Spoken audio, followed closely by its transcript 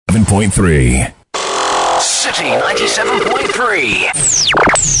7.3. Citi 97.3.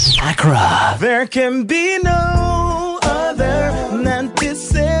 Accra. There can be no other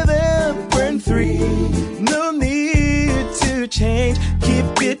 97.3. No need to change.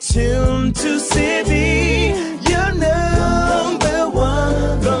 Keep it tuned to Citi. You're number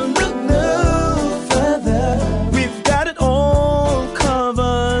one. Don't look no further. We've got it all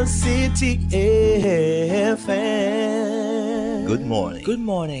covered. Citi FM. Good morning. Good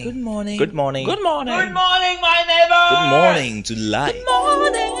morning. Good morning. Good morning. Good morning. Good morning, my neighbor. Good morning to life. Good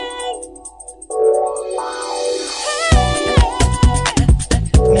morning.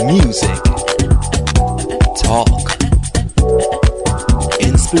 Music, talk,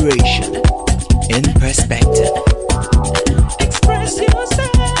 inspiration, in perspective. Express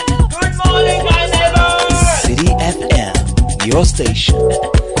yourself. Good morning, my neighbor. Citi FM, your station.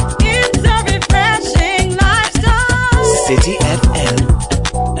 It's a refreshing lifestyle. Citi FM,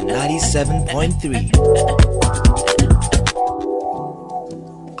 97.3.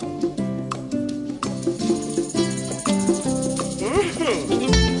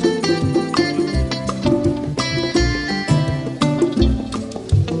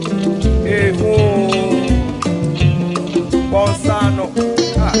 Bonsano,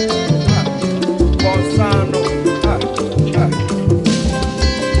 Bonsano,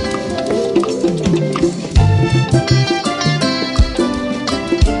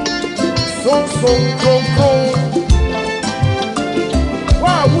 Son,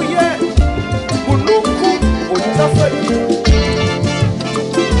 wow, we are Buluku, Ojafari.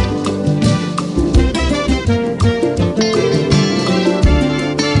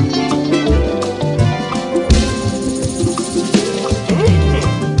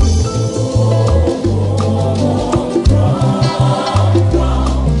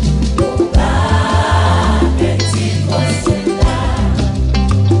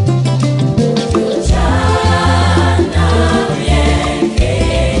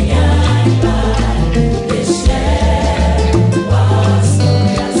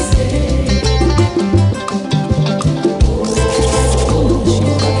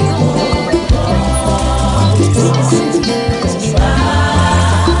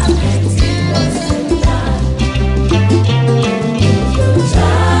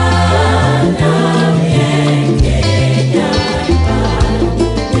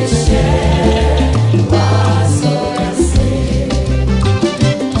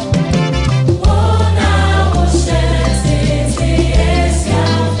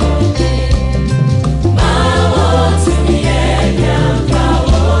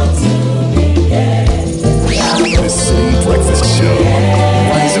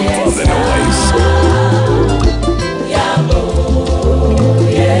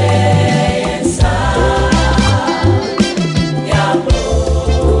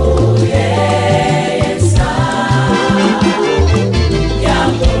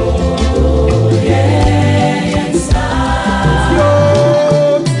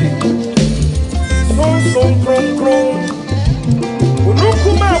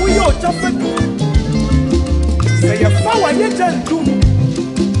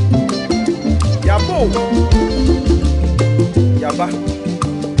 Yeah.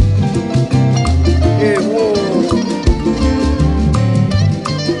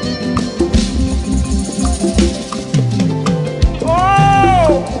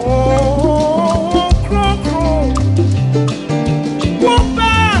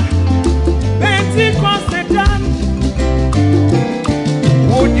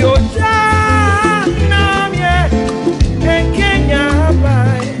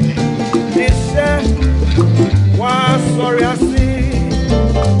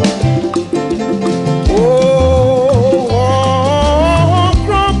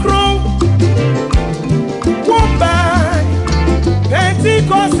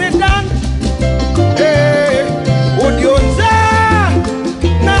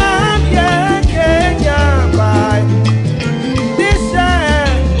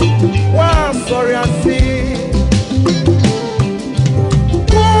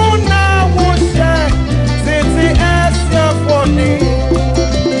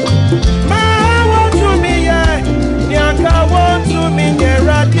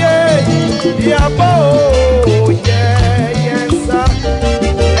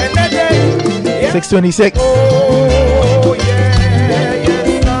 6:26.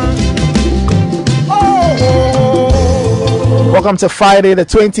 Welcome to Friday, the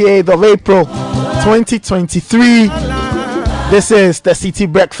 28th of April, 2023. This is the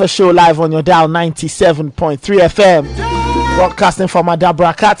Citi Breakfast Show live on your dial 97.3 FM. Broadcasting from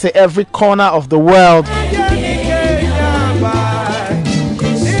Adabraka to every corner of the world.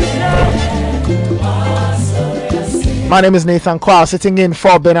 My name is Nathan Quao, sitting in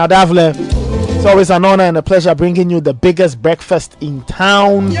for Bernard Avle. It's always an honor and a pleasure bringing you the biggest breakfast in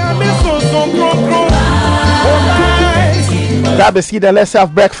town. Grab a seat and let's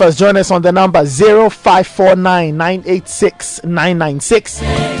have breakfast. Join us on the number 0549 986 996.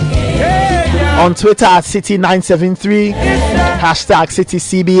 On Twitter at Citi973, hashtag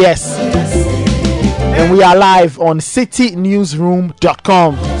CitiCBS. And we are live on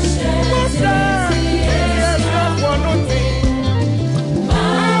CitiNewsroom.com.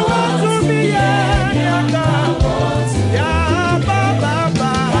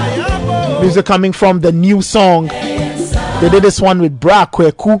 Music coming from the new song. They did this one with Bra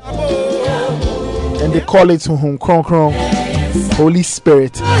Kweku, and they call it Hum Kron Kron, Holy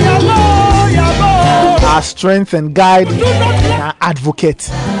Spirit, our strength and guide, and our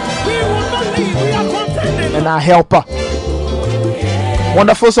advocate, and our helper.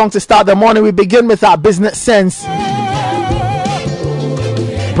 Wonderful song to start the morning. We begin with our business sense,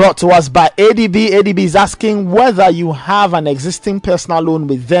 brought to us by ADB. ADB is asking whether you have an existing personal loan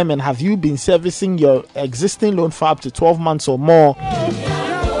with them and have you been servicing your existing loan for up to 12 months or more.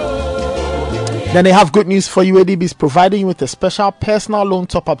 Then they have good news for you. ADB is providing you with a special personal loan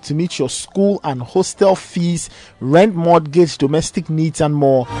top-up to meet your school and hostel fees, rent, mortgage, domestic needs, and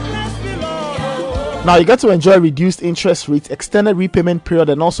more. Now you get to enjoy reduced interest rates, extended repayment period,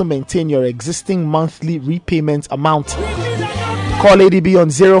 and also maintain your existing monthly repayment amount. Call ADB on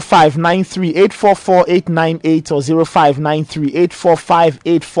 0593-844-898 or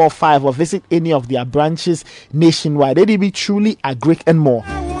 0593-845-845 or visit any of their branches nationwide. ADB, truly a Greek and more.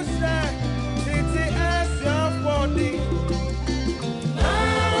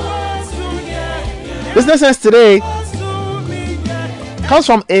 Business sense today comes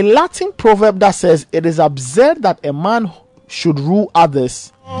from a Latin proverb that says, it is absurd that a man should rule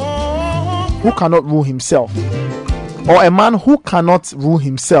others who cannot rule himself. Or a man who cannot rule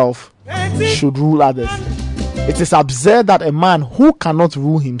himself should rule others. It is absurd that a man who cannot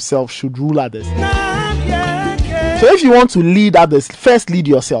rule himself should rule others. So if you want to lead others, first lead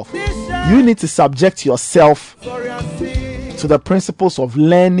yourself. You need to subject yourself to the principles of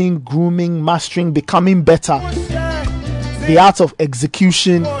learning, grooming, mastering, becoming better. The art of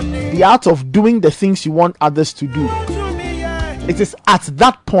execution, the art of doing the things you want others to do. It is at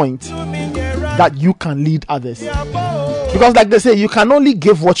that point that you can lead others. Because like they say, you can only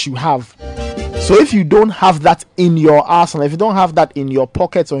give what you have. So if you don't have that in your arsenal, if you don't have that in your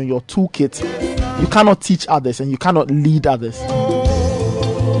pocket or in your toolkit, you cannot teach others and you cannot lead others.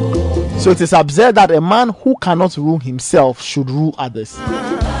 So it is absurd that a man who cannot rule himself should rule others.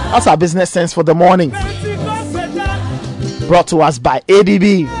 That's our business sense for the morning. Brought to us by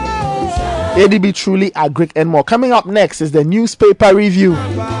ADB. ADB, truly a Greek and more. Coming up next is the newspaper review.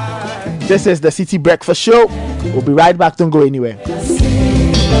 This is the Citi Breakfast Show. We'll be right back. Don't go anywhere.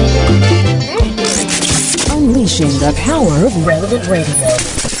 Unleashing the power of relevant radio.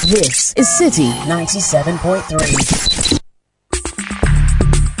 This is Citi 97.3.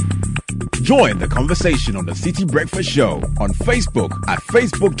 Join the conversation on the Citi Breakfast Show on Facebook at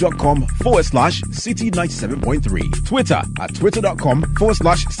facebook.com/Citi97.3, Twitter at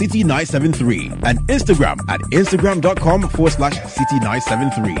twitter.com/Citi973, and Instagram at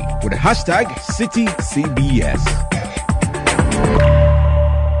instagram.com/Citi973 with the hashtag CitiCBS.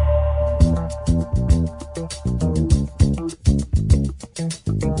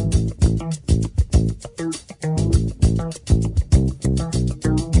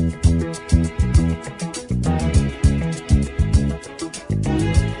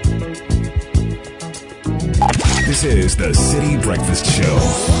 This is the Citi Breakfast Show,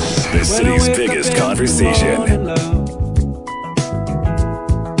 the city's biggest conversation.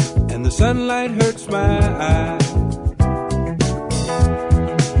 And the sunlight hurts my eyes,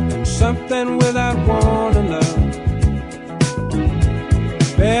 and something without wanting love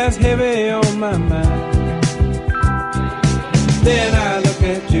bears heavy on my mind. Then I look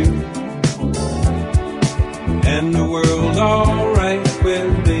at you, and the world's alright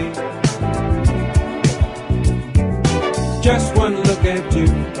with me. Just one look at you,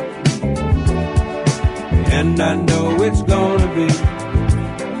 and I know it's gonna be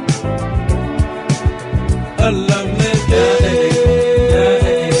a lovely day.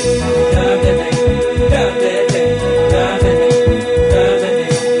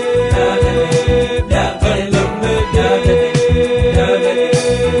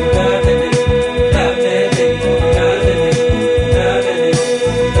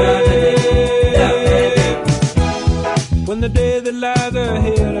 When the day that lies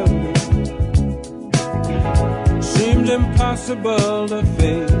ahead of me seems impossible to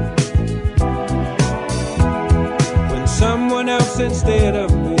face, when instead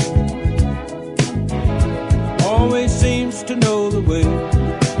of me. Always seems to know the way.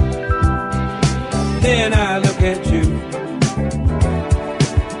 Then I look at you,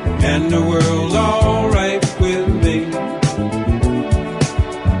 and the world's alright with me.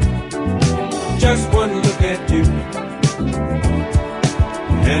 Just one look at you,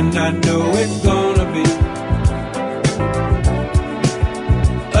 and I know it's gonna be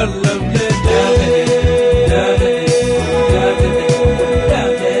a lovely day.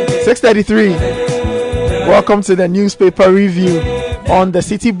 6:33. Welcome to the newspaper review on the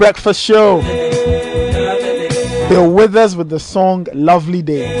Citi Breakfast Show. Bill Withers with the song Lovely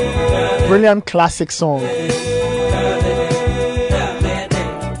Day. Brilliant classic song.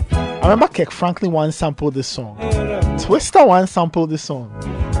 I remember Kirk Franklin once sampled this song. Twister once sampled this song.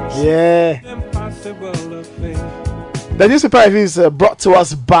 Yeah. The newspaper review is brought to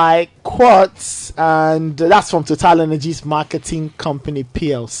us by Quartz, and that's from Total Energies Marketing Company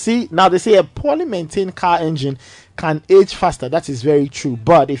PLC. Now they say a poorly maintained car engine can age faster. That is very true.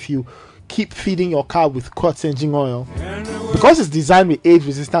 But if you keep feeding your car with Quartz engine oil, because it's designed with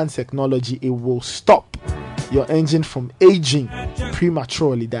age-resistant technology, it will stop your engine from aging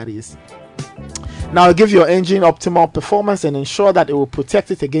prematurely. That is. Now, it'll give your engine optimal performance and ensure that it will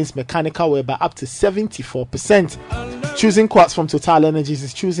protect it against mechanical wear by up to 74%. Choosing Quartz from Total Energies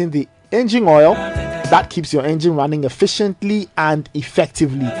is choosing the engine oil that keeps your engine running efficiently and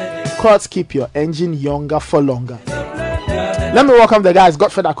effectively. Quartz keep your engine younger for longer. Let me welcome the guys.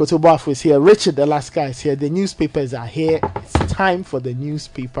 Godfred Akotoboafo is here. Richard the last guy is here. The newspapers are here. It's time for the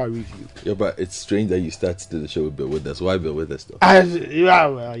newspaper review. Yeah, but it's strange that you started the show with Bill Withers. Why Bill Withers though?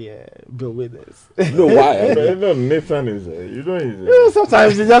 Bill Withers. No, why? No, Nathan is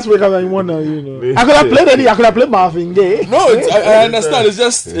sometimes you just wake up and you wanna, I could have played I could have played Marvin Gaye. No, I understand. It's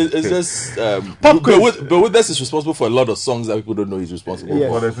just Bill Withers is responsible for a lot of songs that people don't know he's responsible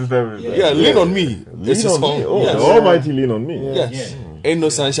for. the system is Lean on Me. It's a song. The Almighty Lean on Me. Yes. Ain't No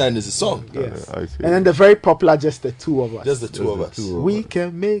Sunshine is a song. Yes. And then the very popular Just the Two of Us. Just the two of us. We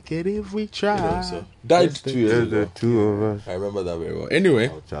can make it if we try. Died 2 years ago. The two of us. I remember that very well.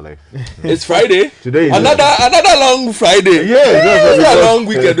 Anyway, Charlie. it's Friday. Today is another long Friday. Yeah, it's a long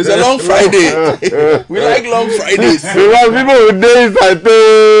weekend. It's a long Friday. We like long Fridays. Because people with days like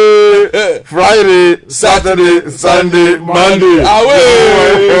Friday, Saturday, Sunday, Monday.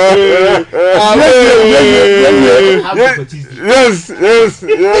 Away. Yes. I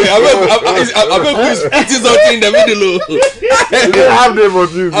bet who's eating something in the middle. You don't have them for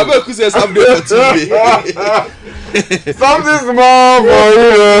Tuesday. I bet who says have them for Tuesday. Something small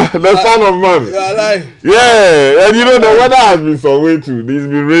for the Son of Man. Yeah, and the weather has been some way too. It's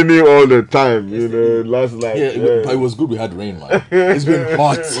been raining all the time. Last night. Yeah, but it was good. We had rain, man. It's been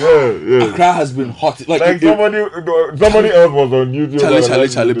hot. Yeah. Accra has been hot. Like somebody else was on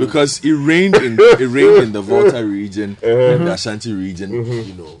YouTube. Charlie, because it rained in the Volta region and the Ashanti region.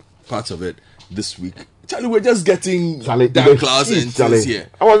 Part of it this week. Charlie, we're just getting dark clouds and things here.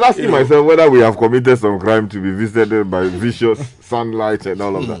 I was asking myself whether we have committed some crime to be visited by vicious sunlight and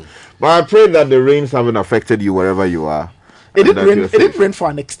all of that. But I pray that the rains haven't affected you wherever you are. It didn't rain for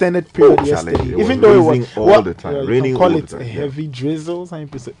an extended period yesterday. Even though it was all the time. Raining call all it the time. a heavy drizzle.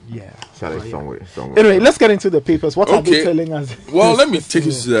 Yeah. Somewhere. Anyway, let's get into the papers. What are they telling us? Well, let me take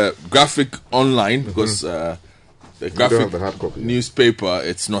you to the graphic online because the graphic newspaper,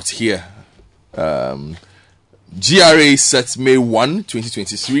 it's not here. GRA sets May 1,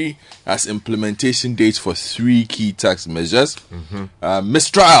 2023 as implementation date for 3 key tax measures.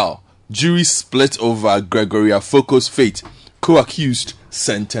 Mistrial, jury split over Gregory Afoko's fate, co-accused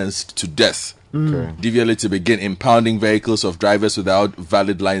sentenced to death. DVLA to begin impounding vehicles of drivers without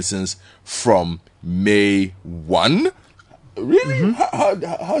valid license from May 1. Really?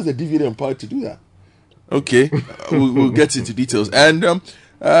 How is the DVLA empowered to do that? Okay, we'll get into details. And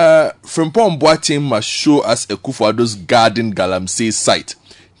Frimpong Boateng must show us Akufo-Addo's Garden Galamsey site.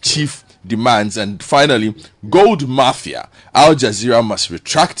 Chief demands. And finally, Gold Mafia. Al Jazeera must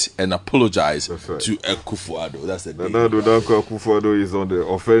retract and apologize to Akufo-Addo. That's the thing. Akufo-Addo is on the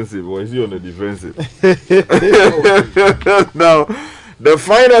offensive, or is he on the defensive? Now, the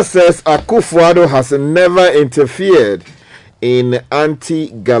final says Akufo-Addo has never interfered in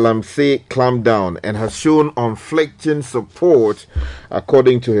anti-Galamsey clampdown and has shown unflinching support,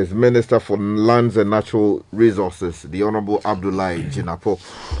 according to his Minister for Lands and Natural Resources, the Honorable Abdullahi Jinapo.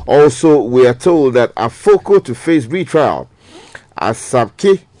 Also, we are told that Afoko to face retrial as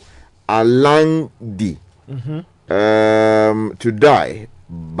Sabke Alangdi to die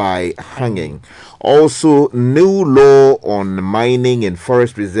by hanging. Also, new law on mining and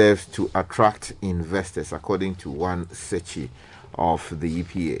forest reserves to attract investors, according to one Sechi of the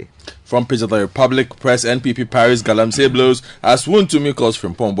EPA. Front page of the Republic Press, NPP Paris Galamsey blows as Wontumi calls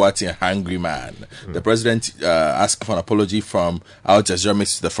Frimpong Boateng a hungry man. The president asked for an apology from Al Jazeera,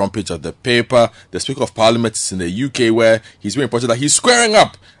 makes the front page of the paper. The Speaker of Parliament is in the UK, where he's been reported that he's squaring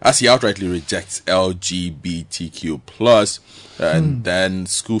up as he outrightly rejects LGBTQ+. And then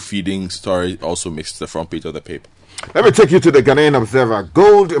school feeding story also makes the front page of the paper. Let me take you to the Ghanaian Observer.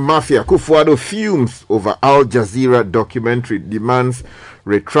 Gold Mafia Kufuor fumes over Al Jazeera documentary, demands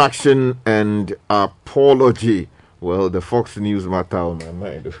retraction and apology. Well, the Fox News matter on my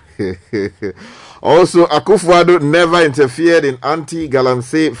mind. Also, Akufo-Addo never interfered in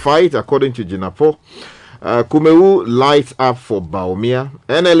anti-Galamsey fight, according to Jinapo. Kumewu lights up for Baumia.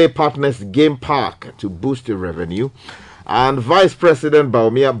 NLA partners game park to boost the revenue. And Vice President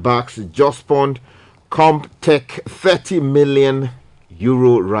Baumia backs Jospond Comtech 30 million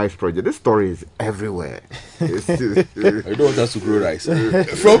euro rice project. This story is everywhere. I don't want us to grow rice.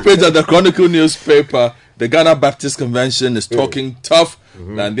 Front page of the Chronicle newspaper, the Ghana Baptist Convention is talking tough,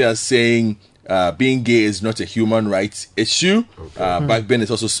 and they are saying being gay is not a human rights issue. Backben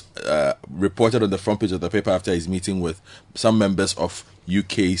is also reported on the front page of the paper after his meeting with some members of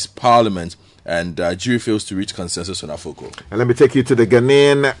UK's parliament. And jury fails to reach consensus on Afoko. And let me take you to the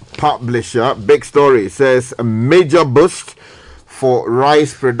Ghanaian publisher. Big story says a major boost for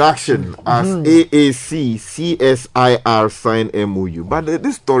rice production as AAC CSIR sign MOU. But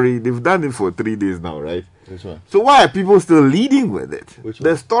this story, they've done it for 3 days now, right? Which one? So why are people still leading with it?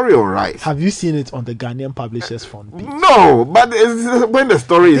 The story on rice. Have you seen it on the Ghanaian publishers front page? No, but when the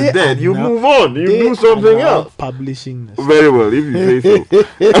story is dead, you move on. You do something else. Publishing this. Very well, if you say so.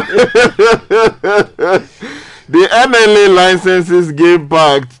 The NLA licenses Game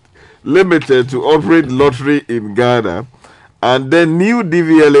Park Limited to operate lottery in Ghana, and then new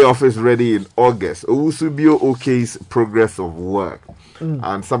DVLA office ready in August. Owusubio OK's progress of work.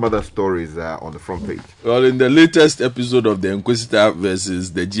 And some other stories on the front page. Well, in the latest episode of the Inquisitor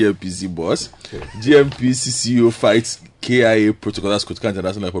versus the GMPC boss, GMPC CEO fights KIA protocol, that's Kotka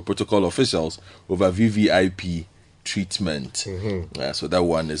International Protocol officials, over VVIP treatment. So that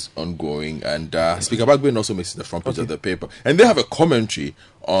one is ongoing. And Speaker Bagbin also makes it the front page of the paper. And they have a commentary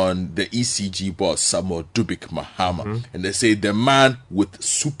on the ECG boss, Samuel Dubik Mahama. And they say the man with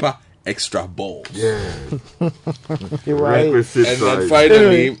super extra balls. Right. And then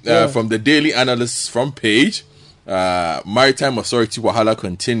finally, from the Daily Analyst's front page, Maritime Authority Wahala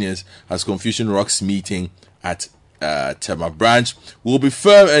continues as confusion rocks meeting at Tema Branch. Will be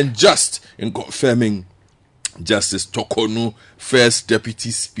firm and just in confirming Justice Tokonu, First Deputy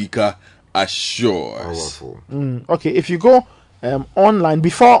Speaker, assures. Okay, if you go online,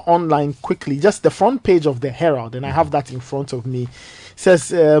 before online, quickly, just the front page of the Herald, and I have that in front of me,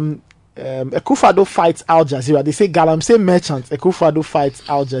 says Akufo-Addo fights Al Jazeera. They say Galamsey merchant Akufo-Addo fights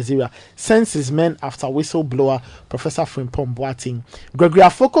Al Jazeera, sends his men after whistleblower Professor Frimpong Boateng. Gregory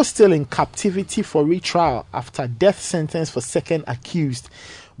Afoko still in captivity for retrial after death sentence for second accused.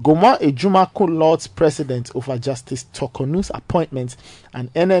 Goma Ejumako Lord's president over Justice Tokonu's appointment,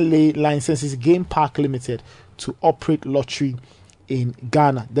 and NLA licenses Game Park Limited to operate lottery in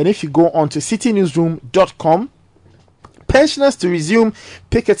Ghana. Then if you go on to citynewsroom.com, pensioners to resume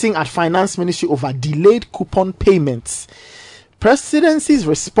picketing at Finance Ministry over delayed coupon payments. Presidency's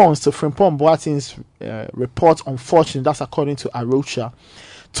response to Frimpong Boateng's report unfortunate. That's according to Arocha.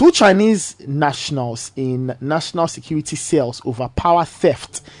 2 Chinese nationals in national security cells over power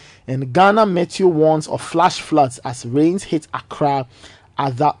theft. And Ghana Meteo warns of flash floods as rains hit Accra,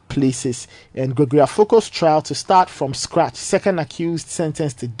 other places. And Gregory Afoko's trial to start from scratch. Second accused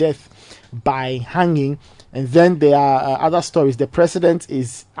sentenced to death by hanging. And then there are other stories. The president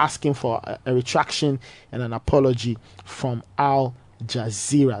is asking for a retraction and an apology from Al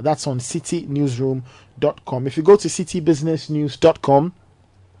Jazeera. That's on citynewsroom.com. If you go to citybusinessnews.com,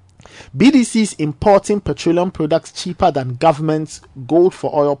 BDC's importing petroleum products cheaper than government's gold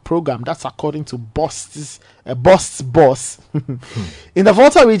for oil program. That's according to Bost's boss. In the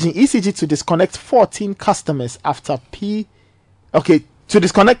Volta region, ECG to disconnect 14 customers after after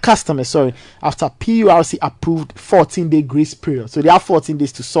PURC approved 14-day grace period. So they have 14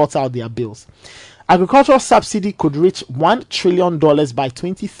 days to sort out their bills. Agricultural subsidy could reach $1 trillion by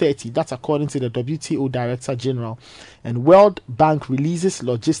 2030. That's according to the WTO Director General. And World Bank releases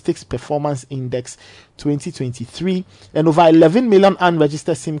Logistics Performance Index 2023. And over 11 million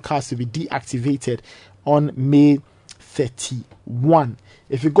unregistered SIM cards to be deactivated on May 31.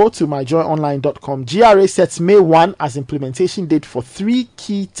 If you go to myjoyonline.com, GRA sets May 1 as implementation date for 3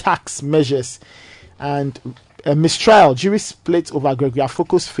 key tax measures. And a mistrial, jury split over Gregory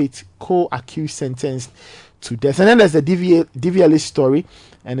Afoko's fate, co-accused sentenced to death. And then there's the DVLA story,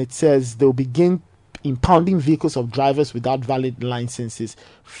 and it says they'll begin impounding vehicles of drivers without valid licenses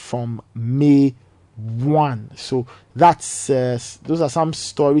from May 1. So that's those are some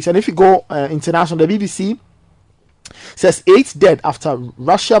stories. And if you go international, the BBC says 8 dead after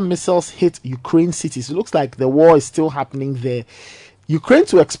Russian missiles hit Ukraine cities. It looks like the war is still happening there. Ukraine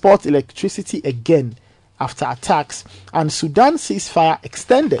to export electricity again after attacks, and Sudan ceasefire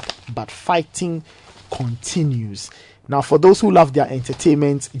extended, but fighting continues. Now, for those who love their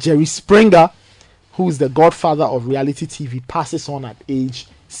entertainment, Jerry Springer, who is the godfather of reality TV, passes on at age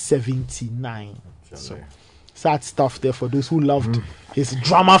 79. So sad stuff there for those who loved his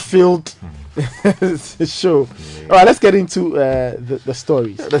drama-filled show. All right, let's get into the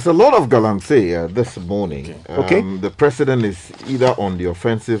stories. There's a lot of galamsey this morning. Okay. The president is either on the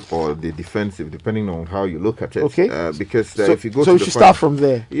offensive or the defensive, depending on how you look at it. Okay. Because So, if you go so to we the should start from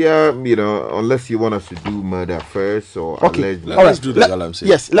there. Yeah, unless you want us to do murder first or Okay. alleged. All right. Let's do the galamsey.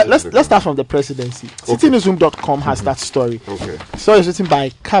 Yes, let's start from the presidency. CitiNewsroom.com has that story. Okay. So it's written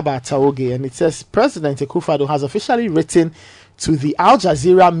by Kaba Taoge, and it says President Akufo-Addo has officially written to the Al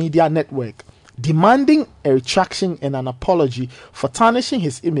Jazeera media network demanding a retraction and an apology for tarnishing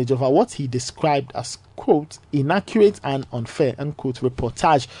his image over what he described as, quote, inaccurate and unfair, unquote,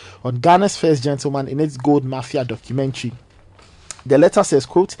 reportage on Ghana's first gentleman in its gold mafia documentary. The letter says,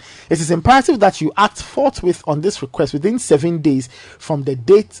 quote, it is imperative that you act forthwith on this request within 7 days from the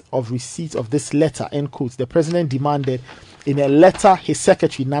date of receipt of this letter, end quote. The president demanded in a letter his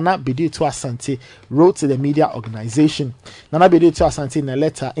secretary, Nana Beditu Asante, wrote to the media organization. Nana Beditu Asante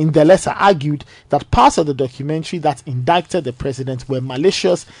in the letter argued that parts of the documentary that indicted the president were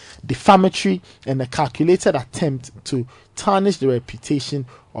malicious, defamatory, and a calculated attempt to tarnish the reputation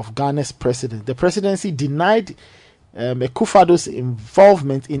of Ghana's president. The presidency denied Akufo-Addo's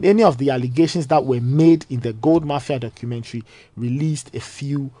involvement in any of the allegations that were made in the Gold Mafia documentary released a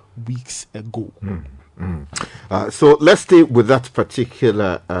few weeks ago. So let's stay with that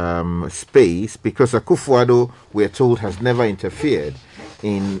particular space, because Akufo-Addo, we're told, has never interfered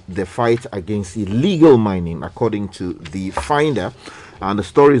in the fight against illegal mining, according to the Finder. And the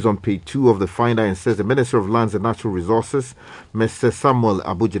story is on page 2 of the Finder, and says the Minister of Lands and Natural Resources, Mr. Samuel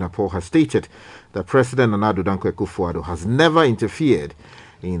Abujinapo, has stated that President Nana Addo Dankwa Akufo-Addo has never interfered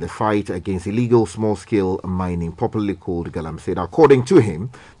in the fight against illegal small-scale mining, popularly called galamsey. According to him,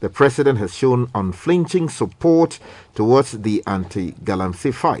 the president has shown unflinching support towards the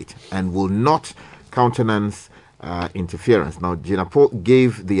anti-galamsey fight and will not countenance interference. Now, Jinapo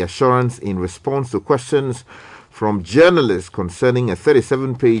gave the assurance in response to questions from journalists concerning a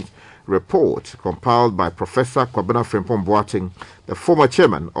 37-page report compiled by Professor Kwabena Frimpong Boateng, the former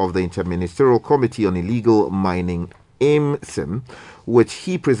chairman of the Interministerial Committee on Illegal Mining, IMSIM, which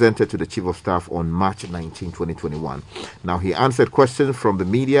he presented to the Chief of Staff on March 19, 2021. Now, he answered questions from the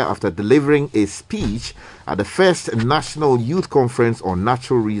media after delivering a speech at the first National Youth Conference on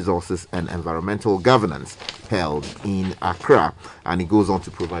Natural Resources and Environmental Governance held in Accra. And he goes on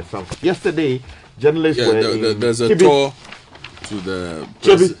to provide some. Yesterday, journalists were there's a Chibi. tour to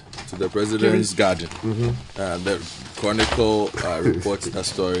the president's garden. The Chronicle reports that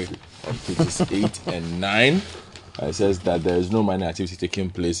story on pages 8 and 9. It says that there is no mining activity taking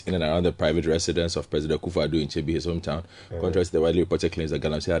place in and around the private residence of President Akufo-Addo in Chebi, his hometown. Contrary to the widely reported claims that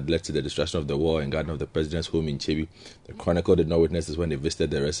galamsey had led to the destruction of the wall and garden of the president's home in Chebi, the Chronicle did not witness this when they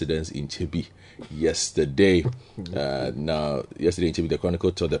visited the residence in Chebi yesterday. Yesterday in Chebi, the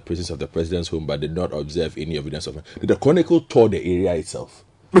Chronicle toured the presence of the president's home but did not observe any evidence of it. Did the Chronicle tour the area itself?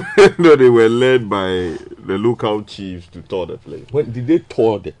 No, they were led by the local chiefs to tour the place. When did they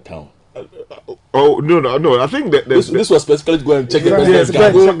tour the town? No. I think that this was specifically to go and check the yes, president's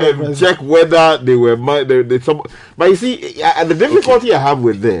garden. go and check whether they were but you see, the difficulty I have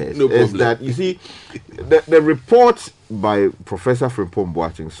with this is that, you see, the report by Professor Frimpong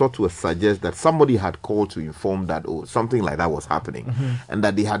Boateng sought to suggest that somebody had called to inform that something like that was happening, and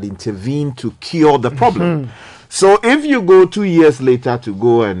that they had intervened to cure the problem. So if you go 2 years later to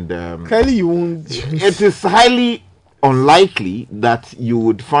go and Clearly you won't. it is highly unlikely that you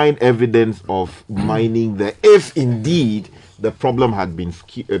would find evidence of mining there if indeed the problem had been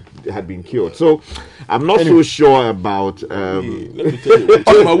cured. So I'm not so sure about. Let me tell you,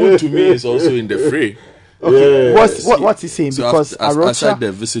 Chemawood to me is also in the fray. Okay. What's he saying? So Because after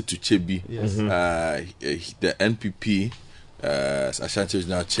the visit to Chebi, the NPP, Ashanti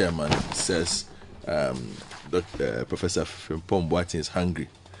Regional Chairman, says that Professor Frimpong Boateng is hungry.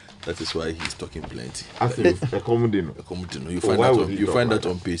 That is why he's talking plenty. A commodino. You find that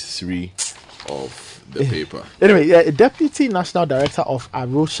on page 3 of the paper. Anyway, Deputy National Director of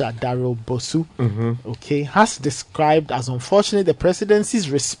Arosha, Daryl Bosu, okay, has described as unfortunate the presidency's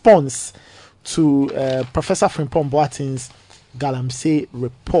response to Professor Frimpong Boateng's Galamsey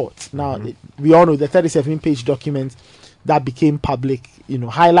report. Now, we all know the 37-page document that became public,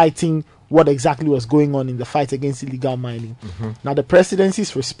 highlighting what exactly was going on in the fight against illegal mining. Now, the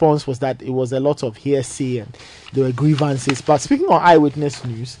presidency's response was that it was a lot of hearsay and there were grievances. But speaking on Eyewitness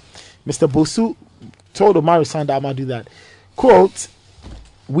News, Mr. Bosu told Omari Sanda Amadu that, quote,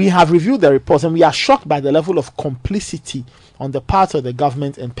 "We have reviewed the reports and we are shocked by the level of complicity on the part of the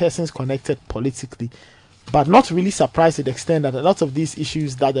government and persons connected politically, but not really surprised to the extent that a lot of these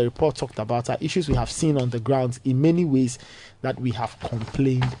issues that the report talked about are issues we have seen on the ground in many ways that we have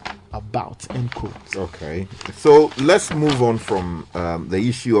complained about," end quote. Okay, so let's move on from the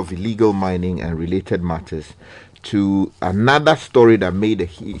issue of illegal mining and related matters to another story that made a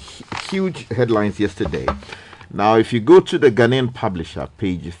huge headlines yesterday. Now, if you go to the Ghanaian Publisher,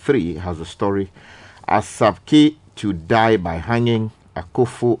 page 3 has a story: Asabki to die by hanging,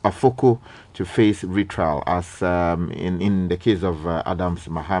 Afoko to face retrial, as in the case of Adams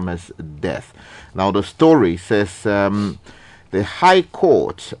Mahame's death. Now, the story says the High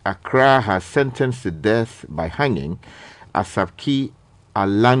Court, Accra, has sentenced to death by hanging Asabki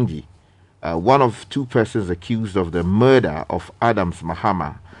Alangi, one of two persons accused of the murder of Adams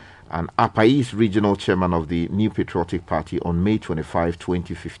Mahama, an Upper-East regional chairman of the New Patriotic Party, on May 25,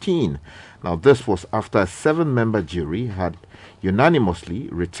 2015. Now, this was after a 7-member jury had unanimously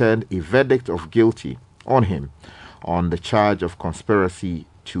returned a verdict of guilty on him on the charge of conspiracy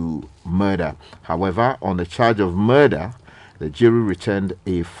to murder. However, on the charge of murder, the jury returned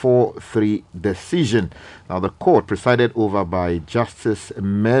a 4-3 decision. Now, the court, presided over by Justice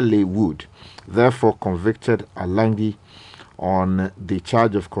Merle Wood, therefore convicted Alangi on the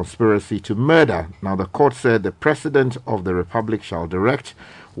charge of conspiracy to murder. Now, the court said the President of the Republic shall direct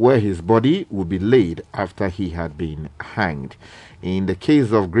where his body will be laid after he had been hanged. In the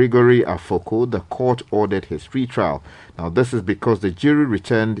case of Gregory Afoko, the court ordered his retrial. Now, this is because the jury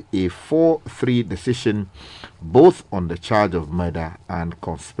returned a 4-3 decision both on the charge of murder and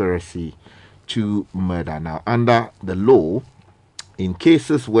conspiracy to murder. Now, under the law, in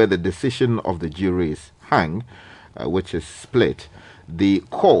cases where the decision of the jury is hang, which is split, the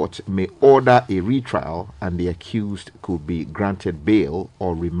court may order a retrial and the accused could be granted bail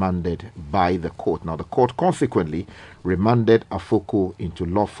or remanded by the court. Now, the court consequently remanded Afoko into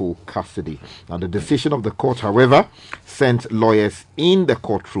lawful custody. Now, the decision of the court, however, sent lawyers in the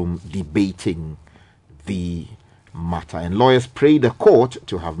courtroom debating the matter. And lawyers prayed the court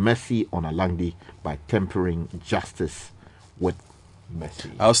to have mercy on Alangi by tempering justice with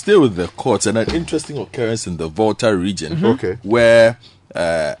mercy. I'll stay with the courts and an interesting occurrence in the Volta region, Okay, where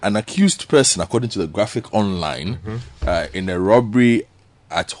an accused person, according to the graphic online, in a robbery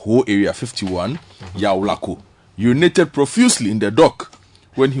at Ho Area 51, Yaulaku, urinated profusely in the dock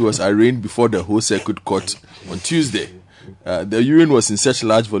when he was arraigned before the Ho Circuit Court on Tuesday. The urine was in such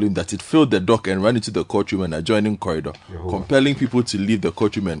large volume that it filled the dock and ran into the courtroom and adjoining corridor, compelling people to leave the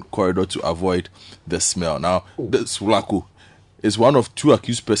courtroom and corridor to avoid the smell. Now, this Wulaku is one of two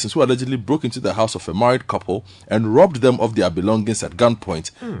accused persons who allegedly broke into the house of a married couple and robbed them of their belongings at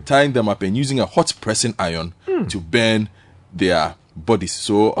gunpoint, tying them up and using a hot pressing iron to burn their bodies.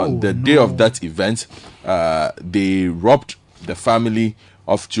 So on the day of that event, they robbed the family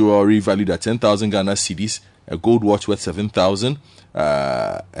of jewelry valued at 10,000 Ghana cedis, a gold watch worth 7,000,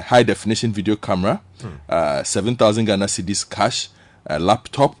 a high-definition video camera, 7,000 Ghana cedis cash, a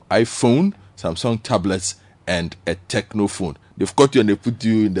laptop, iPhone, Samsung tablets, and a techno phone. They've caught you and they put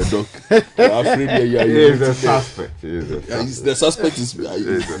you in the dock. He's the suspect. The suspect is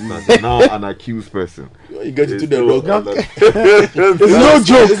now an accused person. You get into the dock. It's no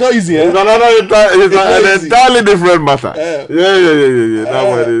joke. It's not easy. It's an entirely different matter. Yeah. That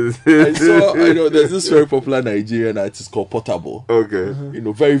one is. I know there's this very popular Nigerian artist called Portable. Okay.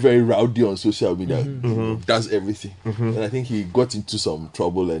 Very, very rowdy on social media. Does everything. And I think he got into some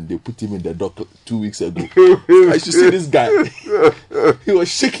trouble and they put him in the dock 2 weeks ago. I should see this guy. He was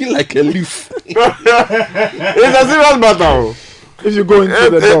shaking like a leaf. It's a serious matter. If you go into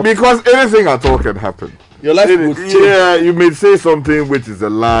the dock, because anything at all can happen. Your life would change. Yeah, you may say something which is a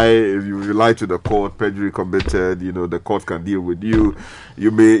lie. If you lie to the court, perjury committed, the court can deal with you. You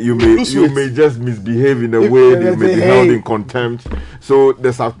may just misbehave in a way. You may be held in contempt. So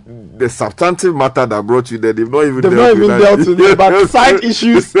the substantive matter that brought you there, they've not even dealt with it. But side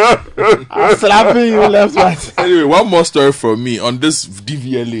issues are slapping you left, right. Anyway, one more story from me on this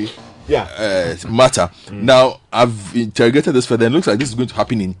DVLA matter. Now, I've interrogated this further, and it looks like this is going to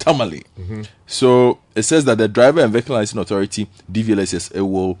happen in Tamale. So it says that the Driver and Vehicle Licensing Authority, DVLA, says it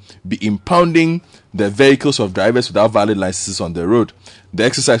will be impounding the vehicles of drivers without valid licenses on the road. The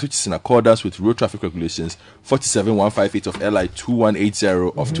exercise, which is in accordance with Road Traffic Regulations 47158 of LI 2180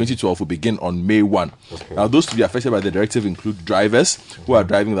 of 2012, will begin on May 1. Now, those to be affected by the directive include drivers who are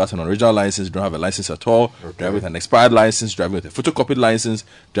driving without an original license, don't have a license at all, driving with an expired license, driving with a photocopied license,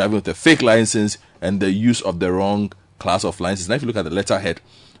 driving with a fake license, and the use of the wrong class of license. Now, if you look at the letterhead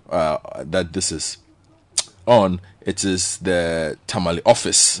that this is on, it is the Tamale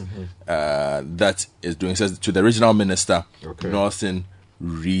office that is doing. It says to the regional minister, Northern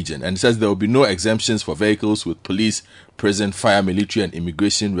Region, and it says there will be no exemptions for vehicles with police, prison, fire, military, and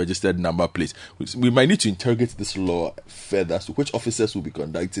immigration registered number plates. We might need to interrogate this law further. So, which officers will be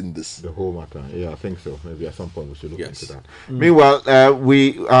conducting this? The whole matter. Yeah, I think so. Maybe at some point we should look into that. Meanwhile,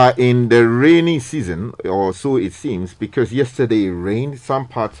 we are in the rainy season, or so it seems, because yesterday it rained. Some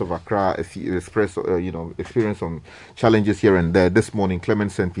parts of Accra expressed, experience some challenges here and there. This morning,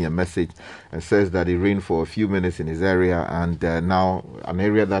 Clement sent me a message and says that it rained for a few minutes in his area, and now an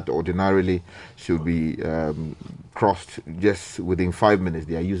area that ordinarily should be crossed just within 5 minutes,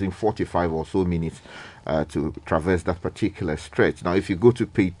 they are using 45 or so minutes to traverse that particular stretch. Now, if you go to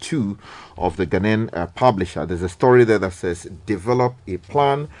page 2 of the Ghanaian publisher, there's a story there that says, develop a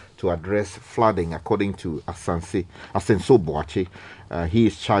plan to address flooding, according to Asenso Boache. He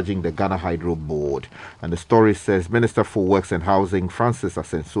is charging the Ghana Hydro Board. And the story says, Minister for Works and Housing, Francis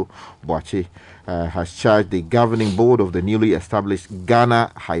Asenso Boache, has charged the governing board of the newly established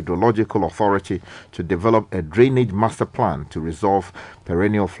Ghana Hydrological Authority to develop a drainage master plan to resolve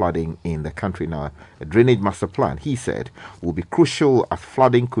perennial flooding in the country. Now, a drainage master plan, he said, will be crucial as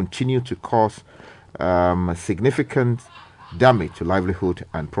flooding continues to cause significant damage to livelihood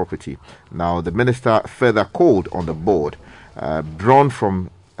and property. Now, the minister further called on the board, drawn from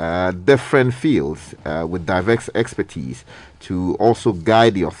different fields with diverse expertise, to also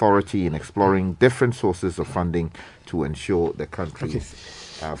guide the authority in exploring different sources of funding to ensure the country's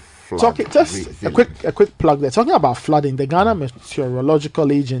flood. Just a quick plug there. Talking about flooding, the Ghana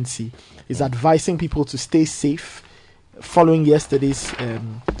Meteorological Agency is advising people to stay safe following yesterday's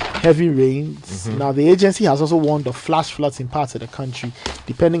heavy rains. Now, the agency has also warned of flash floods in parts of the country,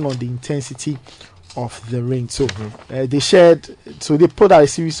 depending on the intensity of the rain. So they put out a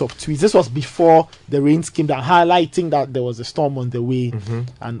series of tweets. This was before the rains came down, highlighting that there was a storm on the way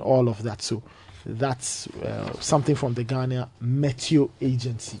and all of that. So that's something from the Ghana Meteo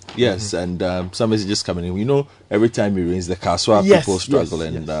Agency. Yes, and some messages coming in. We know every time it rains, the Kaswa people struggle,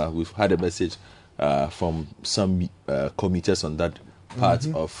 and we've had a message from some commuters on that part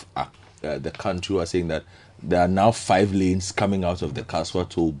of the country who are saying that there are now 5 lanes coming out of the Kaswa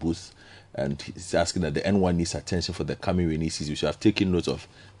toll booth. And he's asking that the N1 needs attention for the coming rainy season. We should have taken note of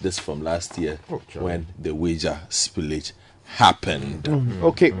this from last year when the Wager spillage happened.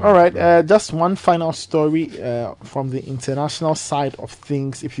 Okay, all right. Just one final story from the international side of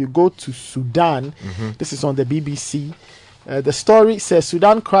things. If you go to Sudan, this is on the BBC. The story says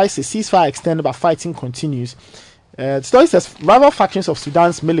Sudan crisis, ceasefire extended but fighting continues. The story says rival factions of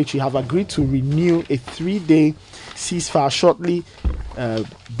Sudan's military have agreed to renew a 3-day ceasefire shortly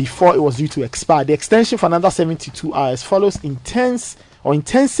before it was due to expire. The extension for another 72 hours follows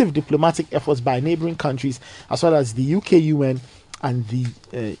intensive diplomatic efforts by neighboring countries, as well as the UK, UN, and the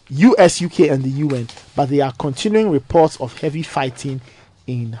US, UK, and the UN. But there are continuing reports of heavy fighting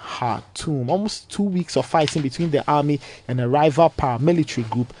in Khartoum. Almost 2 weeks of fighting between the army and a rival paramilitary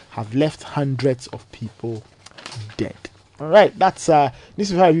group have left hundreds of people dead. All right, that's this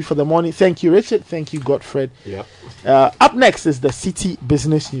is our review for the morning. Thank you, Richard. Thank you, Godfred. Up next is the Citi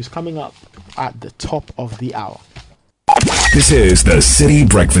Business News, coming up at the top of the hour. This is the Citi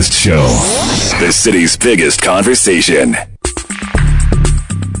Breakfast Show, the city's biggest conversation.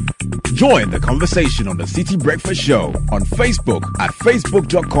 Join the conversation on the Citi Breakfast Show on Facebook at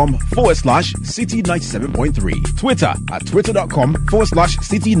facebook.com/Citi97.3, Twitter at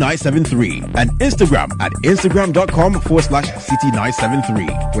twitter.com/Citi973, and Instagram at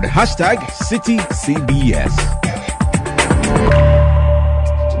instagram.com/Citi973 with the hashtag CitiCBS.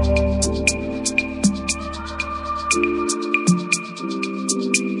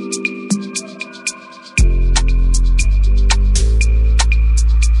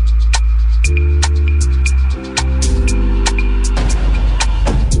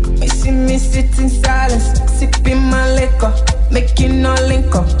 Sit in silence, sipping my liquor, making no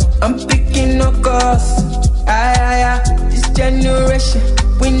link up. I'm picking no calls. This generation,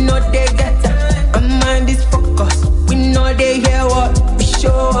 we know they get that. Our mind is focused, we know they hear what we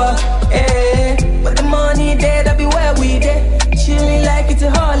show up. But the money they don't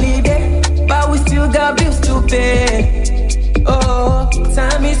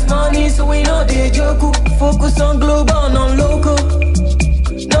so we know they joke. Focus on global, non local.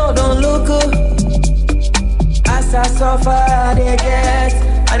 No, don't local. As I suffer, they get.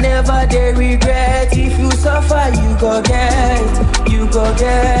 I never they regret. If you suffer, you go get. You go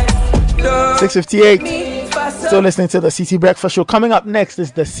get. 6:58. Still listening to the Citi Breakfast Show. Coming up next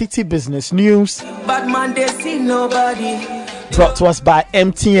is the Citi Business News. But man, they see nobody. Brought to us by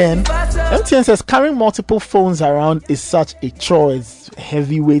MTN. MTN says carrying multiple phones around is such a chore. It's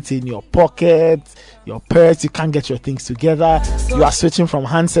heavyweight in your pocket, your purse. You can't get your things together. You are switching from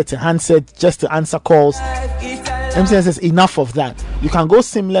handset to handset just to answer calls. MTN says enough of that. You can go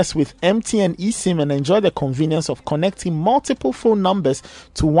seamless with MTN eSIM and enjoy the convenience of connecting multiple phone numbers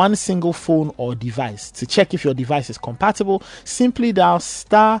to one single phone or device. To check if your device is compatible, simply dial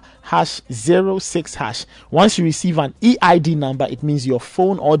 *#06#. Once you receive an EID number, it means your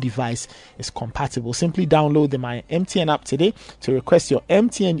phone or device is compatible. Simply download the My MTN app today to request your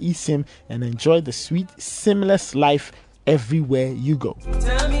MTN eSIM and enjoy the sweet, seamless life everywhere you go.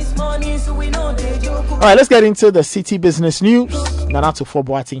 Alright, let's get into the Citi Business News. Nanato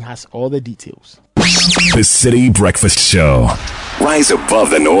Boating has all the details. The Citi Breakfast Show. Rise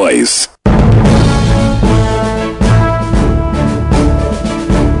above the noise.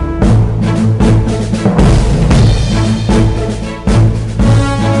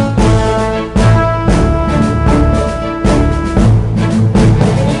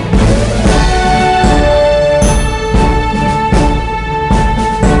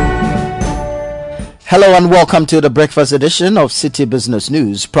 Hello and welcome to the breakfast edition of Citi Business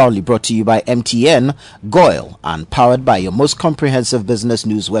News, proudly brought to you by MTN, Goil, and powered by your most comprehensive business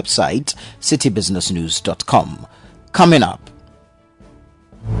news website, citibusinessnews.com. Coming up.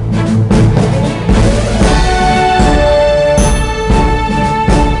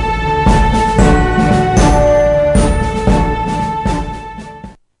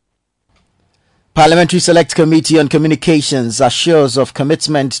 Parliamentary Select Committee on Communications assures of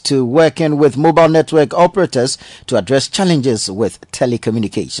commitment to working with mobile network operators to address challenges with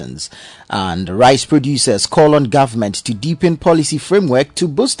telecommunications. And rice producers call on government to deepen policy framework to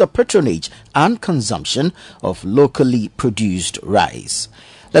boost the patronage and consumption of locally produced rice.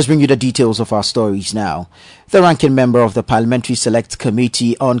 Let's bring you the details of our stories now. The ranking member of the Parliamentary Select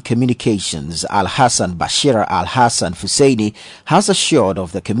Committee on Communications, Al-Hassan Bashir Al-Hassan Fusaini, has assured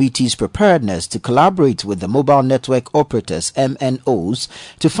of the committee's preparedness to collaborate with the mobile network operators, MNOs,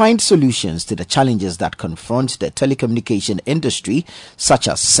 to find solutions to the challenges that confront the telecommunication industry, such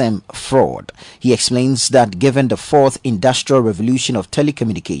as SIM fraud. He explains that given the fourth industrial revolution of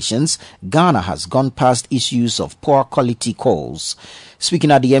telecommunications, Ghana has gone past issues of poor quality calls.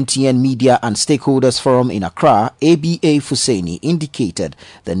 Speaking at the MTN Media and Stakeholders Forum in Accra, ABA Fusaini indicated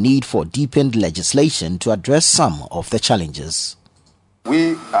the need for deepened legislation to address some of the challenges.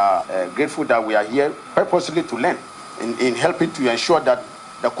 We are grateful that we are here purposely to learn in helping to ensure that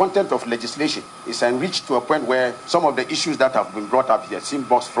the content of legislation is enriched to a point where some of the issues that have been brought up here, SIM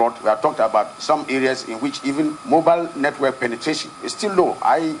box fraud, we have talked about some areas in which even mobile network penetration is still low.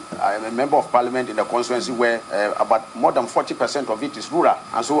 I am a member of parliament in a constituency where about more than 40% of it is rural.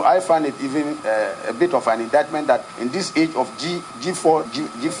 And so I find it even a bit of an indictment that in this age of G4,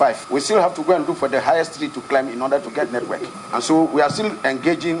 G5, we still have to go and look for the highest tree to climb in order to get network. And so we are still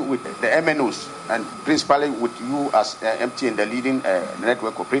engaging with the MNOs and principally with you as MTN, the leading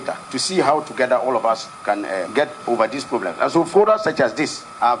network operator, to see how together all of us can get over these problems. And so forums such as this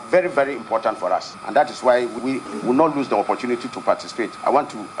are very, very important for us. And that is why we will not lose the opportunity to participate. I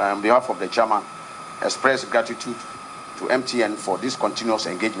want to, on behalf of the chairman, express gratitude to MTN for this continuous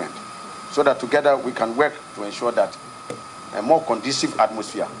engagement, so that together we can work to ensure that a more conducive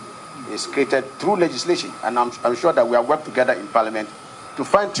atmosphere is created through legislation. And I'm sure that we have worked together in Parliament to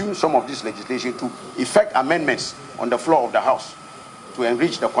fine-tune some of this legislation to effect amendments on the floor of the House to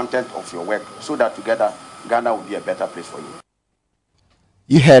enrich the content of your work, so that together Ghana will be a better place for you.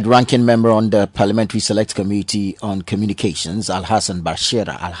 You heard ranking member on the Parliamentary Select Committee on Communications, Al-Hassan Bashir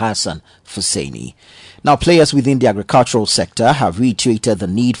Al-Hassan Fusaini. Now, players within the agricultural sector have reiterated the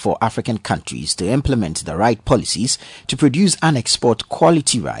need for African countries to implement the right policies to produce and export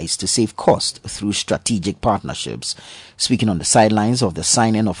quality rice to save cost through strategic partnerships. Speaking on the sidelines of the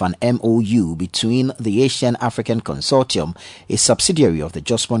signing of an MOU between the Asian African Consortium, a subsidiary of the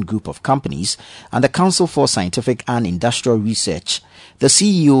Jospon Group of Companies, and the Council for Scientific and Industrial Research, the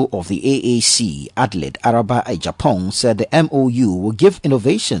CEO of the AAC, Adelaide Araba Japan, said the MOU will give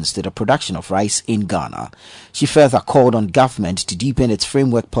innovations to the production of rice in Ghana. She further called on government to deepen its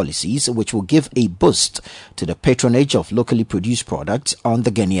framework policies, which will give a boost to the patronage of locally produced products on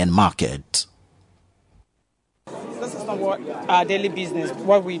the Ghanaian market. This is on what our daily business,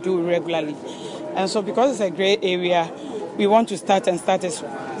 what we do regularly. And so because it's a great area, we want to start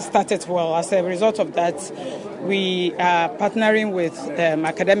it well. As a result of that, we are partnering with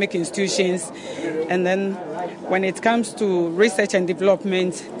academic institutions, and then when it comes to research and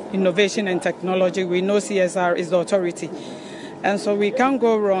development, innovation and technology, we know CSR is the authority. And so we can't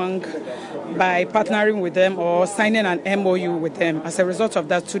go wrong by partnering with them or signing an MOU with them. As a result of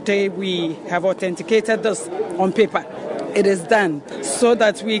that, today we have authenticated this on paper. It is done so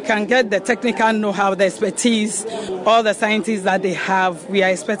that we can get the technical know-how, the expertise, all the scientists that they have. We are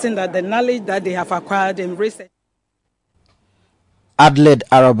expecting that the knowledge that they have acquired in research. Adelaide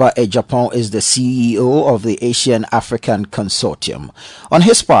Araba Ejapon is the CEO of the Asian African Consortium. On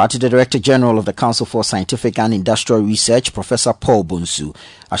his part, the Director General of the Council for Scientific and Industrial Research, Professor Paul Bonsu,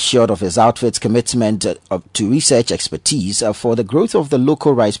 assured of his outfit's commitment to research expertise for the growth of the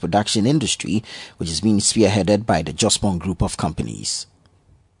local rice production industry, which is being spearheaded by the Jospon Group of companies.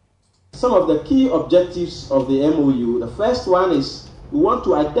 Some of the key objectives of the MOU, the first one is we want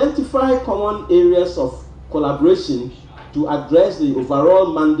to identify common areas of collaboration to address the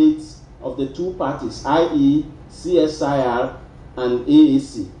overall mandates of the two parties, i.e. CSIR and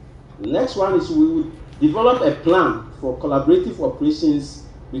AAC. The next one is we will develop a plan for collaborative operations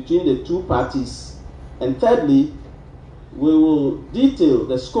between the two parties. And thirdly, we will detail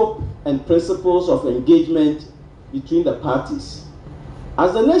the scope and principles of engagement between the parties.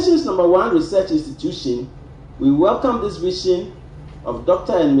 As the nation's #1 research institution, we welcome this vision of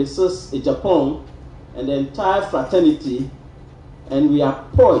Dr. and Mrs. Ejapon and the entire fraternity, and we are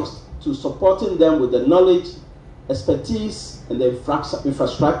poised to supporting them with the knowledge, expertise, and the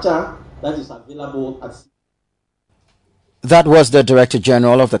infrastructure that is available at Citi. That was the Director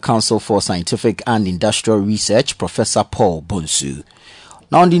General of the Council for Scientific and Industrial Research, Professor Paul Bonsu.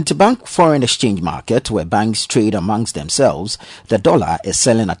 Now, on the interbank foreign exchange market, where banks trade amongst themselves, the dollar is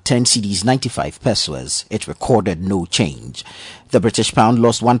selling at 10 cedis 95 pesos. It recorded no change. The British pound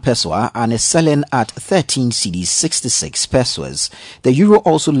lost 1 peso and is selling at 13 cedis 66 pesos. The euro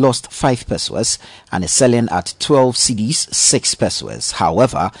also lost 5 pesos and is selling at 12 cedis 6 pesos.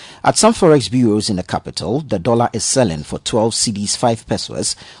 However, at some forex bureaus in the capital, the dollar is selling for 12 cedis 5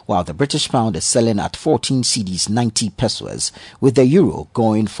 pesos, while the British pound is selling at 14 cedis 90 pesos, with the euro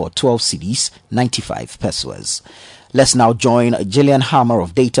going for 12 cedis 95 pesos. Let's now join Gillian Hammer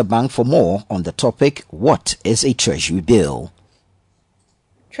of Data Bank for more on the topic, what is a treasury bill?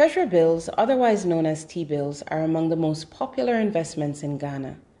 Treasury bills, otherwise known as T-bills, are among the most popular investments in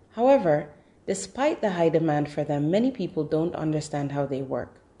Ghana. However, despite the high demand for them, many people don't understand how they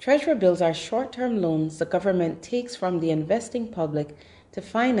work. Treasury bills are short-term loans the government takes from the investing public to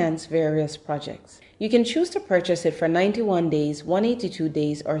finance various projects. You can choose to purchase it for 91 days, 182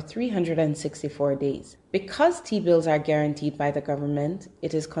 days, or 364 days. Because T-bills are guaranteed by the government,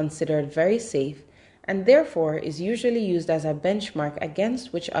 it is considered very safe and therefore is usually used as a benchmark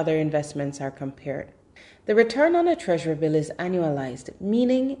against which other investments are compared. The return on a treasury bill is annualized,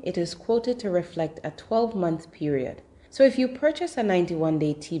 meaning it is quoted to reflect a 12-month period. So if you purchase a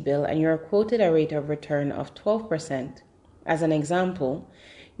 91-day T-bill and you are quoted a rate of return of 12%, as an example,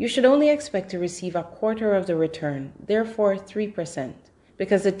 you should only expect to receive a quarter of the return, therefore 3%,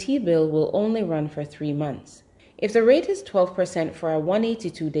 because the T-bill will only run for 3 months. If the rate is 12% for a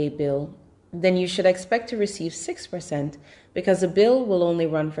 182-day bill, then you should expect to receive 6% because the bill will only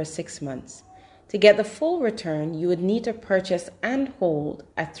run for 6 months. To get the full return, you would need to purchase and hold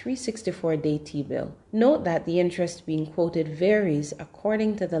a 364-day T-bill. Note that the interest being quoted varies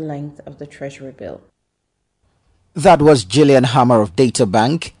according to the length of the treasury bill. That was Gillian Hammer of Data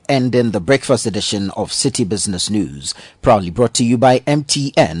Bank, ending the breakfast edition of Citi Business News, proudly brought to you by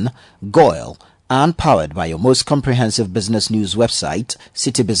MTN, GOIL, and powered by your most comprehensive business news website,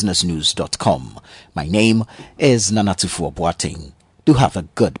 citybusinessnews.com. My name is Nanatufu Boateng. Do have a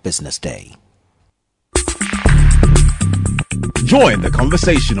good business day. Join the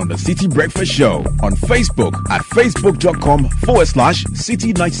conversation on the Citi Breakfast Show on Facebook at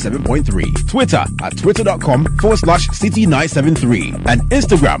facebook.com/Citi97.3, Twitter at twitter.com/Citi973, and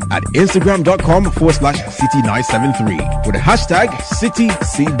Instagram at instagram.com/Citi973 with the hashtag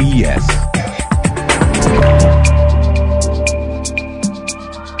CitiCBS.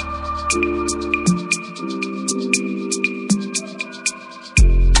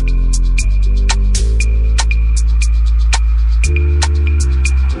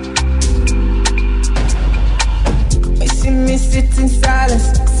 Sit in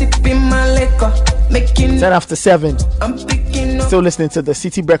silence, sipping my liquor, making 10 after 7. Still listening to the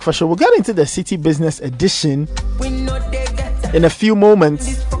Citi Breakfast Show. We'll get into the Citi Business Edition in a few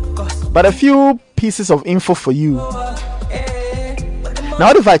moments, but a few pieces of info for you. Now,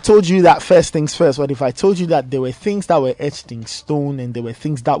 what if I told you that first things first? What if I told you that there were things that were etched in stone and there were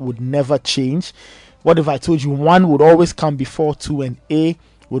things that would never change? What if I told you 1 would always come before 2 and A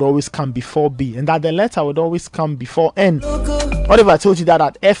would always come before B, and that the letter would always come before N? What if I told you that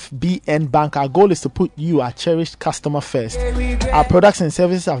at FBN Bank, our goal is to put you, our cherished customer, first? Our products and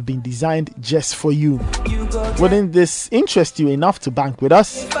services have been designed just for you. Wouldn't this interest you enough to bank with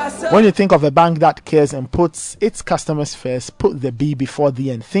us? When you think of a bank that cares and puts its customers first, put the B before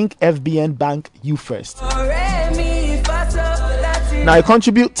the N. Think FBN Bank, you first. Now, you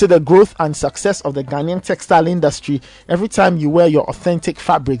contribute to the growth and success of the Ghanaian textile industry every time you wear your authentic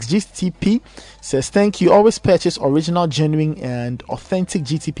fabrics. GTP says thank you. Always purchase original, genuine, and authentic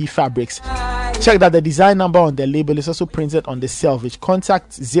GTP fabrics. Check that the design number on the label is also printed on the selvage.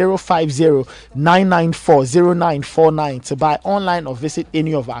 Contact 050-994-0949 to buy online or visit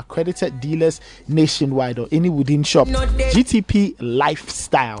any of our accredited dealers nationwide or any wooden shop. GTP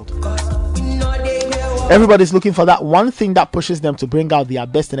Lifestyle. Everybody's looking for that one thing that pushes them to bring out their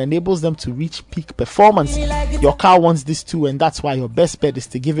best and enables them to reach peak performance. Your car wants this too, and that's why your best bet is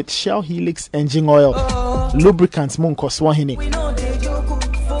to give it Shell Helix engine oil. Lubricants Munko Swahini.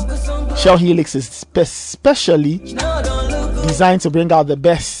 Shell Helix is specially designed to bring out the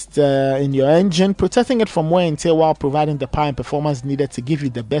best in your engine, protecting it from wear and tear while providing the power and performance needed to give you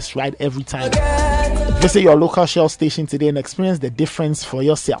the best ride every time. Visit your local Shell station today and experience the difference for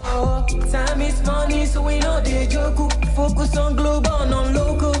yourself.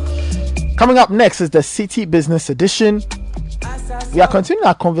 Coming up next is the Citi Business Edition. We are continuing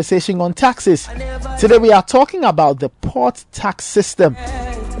our conversation on taxes. Today we are talking about the port tax system.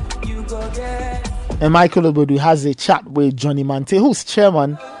 And Michael Obodu has a chat with Johnny Mante, who's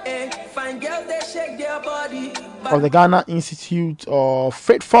chairman of the Ghana Institute of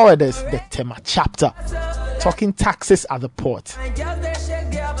Freight Forwarders, the Tema chapter, talking taxes at the port.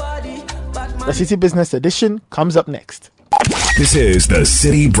 The Citi Business Edition comes up next. This is the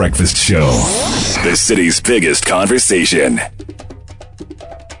Citi Breakfast Show, the city's biggest conversation.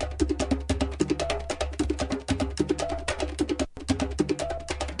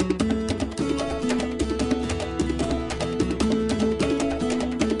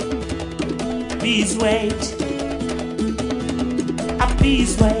 Please wait.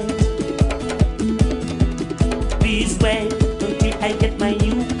 Please wait. Please wait until I get my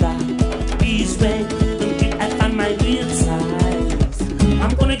new car. Please wait until I find my real size.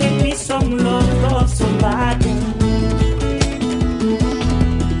 I'm gonna get me some love, somebody.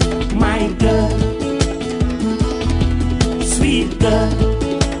 My girl, sweet girl,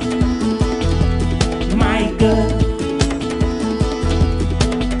 my girl.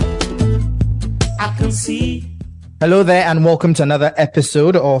 I can see. Hello there and welcome to another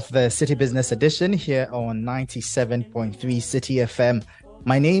episode of the Citi Business Edition here on 97.3 Citi FM.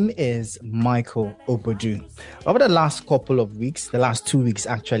 My name is Michael Obodu. Over the last couple of weeks, the last 2 weeks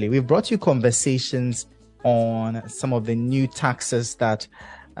actually, we've brought you conversations on some of the new taxes that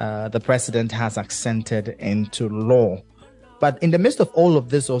the president has accented into law. But in the midst of all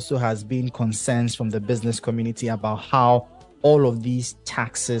of this also has been concerns from the business community about how all of these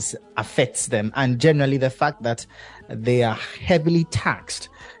taxes affects them, and generally the fact that they are heavily taxed.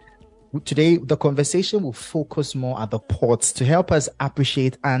 Today, the conversation will focus more at the ports to help us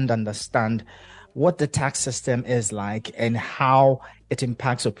appreciate and understand what the tax system is like and how it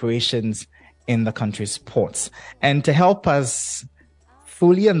impacts operations in the country's ports. And to help us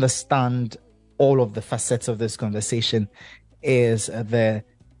fully understand all of the facets of this conversation is the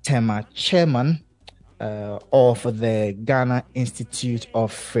Tema chairman of the Ghana Institute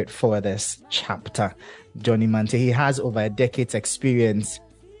of Freight Forwarders chapter, Johnny Mante. He has over a decade's experience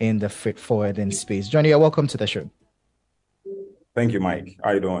in the freight forwarding space. Johnny, you're welcome to the show. Thank you, Mike. How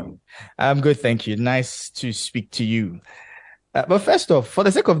are you doing? I'm good, thank you. Nice to speak to you. But first off, for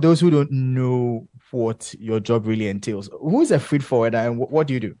the sake of those who don't know what your job really entails, who is a freight forwarder and what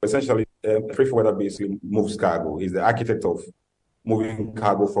do you do? Essentially, a freight forwarder basically moves cargo. He's the architect of moving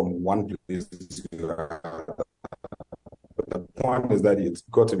cargo from one place to another. But the point is that it's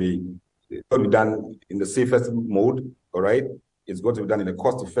got to be done in the safest mode, all right? It's got to be done in a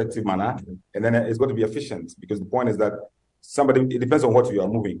cost-effective manner, and then it's got to be efficient, because the point is that it depends on what you are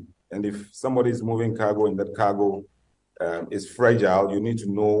moving. And if somebody is moving cargo and that cargo is fragile, you need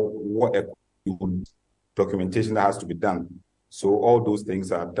to know what documentation that has to be done. So all those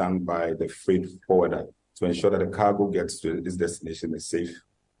things are done by the freight forwarder to ensure that the cargo gets to its destination in a safe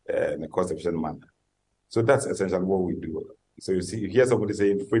and a cost-efficient manner. So that's essentially what we do. So you hear somebody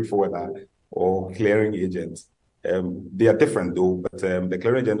saying freight forwarder or clearing agent. They are different though, but the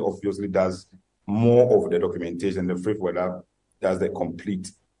clearing agent obviously does more of the documentation. The freight forwarder does the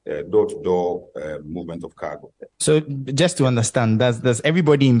complete door-to-door movement of cargo. So just to understand, does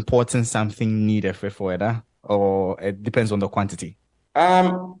everybody importing something need a freight forwarder, or it depends on the quantity?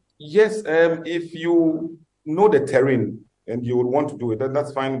 Yes, if you know the terrain and you would want to do it,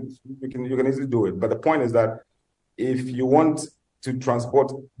 that's fine. You can easily do it. But the point is that if you want to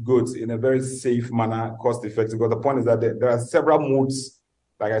transport goods in a very safe manner, cost effective, because the point is that there are several modes.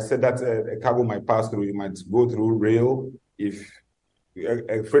 Like I said, that a cargo might pass through. You might go through rail. If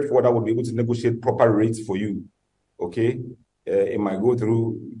a freight forwarder would be able to negotiate proper rates for you, okay? It might go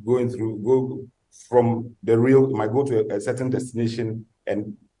from the rail. It might go to a certain destination,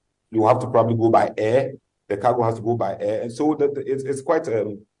 and you have to probably go by air. The cargo has to go by air, and so that it's quite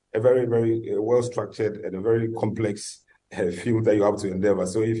a very, very well structured and a very complex field that you have to endeavor.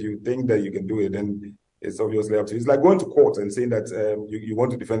 So if you think that you can do it, then it's obviously up to you. It's like going to court and saying that you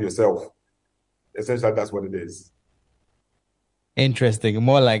want to defend yourself. Essentially, that's what it is. Interesting.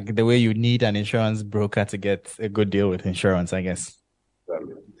 More like the way you need an insurance broker to get a good deal with insurance, I guess.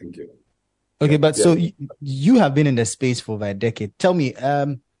 Thank you. Okay, but so you have been in the space for over a decade. Tell me,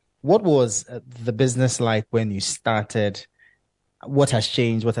 what was the business like when you started? What has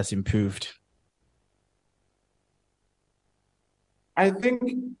changed? What has improved? I think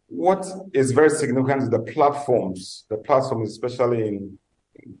what is very significant is the platforms. The platforms, especially in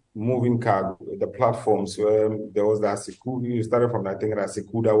moving cargo, the platforms. There was the Asekuda. You started from, I think,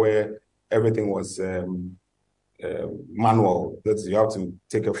 Asekuda, where everything was manual. That you have to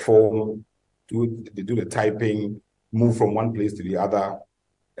take a form, do the typing, move from one place to the other.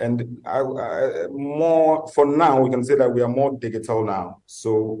 And more for now, we can say that we are more digital now.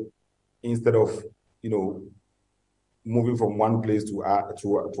 So instead of moving from one place to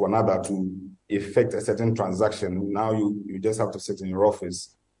another to effect a certain transaction, now you just have to sit in your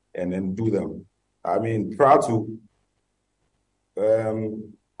office and then do them. I mean, prior to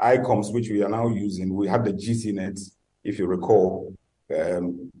ICOMS, which we are now using, we had the GCNet, if you recall.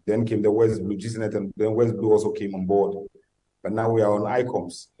 Then came the West Blue GCNet, and then West Blue also came on board. But now we are on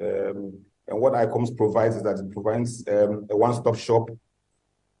ICOMS. And what ICOMS provides is that it provides a one-stop shop.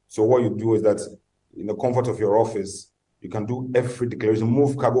 So what you do is that in the comfort of your office, you can do every declaration,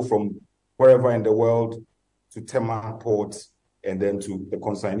 move cargo from wherever in the world to Tema port and then to the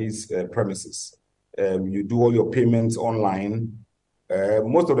consignee's premises. You do all your payments online.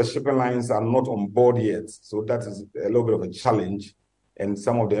 Most of the shipping lines are not on board yet, so that is a little bit of a challenge, and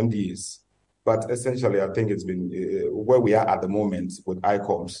some of the MDAs. But essentially, I think it's been where we are at the moment with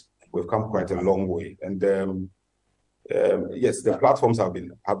ICOMS. We've come quite a long way, and yes, the platforms have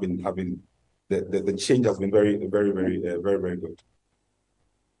been the change has been very good.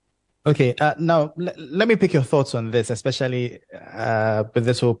 Okay, now let me pick your thoughts on this, especially with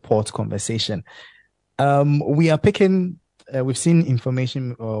this whole port conversation. We've seen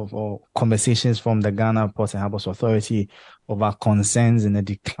information or conversations from the Ghana Ports and Harbours Authority over concerns in the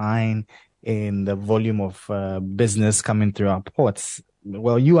decline in the volume of business coming through our ports.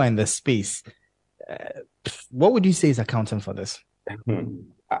 Well, you are in the space. What would you say is accounting for this?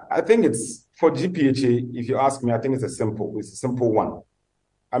 I think it's for GPHA. If you ask me, I think it's a simple one.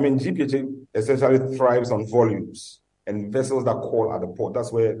 I mean, GPHA essentially thrives on volumes and vessels that call at the port.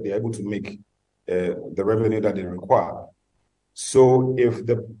 That's where they're able to make the revenue that they require. So if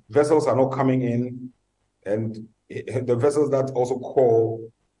the vessels are not coming in, and the vessels that also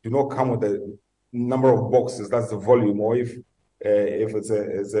call do not come with the number of boxes, that's the volume, or if it's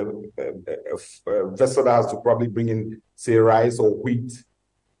a vessel that has to probably bring in, say, rice or wheat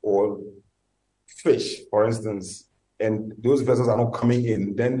or fish, for instance, and those vessels are not coming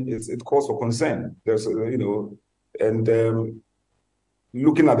in, then it calls for concern. There's, and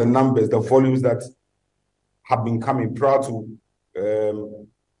looking at the numbers, the volumes that have been coming prior to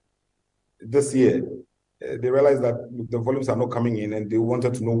this year, they realized that the volumes are not coming in, and they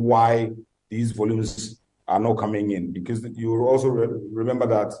wanted to know why these volumes are not coming in. Because you also remember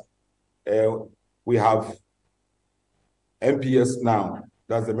that we have MPS now,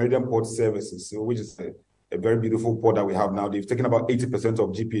 that's the Meridian Port Services, which is a very beautiful port that we have now. They've taken about 80%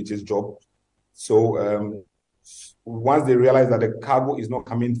 of GPH's job. So once they realize that the cargo is not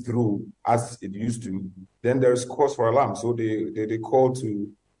coming through as it used to, then there's cause for alarm. So they call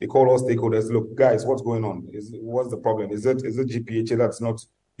all stakeholders. Look, guys, what's going on? What's the problem? Is it GPHA that's not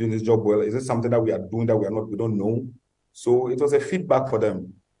doing this job well? Is it something that we are doing that we don't know? So it was a feedback for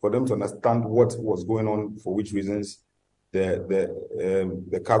them to understand what was going on, for which reasons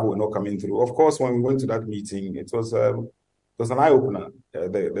the cargo were not coming through. Of course, when we went to that meeting, it was an eye opener.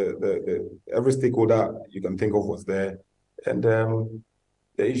 Every stakeholder you can think of was there, and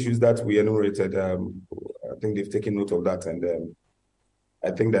the issues that we enumerated think they've taken note of that, and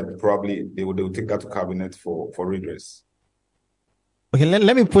I think that probably they will take that to cabinet for redress. Okay,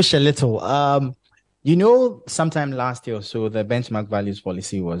 let me push a little. Sometime last year or so, the benchmark values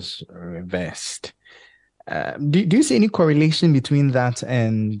policy was reversed. Do you see any correlation between that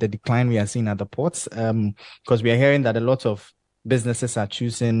and the decline we are seeing at the ports? Because we are hearing that a lot of businesses are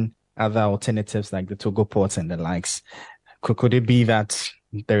choosing other alternatives like the Togo ports and the likes. Could it be that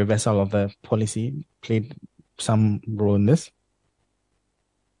the reversal of the policy played some role in this?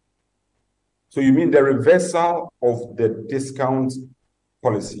 So you mean the reversal of the discount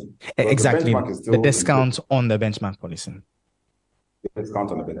policy? Exactly. The discount on the benchmark policy. The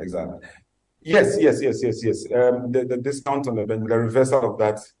discount on the benchmark, exactly. Yes. The discount on the reversal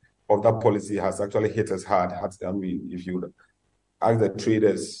of that policy has actually hit us hard. I mean, if you ask the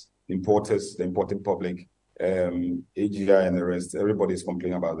traders, importers, the importing public, AGI and the rest, everybody is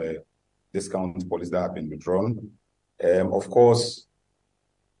complaining about the discount policy that have been withdrawn. Of course,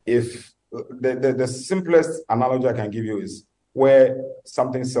 if the simplest analogy I can give you is where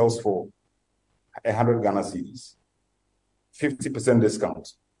something sells for 100 Ghana cedis, 50% discount,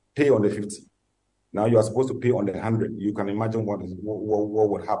 pay on the 50. Now you are supposed to pay on the 100. You can imagine what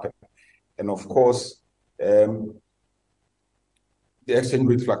would happen. And of course, the exchange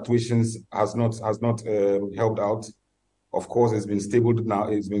rate fluctuations has not helped out. Of course, it's been stable now.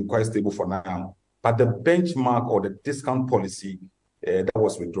 It's been quite stable for now. But the benchmark or the discount policy that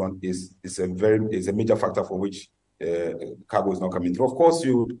was withdrawn is a major factor for which cargo is not coming through. Of course,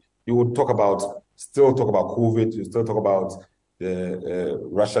 you would still talk about COVID. You still talk about the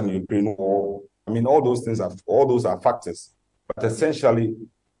Russian-Ukraine war. I mean, all those are factors. But essentially,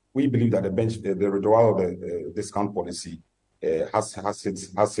 we believe that the withdrawal of the discount policy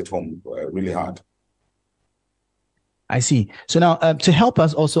has hit home really hard. I see. So now, to help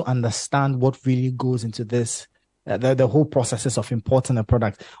us also understand what really goes into this, the whole processes of importing a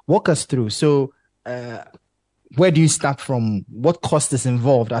product, walk us through. So, where do you start from? What cost is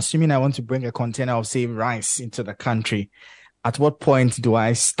involved? Assuming I want to bring a container of, say, rice into the country, at what point do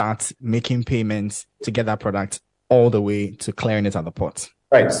I start making payments to get that product all the way to clearing it at the port?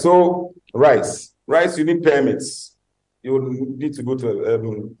 Right. So, rice, you need permits. You need to go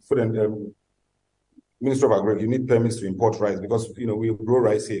to Food and Ministry of Agri. You need permits to import rice because we grow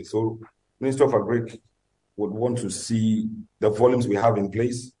rice here. So, Ministry of Agri would want to see the volumes we have in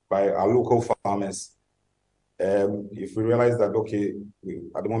place by our local farmers. If we realize that, okay,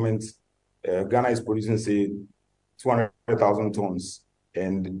 at the moment, Ghana is producing, say, 200,000 tons,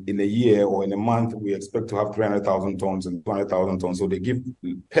 and in a year or in a month, we expect to have 300,000 tons and 200,000 tons. So they give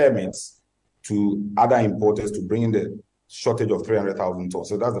permits to other importers to bring in the shortage of 300,000 tons.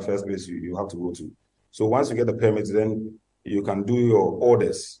 So that's the first place you have to go to. So once you get the permits, then you can do your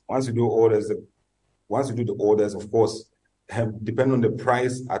orders. Once you do the orders, of course, depending on the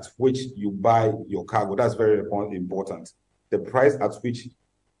price at which you buy your cargo, that's very important. The price at which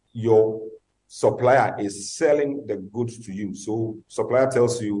your supplier is selling the goods to you. So supplier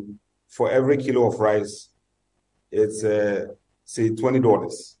tells you for every kilo of rice, it's say $20. All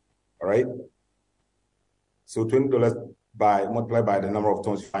right. So $20 multiplied by the number of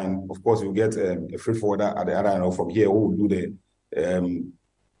tons you find. Of course, you get a freight forwarder at the other end from here who will do the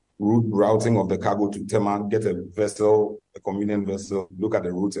routing of the cargo to Tema, get a convenient vessel, look at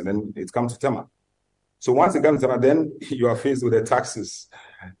the routes, and then it comes to Tema. So once it comes to Tema, then you are faced with the taxes.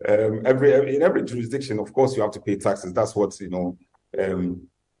 In every jurisdiction, of course, you have to pay taxes. That's what the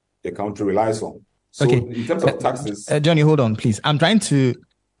country relies on. So okay. In terms of taxes, Johnny, hold on, please. I'm trying to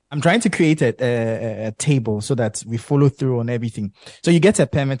create a table so that we follow through on everything. So you get a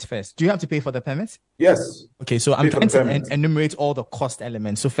permit first. Do you have to pay for the permit? Yes. Okay, so I'm trying to enumerate all the cost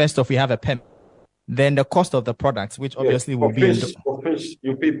elements. So first off, we have a permit. Then the cost of the products, which obviously will be... For fish,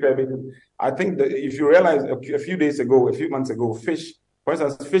 you pay permit. I think that if you realize a few months ago, fish, for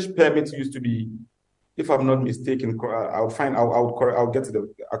instance, fish permits used to be, if I'm not mistaken, I'll get to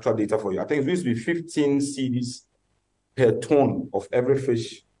the actual data for you. I think it used to be 15 cedis per ton of every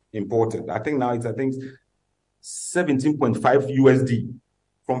fish imported. I think now it's 17.5 USD,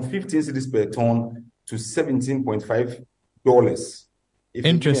 from 15 cedis per ton to $17.5. If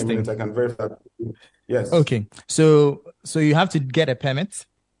interesting. You give me a minute, I can verify. Yes. Okay. So you have to get a permit.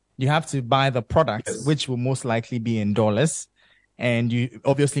 You have to buy the products, yes, which will most likely be in dollars. And you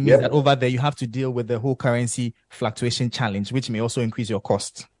obviously means that over there you have to deal with the whole currency fluctuation challenge, which may also increase your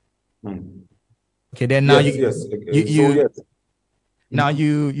cost. Okay, then now now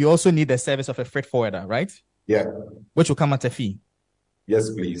you also need the service of a freight forwarder, right? Yeah. Which will come at a fee. Yes,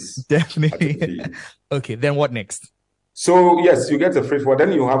 please. Definitely. Okay, then what next? So yes, you get a freight forwarder.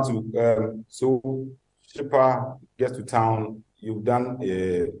 Then you have to shipper gets to town, you've done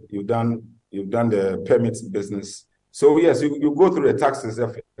the permits business. So yes, you go through the taxes.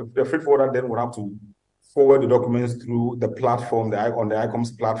 The freight forwarder then will have to forward the documents through the platform, on the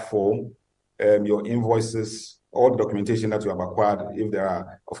ICOMS platform, your invoices, all the documentation that you have acquired. If there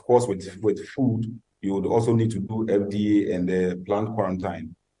are, of course, with food, you would also need to do FDA and the plant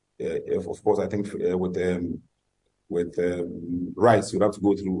quarantine. Of course, I think with rice, you have to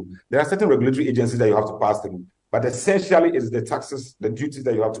go through. There are certain regulatory agencies that you have to pass through, but essentially it's the taxes, the duties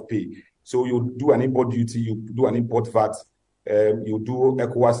that you have to pay. So you do an import duty, you do an import VAT, you do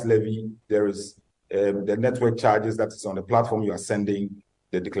ECOWAS levy. There is the network charges that is on the platform you are sending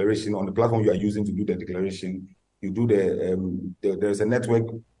the declaration, on the platform you are using to do the declaration. You do there's a network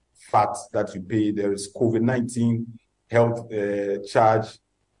VAT that you pay. There is COVID-19 health charge.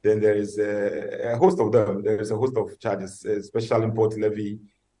 Then there is a host of them. There is a host of charges, special import levy.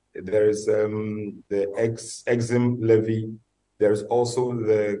 There is the EXIM levy. There is also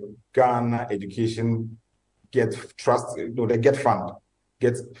the Ghana Education Trust, the Get Fund.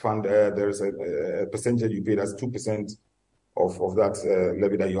 There is a percentage you pay. That's 2% of that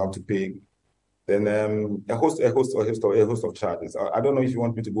levy that you have to pay. Then a host of charges. I don't know if you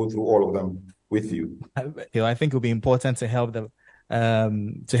want me to go through all of them with you. I think it will be important to help them.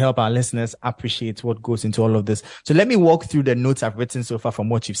 To help our listeners appreciate what goes into all of this. So let me walk through the notes I've written so far from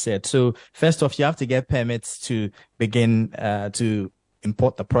what you've said. So first off, you have to get permits to begin to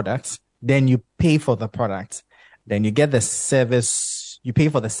import the products. Then you pay for the product. Then you get the service. You pay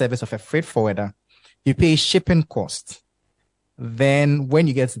for the service of a freight forwarder. You pay shipping costs. Then when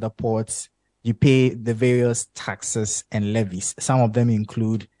you get to the ports, you pay the various taxes and levies. Some of them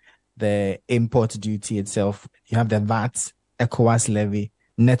include the import duty itself. You have the VAT, ECOWAS levy,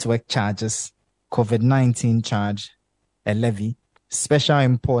 network charges, COVID-19 charge, a levy, special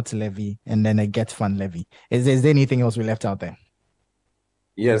import levy, and then a get fund levy. Is there anything else we left out there?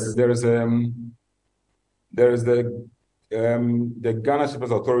 Yes, there is the Ghana Shippers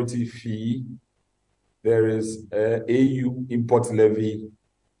Authority fee. There is AU import levy.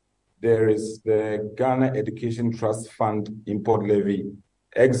 There is the Ghana Education Trust Fund import levy.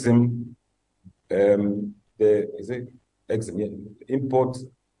 EXIM,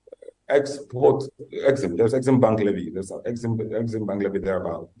 export, EXIM. There's EXIM bank levy. There's EXIM bank levy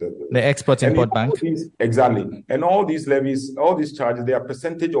thereabout. The export-import bank. Exactly. And all these levies, all these charges, they are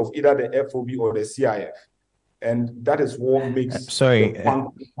percentage of either the FOB or the CIF. And that is what makes the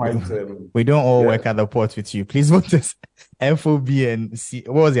bank quite... we don't all work at the port with you. Please vote this. FOB and C.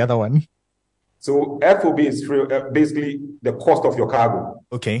 What was the other one? So FOB is basically the cost of your cargo.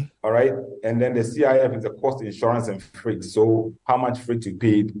 Okay. All right. And then the CIF is the cost, insurance, and freight. So how much freight you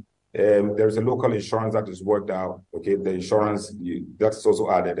paid. There's a local insurance that is worked out. Okay. The insurance, that's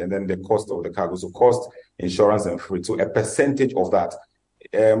also added. And then the cost of the cargo. So cost, insurance, and freight. So a percentage of that.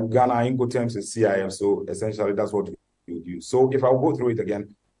 Ghana Incoterms is CIF. So essentially that's what you would use. So if I go through it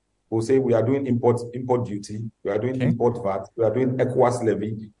again, we'll say we are doing import duty. We are doing import VAT. We are doing ECOWAS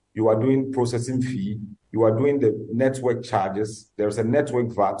levy. You are doing processing fee. You are doing the network charges. There is a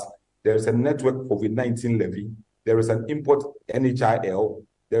network VAT. There is a network COVID-19 levy. There is an import NHIL.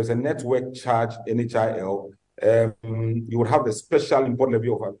 There is a network charge NHIL. You would have the special import levy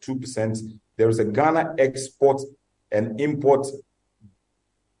of 2%. There is a Ghana export and import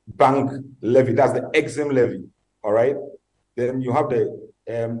bank levy. That's the EXIM levy. All right. Then you have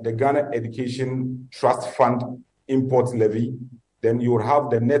the Ghana Education Trust Fund import levy. Then you will have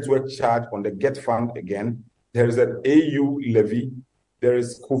the network charge on the Get Fund again. There is an AU levy. There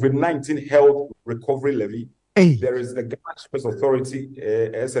is COVID-19 health recovery levy. There is the Ghana Shippers Authority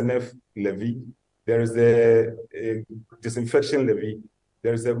SNF levy. There is the disinfection levy.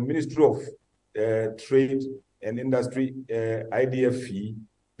 There is the Ministry of Trade and Industry IDF fee.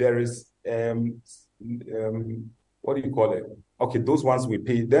 There is what do you call it? Okay, those ones we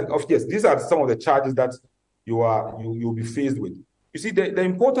pay. Then, of course, these are some of the charges that you'll be faced with. You see, the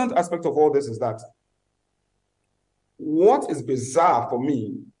important aspect of all this is that what is bizarre for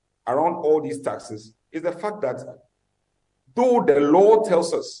me around all these taxes is the fact that though the law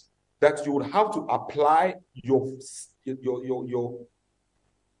tells us that you would have to apply your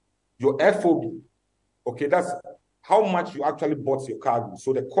FOB, okay, that's how much you actually bought your cargo.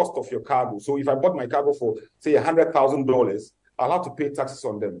 So the cost of your cargo. So if I bought my cargo for, say, $100,000, I'll have to pay taxes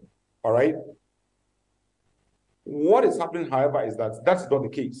on them. All right. What is happening, however, is that that's not the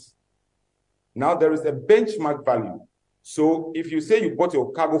case. Now there is a benchmark value. So if you say you bought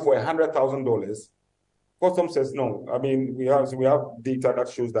your cargo for $100,000, customs says no. I mean, we have data that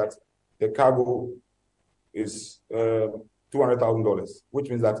shows that the cargo is $200,000, which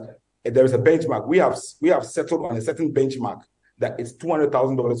means that there is a benchmark. We have settled on a certain benchmark that it's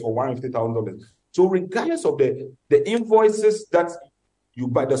 $200,000 or $150,000. So regardless of the invoices that you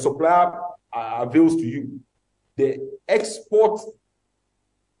buy, the supplier avails to you, the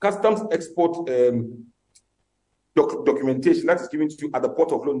customs export documentation that is given to you at the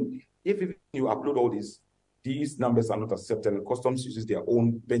port of loan. If you upload all these numbers are not accepted, and customs uses their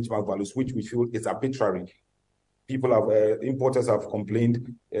own benchmark values, which we feel is arbitrary. People have importers have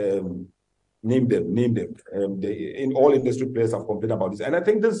complained. Name them. In all industry players have complained about this, and I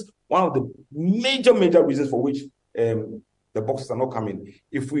think this is one of the major reasons for which the boxes are not coming.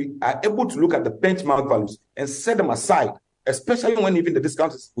 If we are able to look at the benchmark values and set them aside, especially when even the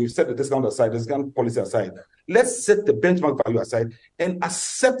discounts, we've set the discount aside, the discount policy aside, let's set the benchmark value aside and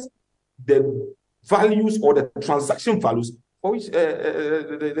accept the values or the transaction values for which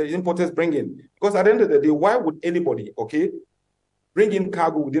the importers bring in. Because at the end of the day, why would anybody, bring in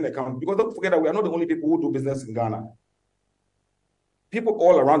cargo within a country? Because don't forget that we are not the only people who do business in Ghana. People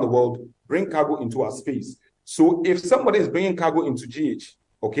all around the world bring cargo into our space. So if somebody is bringing cargo into GH,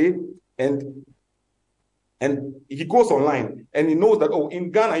 and he goes online and he knows that,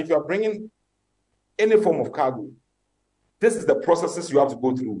 in Ghana, if you are bringing any form of cargo, this is the processes you have to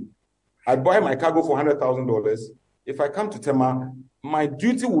go through. I buy my cargo for $100,000. If I come to Tema, my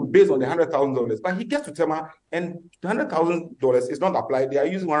duty will be based on the $100,000. But he gets to Tema and $100,000 is not applied. They are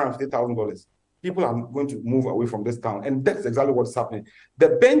using $150,000. People are going to move away from this town, and that's exactly what's happening.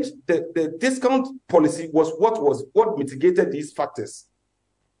 The discount policy was what mitigated these factors.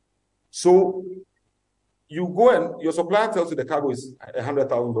 So you go and your supplier tells you the cargo is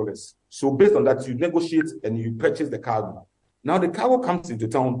 $100,000. So based on that, you negotiate and you purchase the cargo. Now the cargo comes into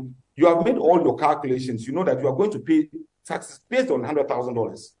town. You have made all your calculations. You know that you are going to pay taxes based on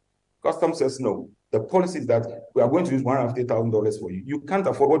 $100,000. Customs says no. The policy is that we are going to use $150,000 for you. You can't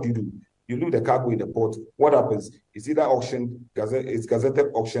afford. What do? You leave the cargo in the port. What happens? It's either auctioned, it's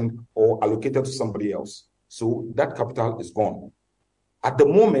gazetted auctioned, or allocated to somebody else. So that capital is gone. At the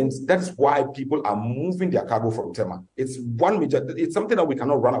moment, that is why people are moving their cargo from Tema. It's something that we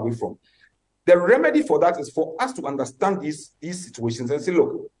cannot run away from. The remedy for that is for us to understand these situations and say,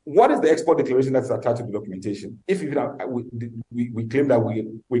 look, what is the export declaration that's attached to the documentation? If we claim that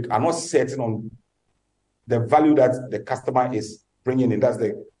we are not certain on the value that the customer is bringing in, that's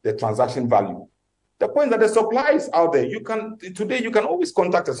the transaction value. The point that the supply is out there. Today you can always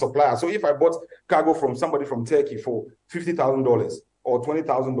contact a supplier. So if I bought cargo from somebody from Turkey for $50,000 or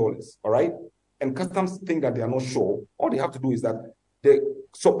 $20,000, all right, and customs think that they are not sure, all they have to do is that the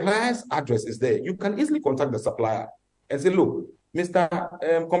supplier's address is there. You can easily contact the supplier and say, look, Mr.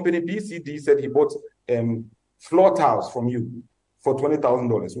 Company BCD said he bought floor tiles from you for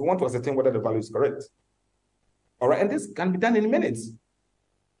 $20,000. We want to ascertain whether the value is correct. All right, and this can be done in minutes.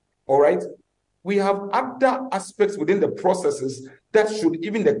 All right, we have other aspects within the processes that should,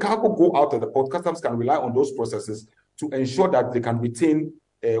 even the cargo go out of the port, customs can rely on those processes to ensure that they can retain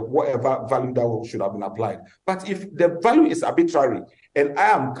whatever value that should have been applied. But if the value is arbitrary and I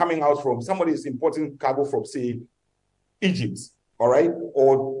am coming out from, somebody is importing cargo from, say, Egypt, all right,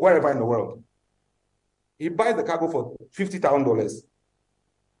 or wherever in the world, he buys the cargo for $50,000.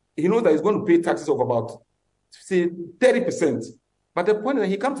 He knows that he's going to pay taxes of about, say, 30%. But the point is that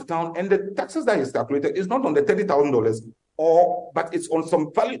he comes to town and the taxes that he's calculated is not on the $30,000, but it's on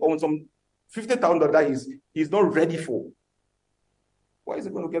some value, on some $50,000 that he's not ready for. Why is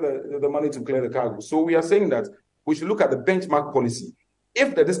he going to get the money to clear the cargo? So we are saying that we should look at the benchmark policy.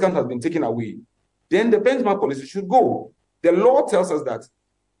 If the discount has been taken away, then the benchmark policy should go. The law tells us that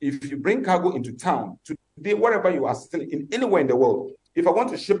if you bring cargo into town, today, wherever you are sitting, in anywhere in the world, if I want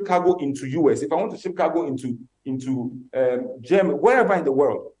to ship cargo into US, if I want to ship cargo into Germany, wherever in the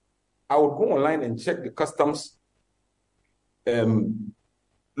world, I would go online and check the customs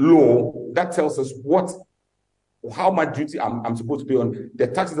law that tells us how much duty I'm supposed to pay on the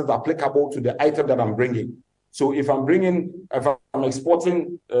taxes that are applicable to the item that I'm bringing. So if I'm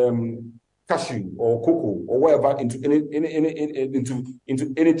exporting cashew or cocoa or whatever into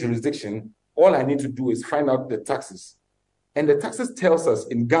any jurisdiction, all I need to do is find out the taxes. And the taxes tells us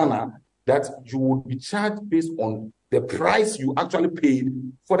in Ghana that you would be charged based on the price you actually paid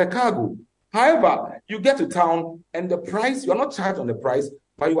for the cargo. However, you get to town and the price, you are not charged on the price,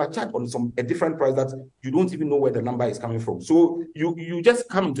 but you are charged on a different price that you don't even know where the number is coming from. So you just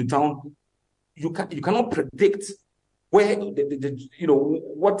come into town, you cannot predict where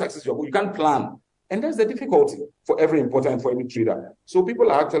what taxes you're going. You can't plan. And that's the difficulty for every importer and for every trader. So people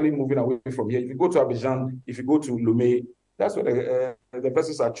are actually moving away from here. If you go to Abidjan, if you go to Lomé, that's where the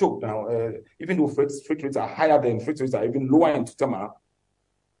vessels are choked now. Even though freight rates are higher than freight rates are even lower in Tema,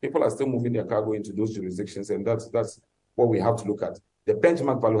 People are still moving their cargo into those jurisdictions, and that's what we have to look at. The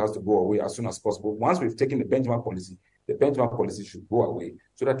benchmark value has to go away as soon as possible. Once we've taken the benchmark policy should go away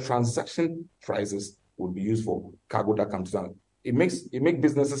so that transaction prices will be used for cargo that comes down. It makes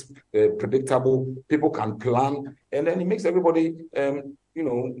businesses predictable. People can plan, and then it makes everybody,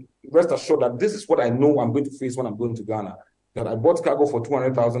 rest assured that this is what I know I'm going to face when I'm going to Ghana. That I bought cargo for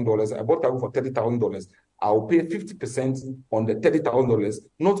 $200,000. I bought cargo for $30,000. I'll pay 50% on the $30,000,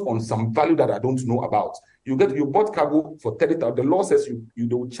 not on some value that I don't know about. You bought cargo for $30,000. The law says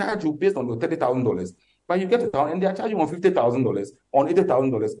they will charge you based on your $30,000, but you get it down and they are charging you on $50,000, on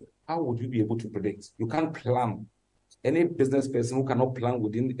 $80,000. How would you be able to predict? You can't plan. Any business person who cannot plan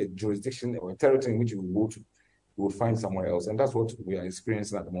within a jurisdiction or a territory in which you will go to, you will find somewhere else. And that's what we are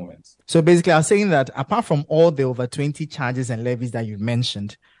experiencing at the moment. So basically, I'm saying that apart from all the over 20 charges and levies that you've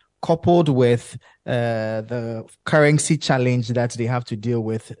mentioned, coupled with the currency challenge that they have to deal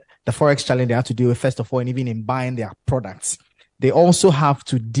with, the forex challenge they have to deal with, first of all, and even in buying their products, they also have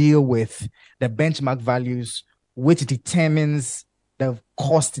to deal with the benchmark values, which determines the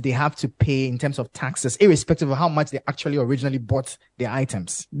cost they have to pay in terms of taxes, irrespective of how much they actually originally bought the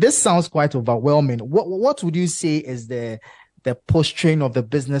items. This sounds quite overwhelming. What would you say is the posturing of the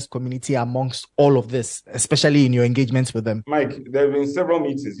business community amongst all of this, especially in your engagements with them? Mike, there have been several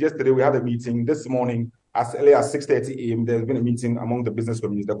meetings. Yesterday, we had a meeting. This morning, as early as 6:30 a.m., there's been a meeting among the business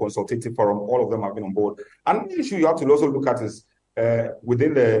community, the consultative forum. All of them have been on board. And the issue you have to also look at is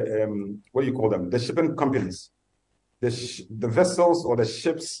within the, what do you call them? The shipping companies. The vessels or the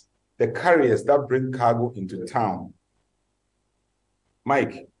ships, the carriers that bring cargo into town.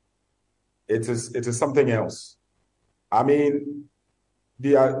 Mike, it is something else. I mean,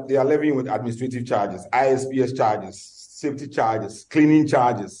 they are levying with administrative charges, ISPS charges, safety charges, cleaning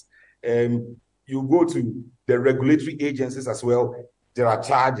charges. You go to the regulatory agencies as well, there are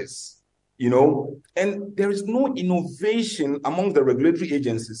charges, and there is no innovation among the regulatory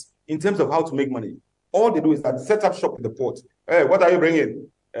agencies in terms of how to make money. All they do is that set up shop at the port. Hey, what are you bringing?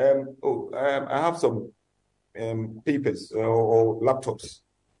 I have some papers or laptops.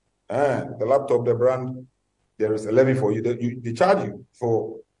 The laptop, the brand, there is a levy for you. They charge you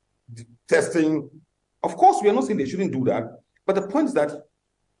for testing. Of course, we are not saying they shouldn't do that. But the point is that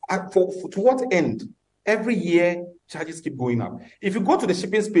to what end? Every year, charges keep going up. If you go to the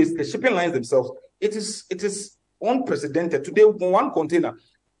shipping space, the shipping lines themselves, it is unprecedented. Today, one container,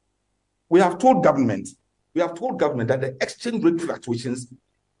 we have told government that the exchange rate fluctuations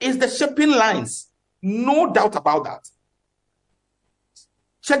is the shipping lines. No doubt about that.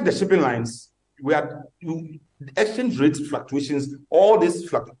 Check the shipping lines. The exchange rate fluctuations, all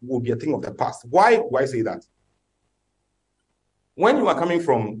this will be a thing of the past. Why say that? When you are coming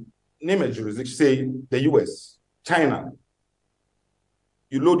from, name a jurisdiction, say the US, China,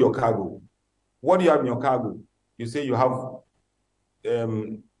 you load your cargo. What do you have in your cargo? You say you have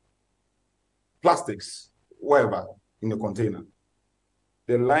plastics, whatever, in the container.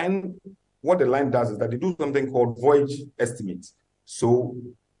 What the line does is that they do something called voyage estimates. So,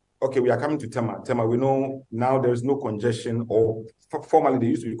 okay, we are coming to Tema. Tema, we know now there is no congestion, or formerly there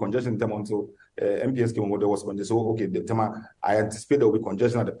used to be congestion in Tema until MPS came on, there was congestion. So, okay, the Tema, I anticipate there will be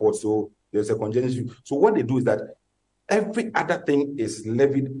congestion at the port, so there's a congestion. So what they do is that every other thing is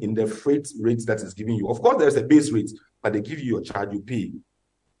levied in the freight rates that is giving you. Of course, there's a base rate, but they give you your charge, you pay.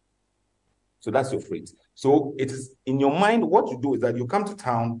 So that's your freight. So it is in your mind, what you do is that you come to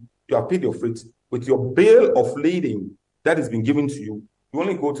town, you have paid your freight with your bill of lading that has been given to you. You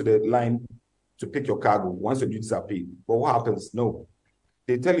only go to the line to pick your cargo once your duties are paid. But what happens? No.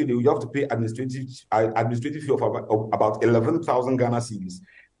 They tell you that you have to pay administrative fee of about 11,000 Ghana cedis.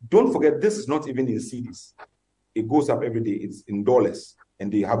 Don't forget, this is not even in cedis. It goes up every day. It's in dollars,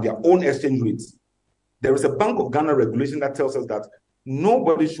 and they have their own exchange rates. There is a Bank of Ghana regulation that tells us that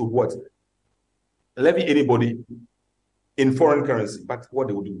nobody should what? Levy anybody in foreign currency. But what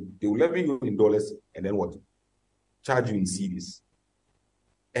they will do, they will levy you in dollars and then what? Charge you in cedis.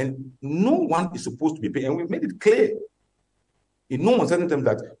 And no one is supposed to be paid. And we've made it clear in no uncertain terms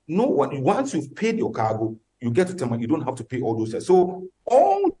that no one, once you've paid your cargo, you get to Tema, you don't have to pay all those charges. So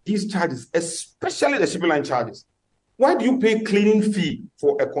all these charges, especially the shipping line charges, why do you pay cleaning fee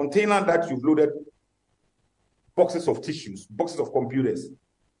for a container that you've loaded boxes of tissues, boxes of computers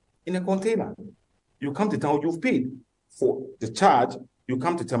in a container? You come to town, you've paid for the charge, you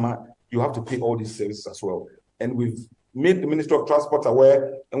come to Tema, you have to pay all these services as well. And we've made the Ministry of Transport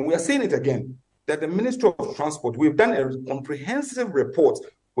aware, and we are saying it again, that the Ministry of Transport, we've done a comprehensive report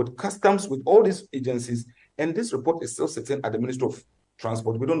with customs, with all these agencies, and this report is still sitting at the Ministry of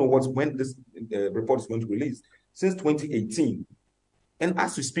Transport. We don't know when this report is going to release. Since 2018, And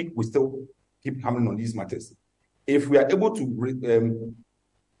as we speak, we still keep hammering on these matters. If we are able to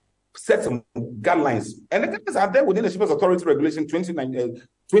set some guidelines, and the guidelines are there within the Shippers Authority Regulation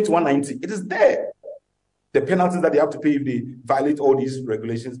 2190, it is there. The penalties that they have to pay if they violate all these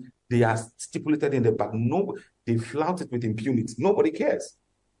regulations, they are stipulated in there, but no, they flout it with impunity. Nobody cares.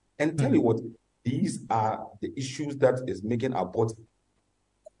 And tell you what, these are the issues that is making our port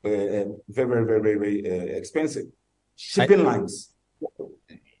very, very, very, very expensive. Shipping lines.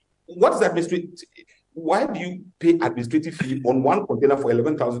 What is administrative? Why do you pay administrative fee on one container for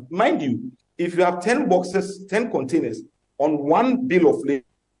 11,000? Mind you, if you have 10 boxes, 10 containers on one bill of lading,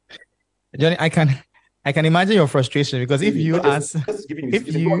 Johnny, I can imagine your frustration, because if you as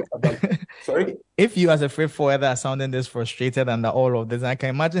a freight forwarder are sounding this frustrated under all of this, I can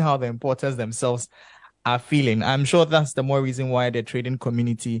imagine how the importers themselves are feeling. I'm sure that's the more reason why the trading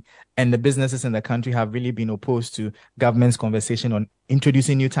community and the businesses in the country have really been opposed to government's conversation on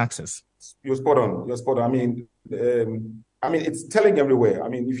introducing new taxes. You're spot on. You're spot on. I mean, it's telling everywhere. I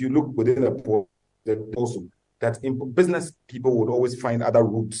mean, if you look within the port, also that business people would always find other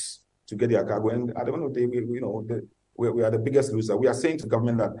routes to get their cargo. And at the end of the day, we are the biggest loser. We are saying to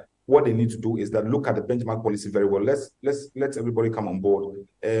government that what they need to do is that look at the benchmark policy very well. Let everybody come on board.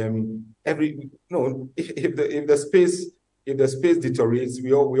 If the space deteriorates,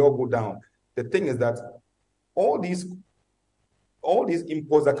 we all go down. The thing is that all these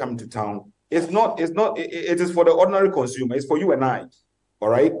imports that come into town, it is for the ordinary consumer. It's for you and I. All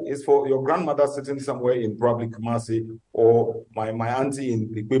right, it's for your grandmother sitting somewhere in probably Kumasi, or my auntie in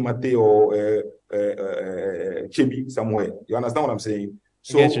Ikwemate or Chibi somewhere. You understand what I'm saying?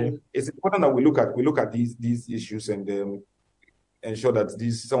 So it's important that we look at these issues and ensure that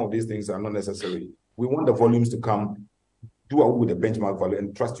some of these things are not necessary. We want the volumes to come, do away with the benchmark value,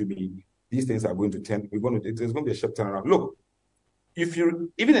 and trust you me, these things are going to tend. There's going to be a sharp turnaround. Look, if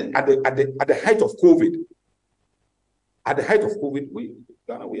you even at the height of COVID. At the height of COVID, we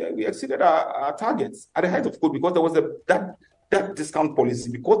exceeded our targets at the height of COVID because there was that discount policy,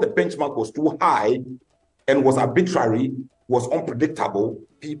 because the benchmark was too high and was arbitrary, was unpredictable.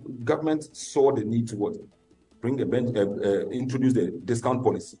 Government saw the need to introduce the discount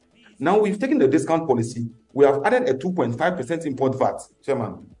policy. Now we've taken the discount policy, we have added a 2.5% import VAT.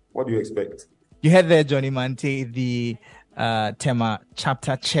 Chairman, what do you expect? You heard there, Johnny Mante, the Tema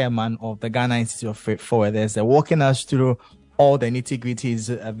chapter chairman of the Ghana Institute of Freight Forwarders, walking us through all the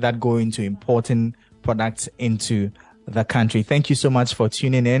nitty-gritties that go into importing products into the country. Thank you so much for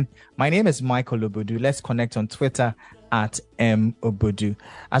tuning in. My name is Michael Obodu. Let's connect on Twitter at @mobodu.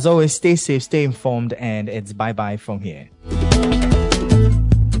 As always, stay safe, stay informed, and it's bye-bye from here.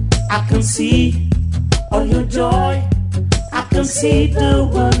 I can see all your joy. I can see the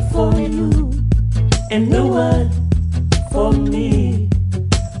word for you and the word for me,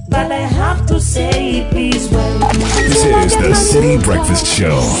 but I have to say please well. This is the Citi Breakfast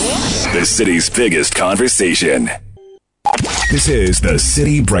Show, the city's biggest conversation. This is the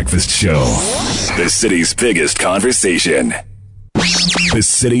Citi Breakfast Show, the city's biggest conversation. The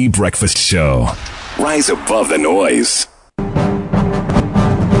Citi Breakfast Show. Rise above the noise.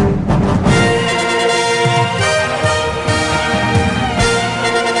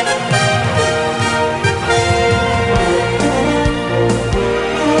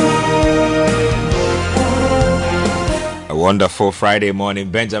 Wonderful Friday morning.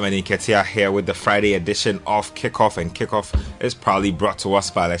 Benjamin Nketia here with the Friday edition of Kickoff, and Kickoff is proudly brought to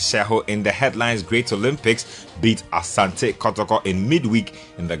us by Lesheho. In the headlines, Great Olympics beat Asante Kotoko in midweek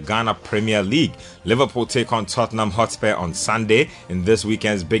in the Ghana Premier League. Liverpool take on Tottenham Hotspur on Sunday in this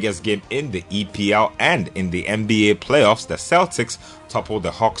weekend's biggest game in the EPL, and in the NBA playoffs, the Celtics toppled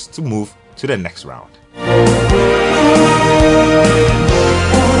the Hawks to move to the next round.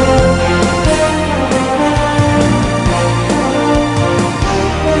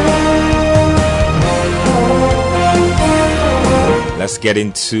 Let's get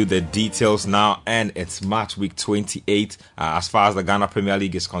into the details now, and it's match week 28 as far as the Ghana Premier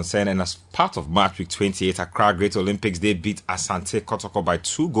League is concerned, and as part of match week 28, Accra Great Olympics, they beat Asante Kotoko by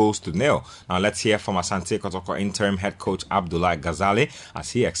 2-0. Now let's hear from Asante Kotoko interim head coach Abdullah Ghazali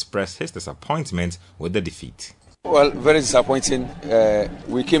as he expressed his disappointment with the defeat. Well, very disappointing.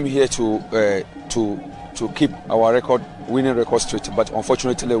 We came here to keep our winning record straight, but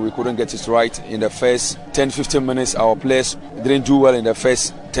unfortunately we couldn't get it right. In the first 10-15 minutes, our players didn't do well in the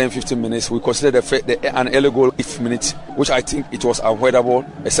first 10-15 minutes. We considered an early goal 8th minute, which I think it was avoidable.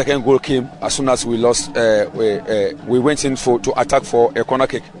 A second goal came as soon as we lost. We went in to attack for a corner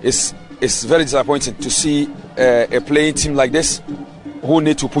kick. It's very disappointing to see a playing team like this who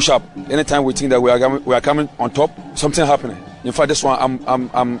need to push up. Anytime we think that we are coming on top, something happening. In fact, this one,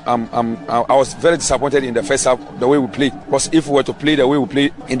 I was very disappointed in the first half, the way we played. Because if we were to play the way we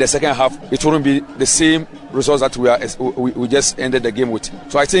played in the second half, it wouldn't be the same results that we just ended the game with.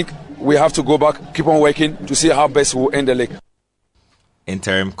 So I think we have to go back, keep on working to see how best we'll end the league.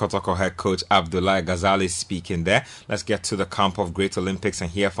 Interim Kotoko head coach Abdullah Ghazali speaking there. Let's get to the camp of Great Olympics and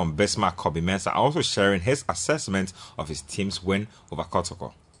hear from Bismarck Kobe-Mensah, also sharing his assessment of his team's win over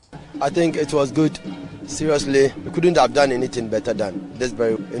Kotoko. I think it was good. Seriously, we couldn't have done anything better than this.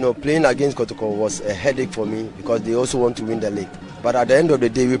 Playing against Kotoko was a headache for me because they also want to win the league. But at the end of the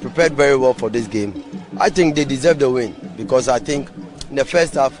day, we prepared very well for this game. I think they deserve the win because I think in the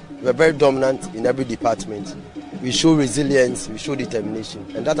first half we were very dominant in every department. We show resilience, we show determination,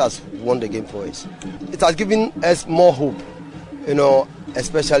 and that has won the game for us. It has given us more hope,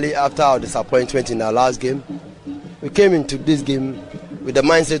 especially after our disappointment in our last game. We came into this game with the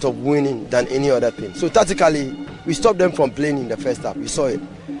mindset of winning than any other thing. So tactically, we stopped them from playing in the first half. We saw it.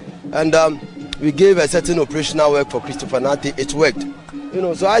 And we gave a certain operational work for Christopher Nante. It worked.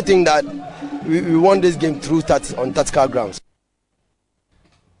 So I think that we won this game through on tactical grounds.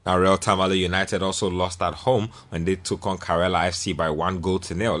 Now, Real Tamale United also lost at home when they took on Karela FC by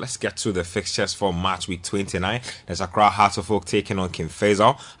 1-0. Let's get to the fixtures for March week 29. There's Accra Hearts of Oak taking on King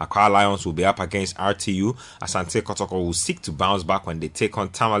Faisal. Accra Lions will be up against RTU. Asante Kotoko will seek to bounce back when they take on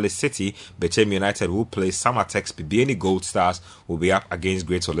Tamale City. Bechem United will play Samatex. Bibiani Gold Stars will be up against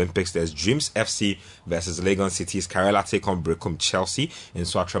Great Olympics. There's Dreams FC versus Legon Cities. Karela take on Brekum Chelsea. And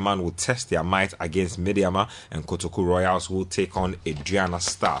Swatraman will test their might against Mediama. And Kotoku Royals will take on Adriana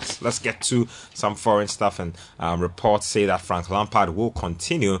Stars. Let's get to some foreign stuff, and reports say that Frank Lampard will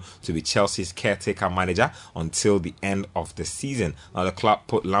continue to be Chelsea's caretaker manager until the end of the season. Now, the club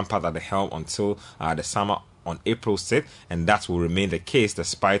put Lampard at the helm until the summer on April 6th, and that will remain the case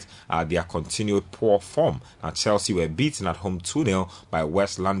despite their continued poor form. Now, Chelsea were beaten at home 2-0 by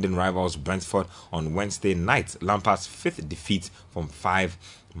West London rivals Brentford on Wednesday night. Lampard's 5th defeat from 5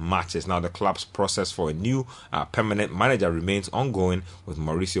 matches. Now, the club's process for a new permanent manager remains ongoing, with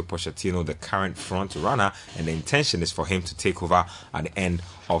Mauricio Pochettino the current front runner, and the intention is for him to take over at the end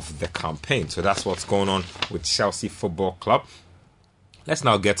of the campaign. So that's what's going on with Chelsea Football Club. Let's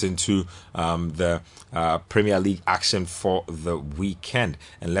now get into the Premier League action for the weekend,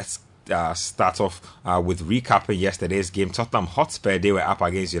 and let's start off with recapping yesterday's game. Tottenham Hotspur, they were up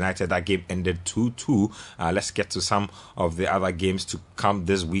against United. That game ended 2-2. Let's get to some of the other games to come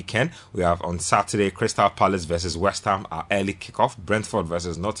this weekend. We have on Saturday Crystal Palace versus West Ham, our early kickoff. Brentford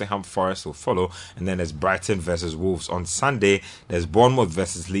versus Nottingham Forest will follow, and then there's Brighton versus Wolves. On Sunday there's Bournemouth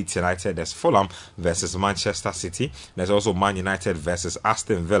versus Leeds United. There's Fulham versus Manchester City. There's also Man United versus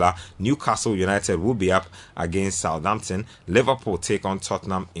Aston Villa. Newcastle United will be up against Southampton. Liverpool take on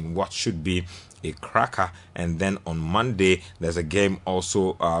Tottenham in what should be a cracker. And then on Monday there's a game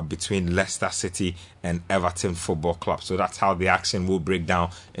also between Leicester City and Everton Football Club. So that's how the action will break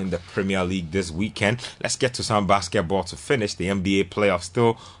down in the Premier League this weekend. Let's get to some basketball to finish. The NBA playoffs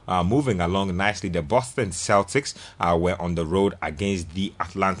still moving along nicely. The Boston Celtics were on the road against the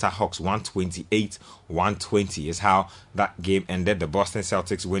Atlanta Hawks. 128-120 is how that game ended. The Boston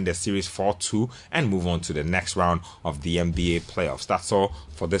Celtics win the series 4-2 and move on to the next round of the NBA playoffs. That's all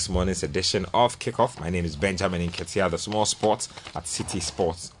for this morning's edition of Kickoff. My name is Benjamin Nketia, the small sports at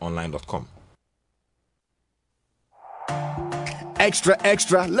citysportsonline.com.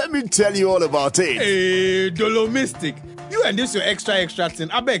 Extra, let me tell you all about it. Hey, Dolomistic. You and this your extra thing.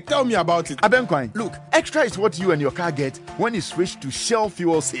 Abeg, tell me about it. Abenquine, look, extra is what you and your car get when you switch to Shell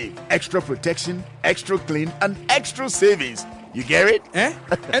Fuel Save. Extra protection, extra clean, and extra savings. You get it?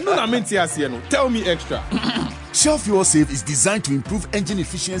 Tell me extra. Shell Fuel Save is designed to improve engine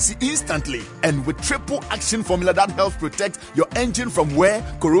efficiency instantly, and with triple action formula that helps protect your engine from wear,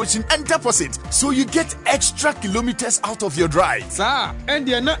 corrosion, and deposit, so you get extra kilometers out of your drive. Sir, and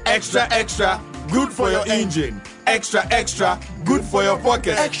you're not extra, good for your engine. Extra, good for your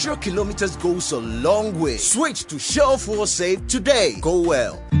pocket. Extra kilometers goes a long way. Switch to Shell Fuel Save today. Go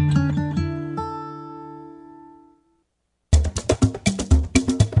well.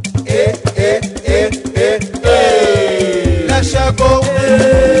 Let's go.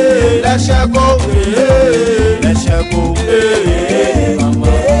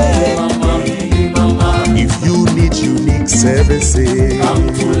 If you need unique services,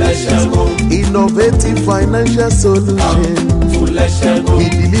 come to Let's Go. Innovative financial solution, we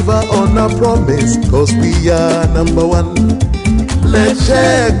deliver on our promise, cause we are number one. Let's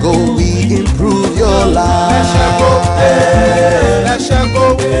go, we improve your life. Let's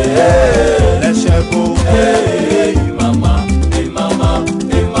go. Hey, mama.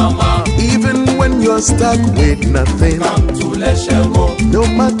 stuck with nothing, come to Leshego. No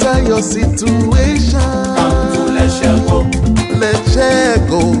matter your situation, come to Leshego.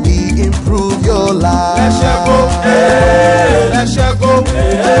 Leshego, we improve your life. Leshego, Leshego,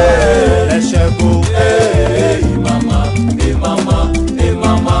 Leshego, mama, mama,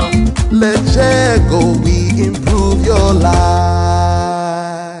 mama. Leshego, we improve your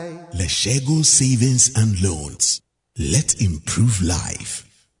life. Leshego Savings and Loans. Let's improve life.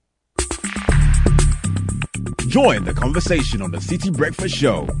 Join the conversation on the Citi Breakfast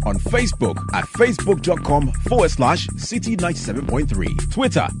Show on Facebook at facebook.com/Citi97.3,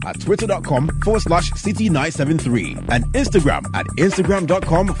 Twitter at twitter.com/Citi973, and Instagram at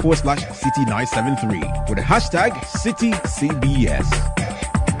instagram.com/Citi973 with the hashtag CitiCBS.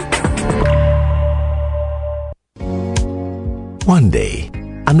 One day,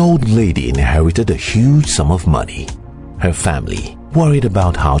 an old lady inherited a huge sum of money. Her family worried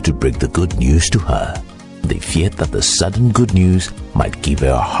about how to break the good news to her. They feared that the sudden good news might give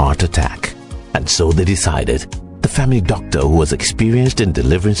her a heart attack. And so they decided the family doctor who was experienced in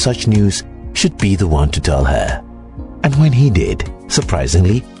delivering such news should be the one to tell her. And when he did,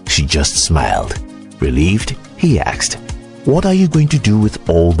 surprisingly, she just smiled. Relieved, he asked, "What are you going to do with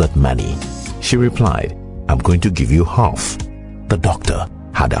all that money?" She replied, "I'm going to give you half." The doctor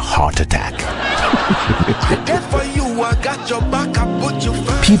had a heart attack.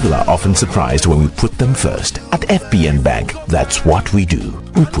 People are often surprised when we put them first. At FBN Bank, that's what we do.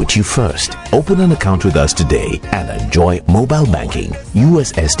 We put you first. Open an account with us today and enjoy mobile banking,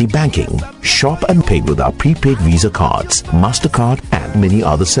 USSD banking, shop and pay with our prepaid Visa cards, MasterCard, and many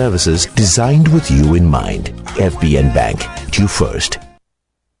other services designed with you in mind. FBN Bank, you first.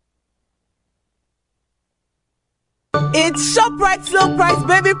 It's ShopRite's low price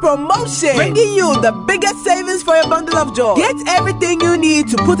baby promotion, bringing you the biggest savings for your bundle of joy. Get everything you need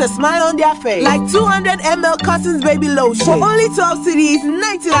to put a smile on their face, like 200 ml Cousins baby lotion for only 12 cedis,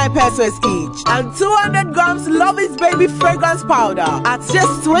 99 pesos each, and 200 grams Lovey's baby fragrance powder at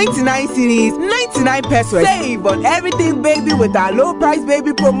just 29 cedis, 99 pesos. Save on everything baby with our low price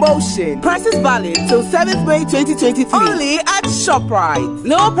baby promotion. Prices valid till 7th May 2023. Only at ShopRite.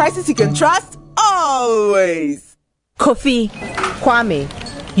 Low prices you can trust always. Kofi, Kwame,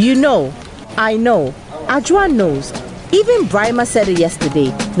 you know, I know, Ajwa knows. Even Brima said it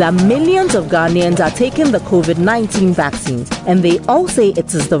yesterday that millions of Ghanaians are taking the COVID-19 vaccines, and they all say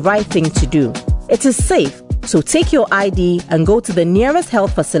it is the right thing to do. It is safe, so take your ID and go to the nearest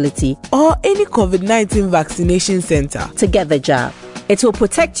health facility or any COVID-19 vaccination center to get the jab. It will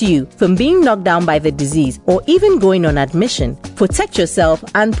protect you from being knocked down by the disease or even going on admission. Protect yourself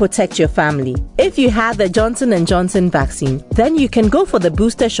and protect your family. If you had the Johnson & Johnson vaccine, then you can go for the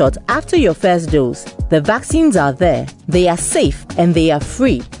booster shot after your first dose. The vaccines are there. They are safe and they are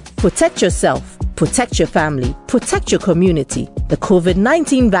free. Protect yourself. Protect your family. Protect your community. The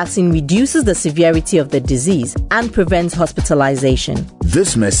COVID-19 vaccine reduces the severity of the disease and prevents hospitalization.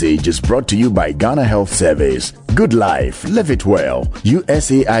 This message is brought to you by Ghana Health Service. Good life, live it well.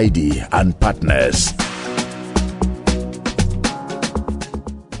 USAID and partners.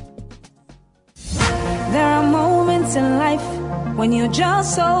 There are moments in life when you're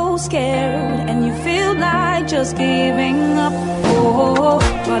just so scared and you feel like just giving up. Oh,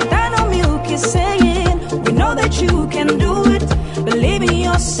 but Dino Milk is saying, we know that you can do it. Believe in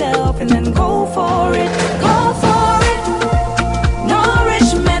yourself and then go for it. Go for it.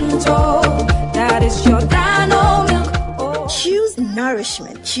 Nourishment, oh, that is your Dino Milk. Oh. Choose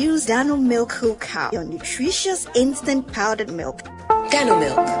nourishment. Choose Dino Milk Whole Cow, your nutritious instant powdered milk. Dino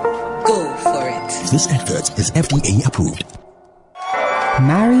Milk. Go for it. This advert is FDA approved.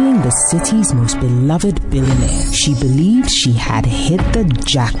 Marrying the city's most beloved billionaire, she believed she had hit the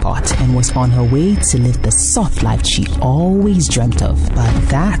jackpot and was on her way to live the soft life she always dreamt of. But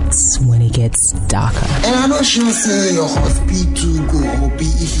that's when it gets darker. And I'm not sure say your hospital go or be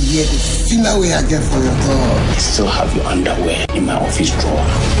if you hear the filler way I get for your dog. I still have your underwear in my office drawer.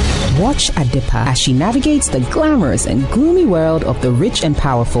 Watch Adipa as she navigates the glamorous and gloomy world of the rich and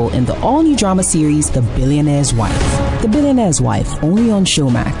powerful in the all-new drama series, The Billionaire's Wife. The Billionaire's Wife, only on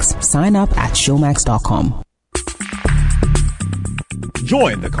Showmax. Sign up at showmax.com.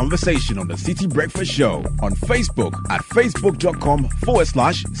 Join the conversation on the Citi Breakfast Show on Facebook at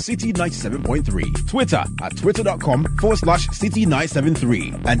facebook.com/Citi97.3, Twitter at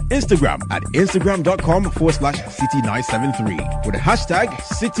twitter.com/Citi973, and Instagram at instagram.com/Citi973 with the hashtag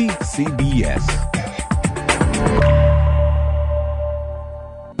CitiCBS.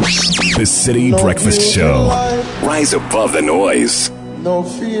 The Citi Breakfast Show. Rise above the noise. No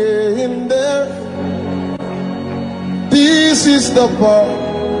fear in there. This is the part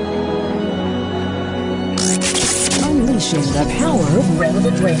Unleashing the power of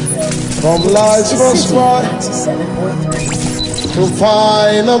relevant radio. From life's first cry to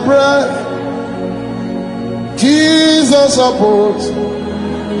final breath, Jesus upholds,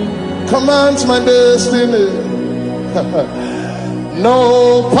 commands my destiny.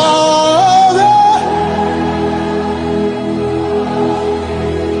 No power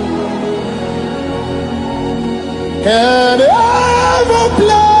can ever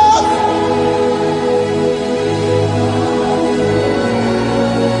block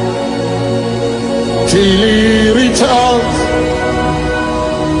till he returns.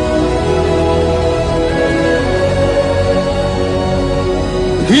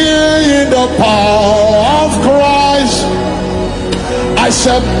 Here in the power of Christ, I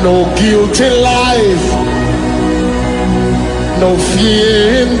said no guilty life, no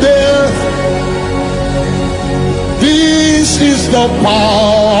fear in death. This is the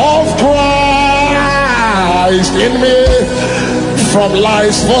power of Christ in me. From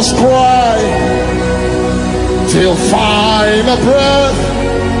life's first cry till final breath,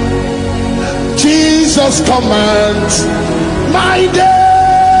 Jesus commands my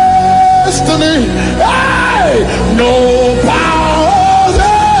destiny. Hey! No power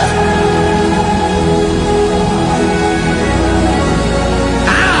there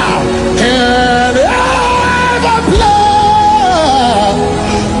can ever pluck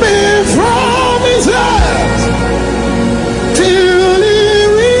me from his hands till he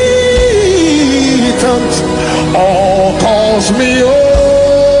returns or calls me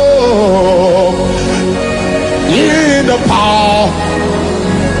home in the power.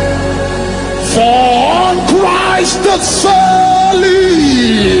 For on Christ the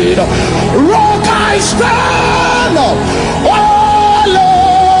solid rock I stand, all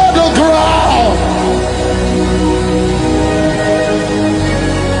on the ground.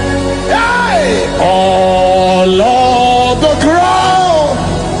 Hey! All on the ground.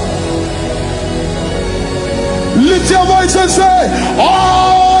 Lift your voice and say,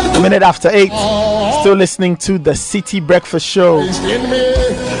 all. A minute after 8, still listening to the City Breakfast Show.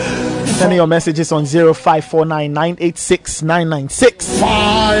 Sending your messages on 0549 986 996.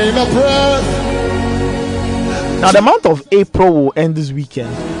 Now, the month of April will end this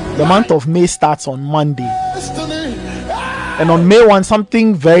weekend. The month of May starts on Monday. And on May 1,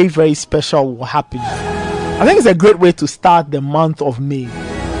 something very, very special will happen. I think it's a great way to start the month of May.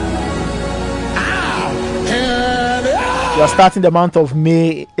 You are starting the month of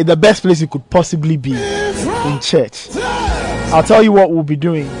May in the best place you could possibly be, in church. I'll tell you what we'll be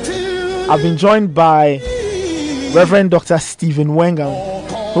doing. I've been joined by Reverend Dr. Stephen Wengam,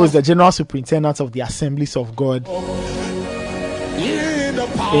 who is the General Superintendent of the Assemblies of God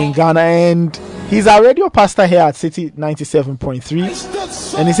in Ghana, and he's our radio pastor here at Citi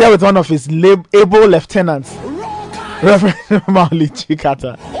 97.3, and he's here with one of his able lieutenants, Reverend Mauli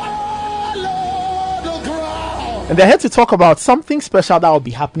Chikata. And they're here to talk about something special that will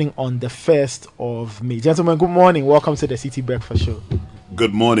be happening on the 1st of May. Gentlemen, good morning. Welcome to the City Breakfast Show.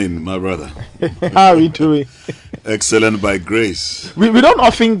 Good morning, my brother. How are we doing? Excellent by grace. We don't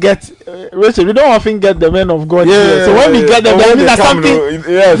often get, Richard, we don't often get the men of God here. So when we get them, that means that something.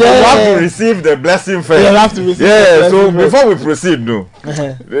 Yes, we have to receive the blessing first. Yeah, we have to receive the blessing first. Before we proceed,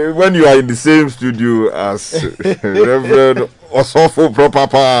 when you are in the same studio as Reverend Osofo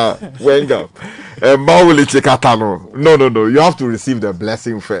Propapa Wenga, Mauli Chikatano. No. You have to receive the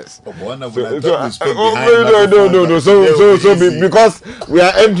blessing first. Because we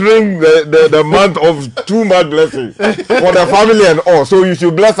are entering the month of too much blessing for the family and all. So you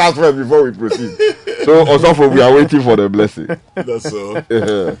should bless us first before we proceed. So Osofo, we are waiting for the blessing. That's all.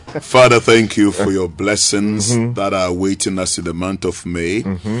 Father, thank you for your blessings that are awaiting us in the month of May.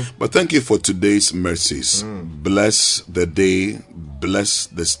 But thank you for today's mercies. Bless the day. Bless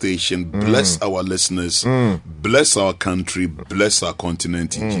the station, bless our listeners, bless our country, bless our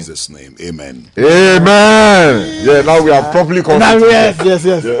continent in Jesus' name. Amen. Amen. Yeah, now we are properly constituted. Yes.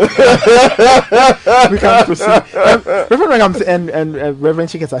 We can proceed. Reverend Rangam and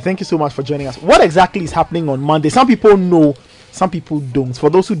Reverend Chiketa, thank you so much for joining us. What exactly is happening on Monday? Some people know, some people don't. For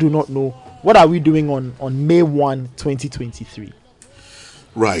those who do not know, what are we doing on May 1, 2023?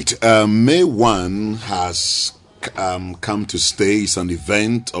 Right. May 1 has come to stay. It's an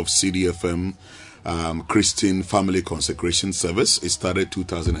event of CDFM Christian Family Consecration Service. It started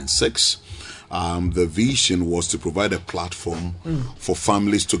 2006. The vision was to provide a platform for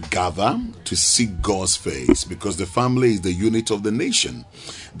families to gather to seek God's face, because the family is the unit of the nation.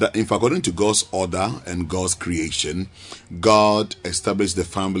 That, if according to God's order and God's creation, God established the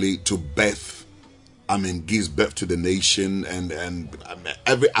family to gives birth to the nation and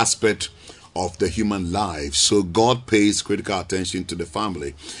every aspect of the human life. So God pays critical attention to the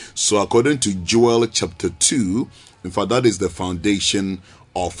family. So according to Joel chapter 2, in fact, that is the foundation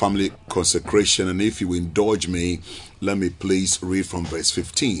of family consecration. And if you indulge me, let me please read from verse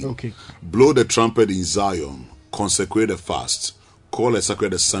 15. Okay. Blow the trumpet in Zion, consecrate a fast, call a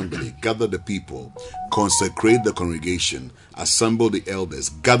sacred assembly, gather the people, consecrate the congregation, assemble the elders,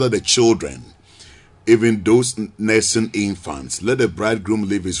 gather the children, even those nursing infants. Let the bridegroom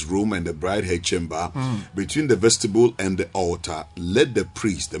leave his room and the bride her chamber. Between the vestibule and the altar, let the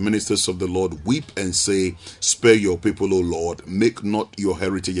priests, the ministers of the Lord, weep and say, spare your people, O Lord, make not your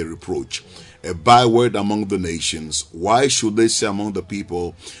heritage a reproach, a byword among the nations. Why should they say among the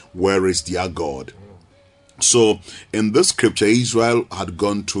people, where is their God? So in this scripture, Israel had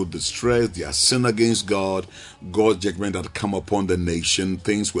gone through distress, their sin against God, God's judgment had come upon the nation,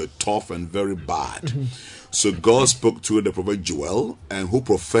 things were tough and very bad. So God spoke to the prophet Joel, and who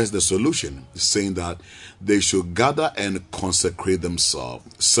professed the solution, saying that they should gather and consecrate themselves,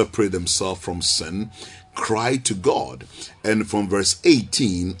 separate themselves from sin, cry to God. And from verse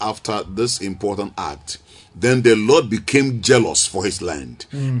 18, after this important act, then the Lord became jealous for his land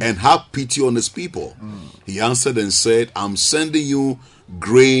and had pity on his people. He answered and said, I'm sending you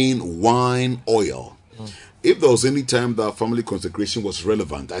grain, wine, oil. If there was any time that family consecration was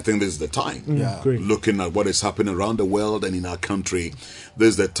relevant, I think this is the time. Looking at what is happening around the world and in our country, this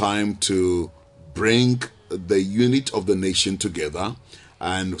is the time to bring the unit of the nation together.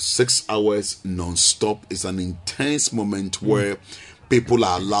 And 6 hours non-stop is an intense moment where people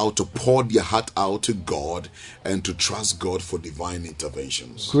are allowed to pour their heart out to God and to trust God for divine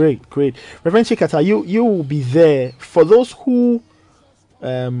interventions. Great. Reverend Chikata, you will be there. For those who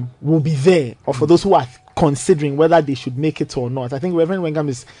will be there, or for those who are considering whether they should make it or not, I think Reverend Wengam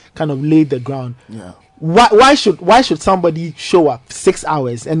has kind of laid the ground. Yeah. Why should somebody show up 6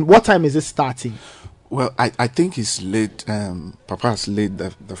 hours, and what time is it starting? Well, I think he's laid, Papa has laid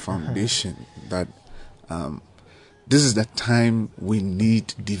the foundation that this is the time we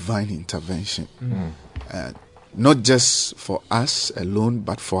need divine intervention. Not just for us alone,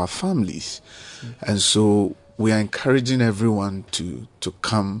 but for our families. And so we are encouraging everyone to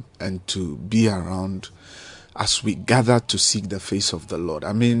come and to be around as we gather to seek the face of the Lord.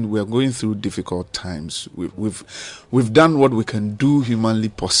 I mean, we are going through difficult times. We've done what we can do humanly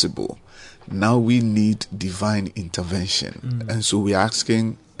possible. Now we need divine intervention. And so we are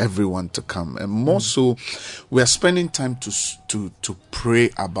asking everyone to come, and more so we are spending time to pray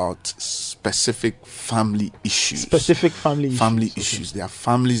about specific family issues. Issues. There are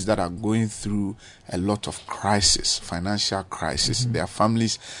families that are going through a lot of crisis, financial crisis. There are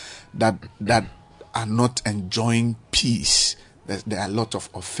families that are not enjoying peace. There are a lot of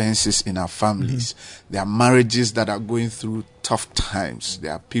offenses in our families. There are marriages that are going through tough times.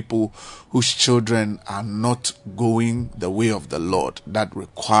 There are people whose children are not going the way of the Lord that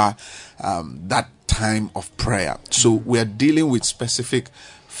require that time of prayer. So we are dealing with specific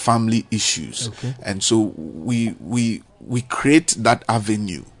family issues. And so we create that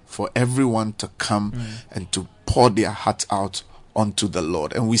avenue for everyone to come and to pour their heart out unto the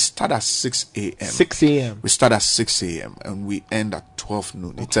Lord. And we start at 6 a.m. 6 a.m. We start at 6 a.m. and we end at 12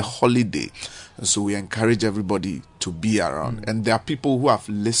 noon. It's a holiday. And so we encourage everybody to be around. And there are people who have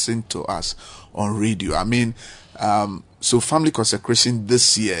listened to us on radio. I mean, so family consecration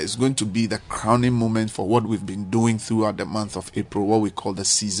this year is going to be the crowning moment for what we've been doing throughout the month of April, what we call the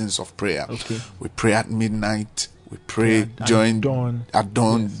seasons of prayer. We pray at midnight. We pray at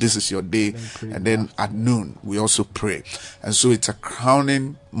dawn. This is your day. And then at noon, we also pray. And so it's a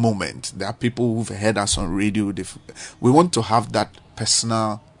crowning moment. There are people who've heard us on radio. We want to have that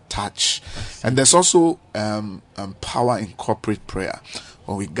personal touch. And there's also power in corporate prayer.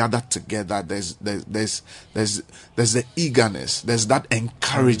 When we gather together, there's the eagerness. There's that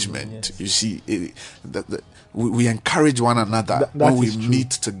encouragement. You see, we encourage one another when we meet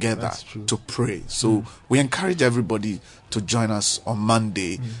together to pray. So we encourage everybody to join us on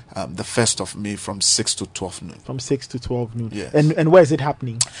Monday, the 1st of May, from 6 to 12 noon. From 6 to 12 noon. Yes. And where is it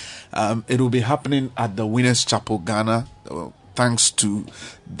happening? It will be happening at the Winners Chapel, Ghana. Thanks to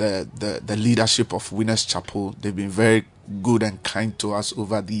the leadership of Winners Chapel. They've been very good and kind to us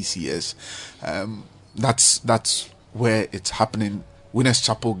over these years. That's where it's happening. Winners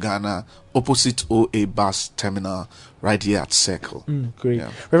Chapel, Ghana, opposite OA bus terminal, right here at Circle. Great.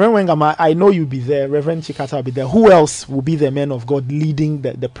 Yeah. Reverend Wengama, I know you'll be there. Reverend Chikata will be there. Who else will be the men of God leading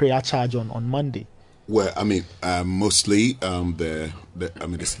the prayer charge on Monday? Well, I mean, mostly the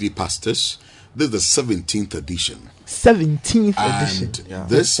city pastors. This is the 17th edition. 17th edition. And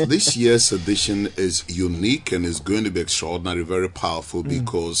this year's edition is unique and is going to be extraordinary, very powerful,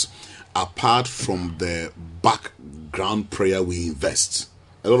 because apart from the background prayer we invest.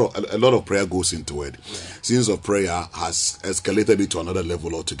 A lot of prayer goes into it. Scenes of prayer has escalated it to another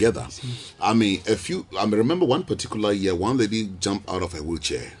level altogether. I remember one particular year, one lady jumped out of a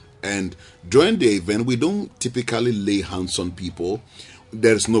wheelchair, and during the event, we don't typically lay hands on people.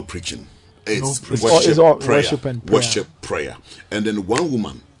 There is no preaching. It's worship prayer. And then one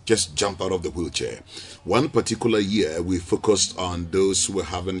woman just jumped out of the wheelchair. One particular year, we focused on those who were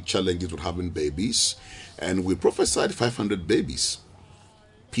having challenges with having babies, and we prophesied 500 babies.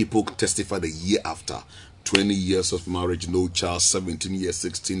 People testified a year after. 20 years of marriage, no child, 17 years,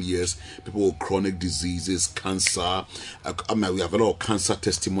 16 years. People with chronic diseases, cancer. We have a lot of cancer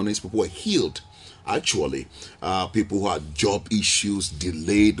testimonies. People were healed. Actually, people who had job issues,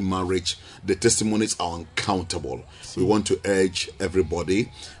 delayed marriage, the testimonies are uncountable. We want to urge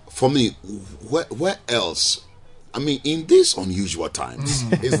everybody. For me, where else? In these unusual times,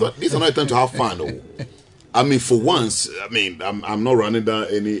 these are not time to have fun. For once, I'm not running down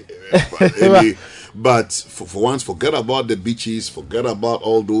any but for once, forget about the beaches, forget about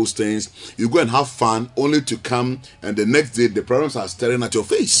all those things. You go and have fun, only to come and the next day the parents are staring at your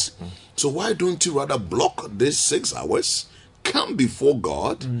face. So why don't you rather block these 6 hours, come before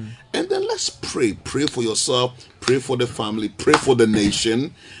God, and then let's pray. Pray for yourself, pray for the family, pray for the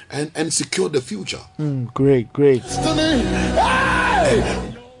nation, and secure the future. Great.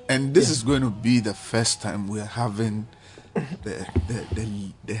 And this is going to be the first time we're having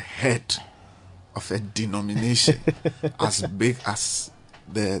the head of a denomination as big as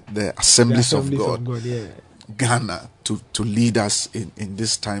the Assemblies of God, Ghana, to lead us in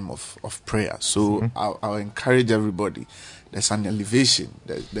this time of prayer. So I'll encourage everybody. There's an elevation.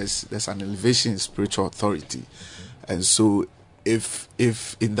 There's an elevation in spiritual authority. And so if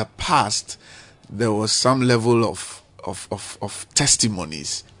in the past there was some level of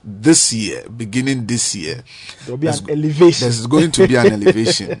testimonies, beginning this year, there'll be an elevation. There's going to be an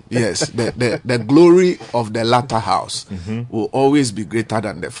elevation. Yes, the glory of the latter house will always be greater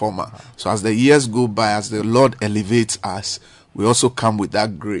than the former. So as the years go by, as the Lord elevates us, we also come with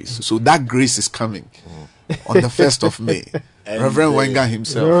that grace. So that grace is coming on the 1st of May. Reverend Wenger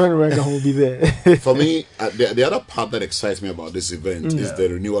himself. Reverend Wenger will be there. For me, the other part that excites me about this event is the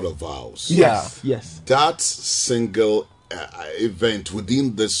renewal of vows. Yes. That single event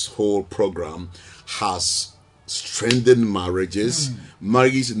within this whole program has strengthened marriages.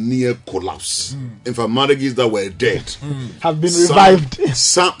 Marriages near collapse. In fact, marriages that were dead have been revived.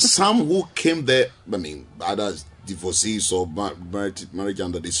 Some who came there, either divorcees or marriage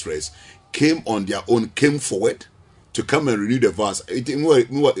under distress, came on their own, came forward to come and renew the vows. It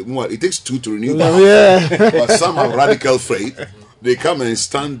takes 2 to renew vows. But some have radical faith. They come and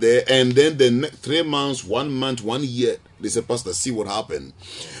stand there, and then the next 3 months, 1 month, 1 year, they say, Pastor, see what happened.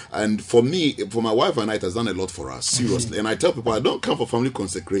 And for me, for my wife and I, it has done a lot for us, seriously. And I tell people, I don't come for family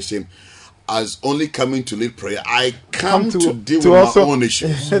consecration as only coming to lead prayer. I come to deal with my own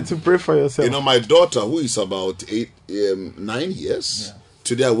issues. To pray for yourself. My daughter, who is about 9 years,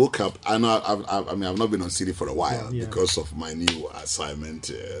 today I woke up, and I've not been on Citi for a while because of my new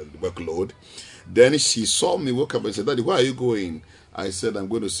assignment workload. Then she saw me, woke up and said, Daddy, where are you going? I said, I'm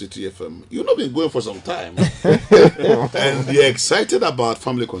going to Citi FM. You've not been going for some time. And they're excited about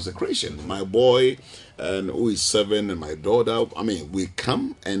family consecration. My boy, who is 7, and my daughter, we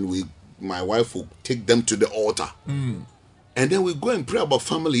come and my wife will take them to the altar. And then we go and pray about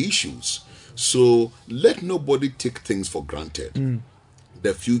family issues. So let nobody take things for granted.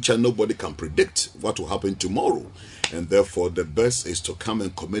 The future, nobody can predict what will happen tomorrow. And therefore, the best is to come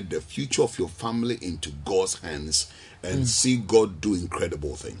and commit the future of your family into God's hands and see God do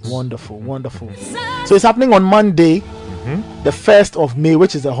incredible things. Wonderful. So it's happening on Monday, the 1st of May,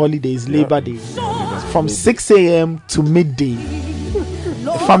 which is a holiday, is Labor Day, from 6 a.m. to midday.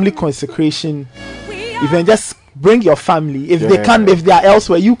 The family consecration event. Just bring your family. If they are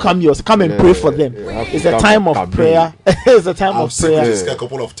elsewhere, you come yours. Come and pray for them. It's a time of prayer. It's a time of prayer. I've seen a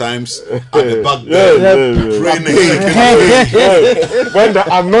couple of times at the back there. When the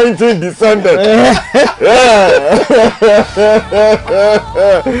anointing descended.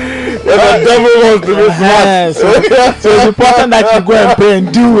 The devil wants to be smart. So it's important that you go and pray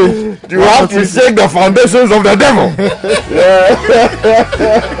and do it. You have to shake the foundations of the devil.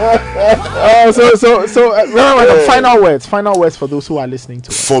 Final words for those who are listening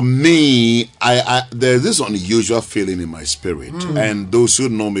to us. For me, there's this unusual feeling in my spirit, and those who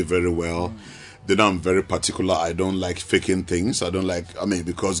know me very well, they know I'm very particular. I don't like faking things.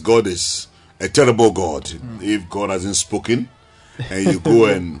 Because God is a terrible God. If God hasn't spoken, and you go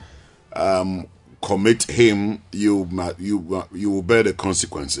and commit him, you will bear the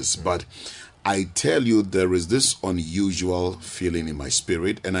consequences. But I tell you, there is this unusual feeling in my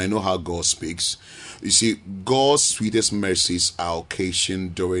spirit, and I know how God speaks. You see, God's sweetest mercies are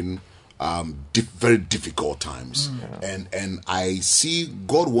occasioned during very difficult times, and I see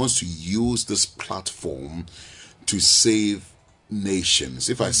God wants to use this platform to save nations.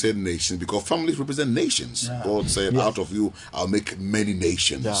 If I said nations, because families represent nations. God said, out of you I'll make many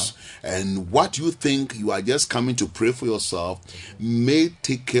nations. And what you think you are just coming to pray for yourself may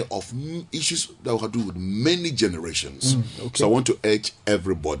take care of issues that will have to do with many generations. So I want to urge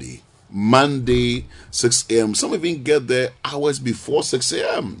everybody, Monday 6 a.m. Some even get there hours before 6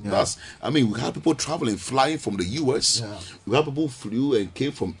 a.m. We have people traveling, flying from the US. We have people flew and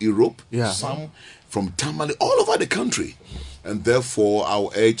came from Europe. Some from Tamale, all over the country. And therefore,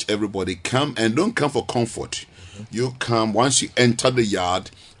 I'll urge everybody, come, and don't come for comfort. You come, once you enter the yard,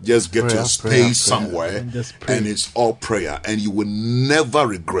 just get your space somewhere, and it's all prayer, and you will never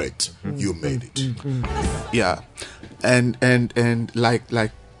regret you made it. Yeah, and like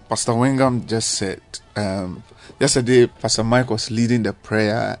Pastor Wengam just said, yesterday Pastor Mike was leading the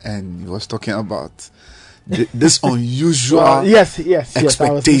prayer, and he was talking about this unusual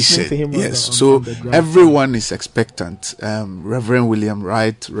expectation. So everyone is expectant. Reverend William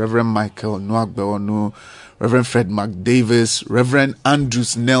Wright, Reverend Michael Nwagbeonu, Reverend Fred McDavis, Reverend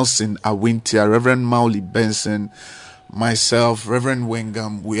Andrews Nelson Awintia, Reverend Mauli Benson, myself, Reverend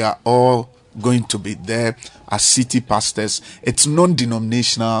Wengam, we are all going to be there as Citi pastors. It's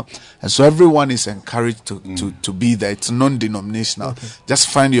non-denominational, and so everyone is encouraged to be there. It's non-denominational. Just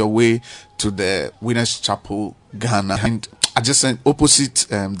find your way to the Winners Chapel, Ghana, and adjacent opposite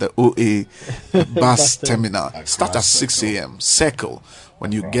the OA bus terminal. Start at 6 a.m. Circle.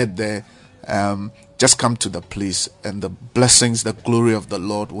 When you get there, just come to the place, and the blessings, the glory of the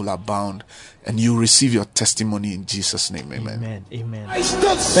Lord will abound, and you receive your testimony in Jesus' name. Amen. Amen.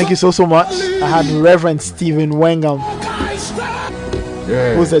 Thank you so much. I had Reverend Stephen Wengam,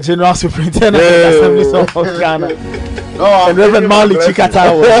 who's the General Superintendent of the Assemblies of Ghana. And Reverend Mauli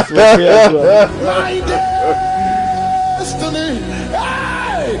Chikata was here as well.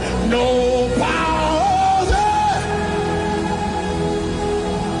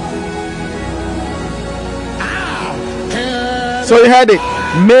 So you heard it.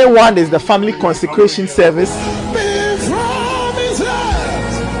 May 1 is the family consecration service.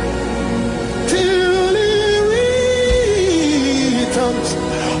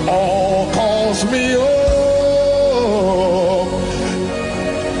 All calls me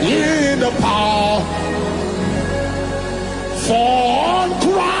in the power for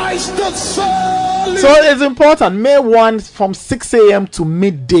Christ the Son. So it's important. May 1 from 6 a.m. to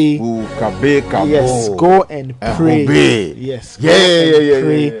midday. Yes, go and pray. Yes,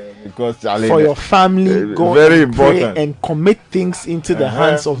 pray. Because for your family, go very and pray important. and commit things into the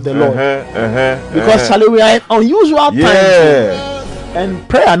hands of the Lord. Because Charlie, we are in unusual times. And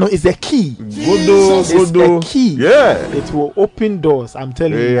prayer is the key. It's the key. Yeah. It will open doors. I'm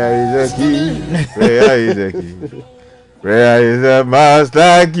telling you. Prayer is the key. Prayer is the key. Prayer is a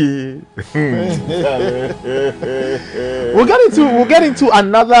master key. We'll get into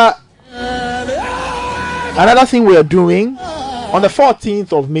another thing we are doing. On the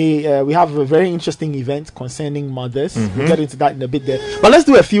 14th of May, we have a very interesting event concerning mothers. We'll get into that in a bit there. But let's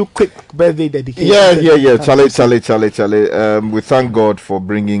do a few quick birthday dedications. Yeah. Charlie. We thank God for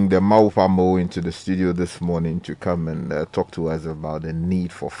bringing the Maupamo into the studio this morning to come and talk to us about the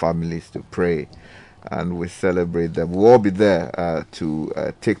need for families to pray. And we celebrate them. We'll all be there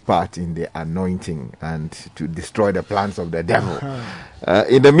to take part in the anointing and to destroy the plans of the devil.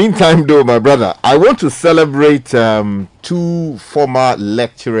 In the meantime, though, my brother, I want to celebrate two former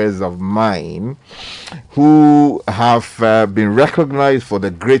lecturers of mine who have been recognized for the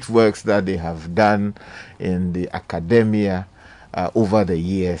great works that they have done in the academia over the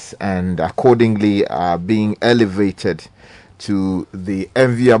years, and accordingly are being elevated to the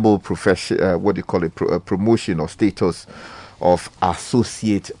enviable profession, promotion or status of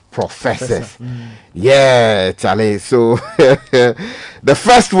associate professors. Yeah, Charlie. So the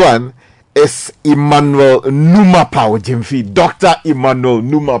first one is Emmanuel Numapao Jemfi, Dr. Emmanuel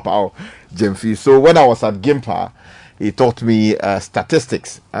Numapao Jemfi. So when I was at Gimpa, he taught me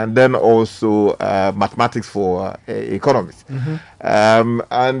statistics and then also mathematics for economists.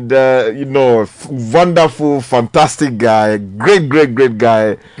 Wonderful, fantastic guy, great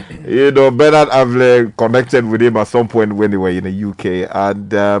guy. Bernard Avle connected with him at some point when they were in the UK,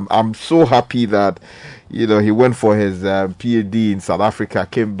 and I'm so happy that You know, he went for his PhD in South Africa,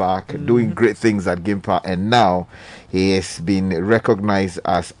 came back, doing great things at Gimpa, and now he has been recognized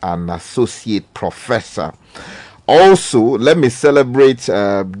as an associate professor. Also, let me celebrate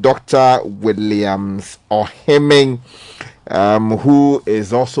Dr. Williams Oheming, who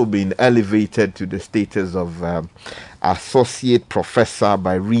is also being elevated to the status of associate professor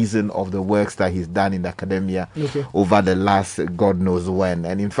by reason of the works that he's done in academia over the last God knows when.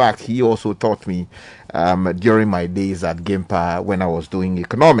 And in fact, he also taught me during my days at Gimpa when I was doing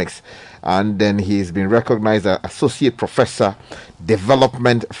economics. And then he's been recognized as associate professor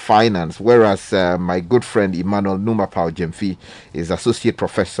development finance, whereas my good friend Emmanuel Numapao Jemfi is associate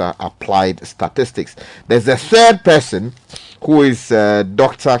professor applied statistics. There's a third person who is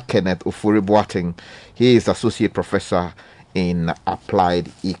Dr. Kenneth Ufuri-Boateng. He is associate professor in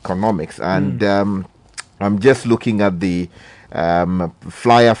applied economics. And I'm just looking at the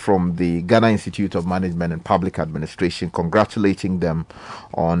flyer from the Ghana Institute of Management and Public Administration, congratulating them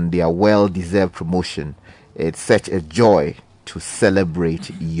on their well-deserved promotion. It's such a joy to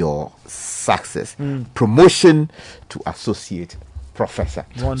celebrate your success. Promotion to associate professor.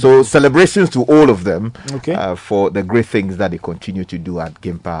 Wonderful. So celebrations to all of them for the great things that they continue to do at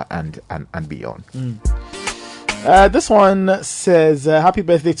Gimpa and beyond. This one says, happy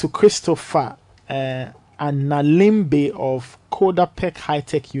birthday to Christopher Analimbe of Kodapek High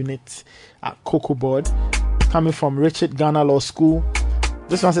Tech Unit at Cocoa Board, coming from Richard Ghana Law School.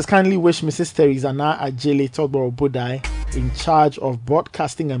 This one says, kindly wish Mrs. Theresa Na Ajele Todboro Budai, in charge of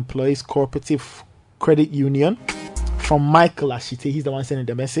Broadcasting Employees Cooperative Credit Union, from Michael Ashite. He's the one sending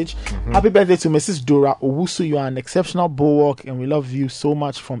the message. Happy birthday to Mrs. Dora Owusu. You are an exceptional bulwark and we love you so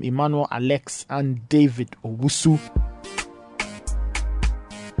much, from Emmanuel, Alex and David Owusu.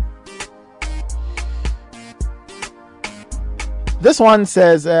 This one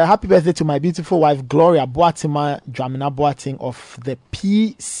says, happy birthday to my beautiful wife Gloria Boatima Dramina Boating of the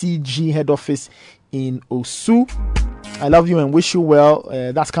PCG head office in Osu. I love you and wish you well.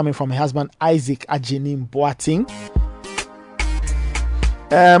 That's coming from her husband Isaac Ajenim Boating.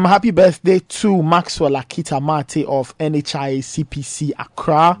 Happy birthday to Maxwell Akita Mate of NHI CPC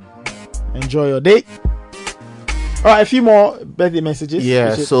Accra. Enjoy your day. All right, a few more birthday messages.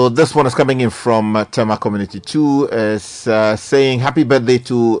 Yeah, so this one is coming in from Tema Community 2, is saying happy birthday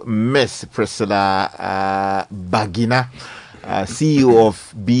to Miss Priscilla Bagina, CEO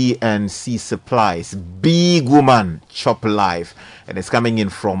of B&C Supplies. Big woman, chop life. And it's coming in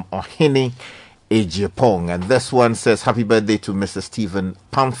from Ohini Ejepong. And this one says happy birthday to Mr. Stephen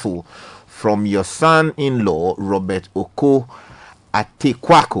Pamfu from your son-in-law Robert Oko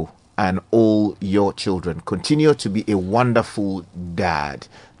Atekwako and all your children. Continue to be a wonderful dad,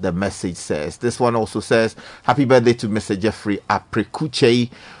 the message says. This one also says happy birthday to Mr. Jeffrey Aprekuche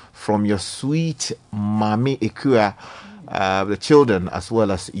from your sweet Mami Ekua, the children as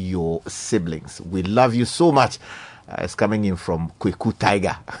well as your siblings. We love you so much. It's coming in from Kweku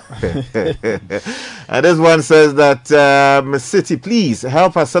Tiger. And this one says that Citi, please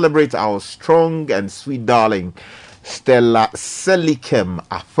help us celebrate our strong and sweet darling Stella Selikem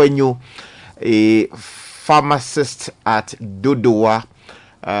Afenyo, a pharmacist at Dodowa,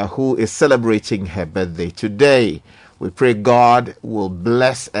 who is celebrating her birthday today. We pray God will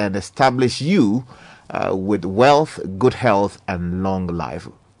bless and establish you with wealth, good health, and long life.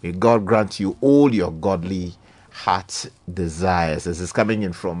 May God grant you all your godly heart desires. This is coming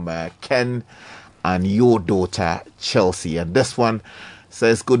in from Ken and your daughter Chelsea. And this one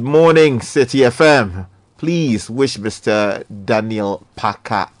says, good morning, Citi FM. Please wish Mr. Daniel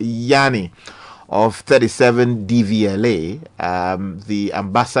Pakayani of 37 DVLA, the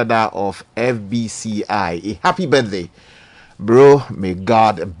ambassador of FBCI, a happy birthday. Bro, may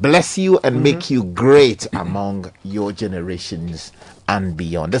God bless you and make you great among your generations and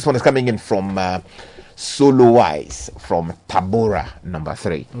beyond. This one is coming in from Solo Wise from Tabora, number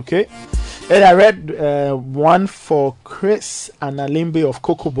 3. Okay. And I read one for Chris Analimbe of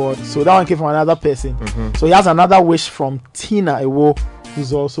Cocoa Board. So that one came from another person. So he has another wish from Tina Ewo,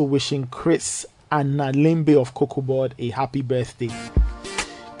 who's also wishing Chris Analimbe of Cocoa Board a happy birthday.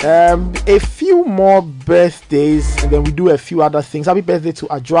 A few more birthdays, and then we do a few other things. Happy birthday to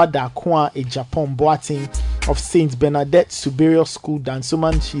Ajwa Dakwa, a Japan Boating of Saint Bernadette Superior School,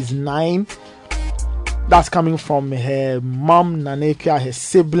 Dansuman. She's 9. That's coming from her mom, Nanekia, her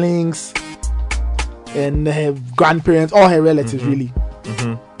siblings, and her grandparents, all her relatives, really.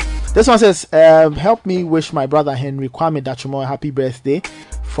 This one says, help me wish my brother Henry Kwame Dachumo a happy birthday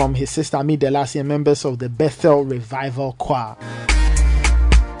from his sister Ami Delasi and members of the Bethel Revival Choir.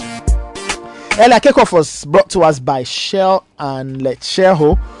 Ella Kickoff was brought to us by Shell and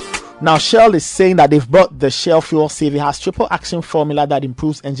Letcheho. Now, Shell is saying that they've brought the Shell Fuel Save. It has triple action formula that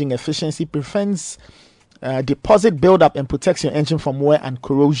improves engine efficiency, prevents deposit buildup, and protects your engine from wear and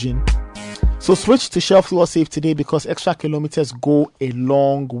corrosion. So switch to Shell Fuel Save today because extra kilometers go a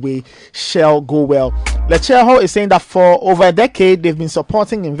long way. Shell, go well. Lecheho is saying that for over a decade, they've been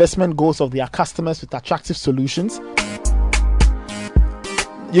supporting investment goals of their customers with attractive solutions.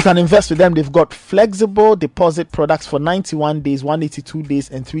 You can invest with them. They've got flexible deposit products for 91 days, 182 days,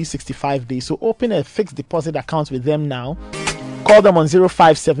 and 365 days. So open a fixed deposit account with them now. Call them on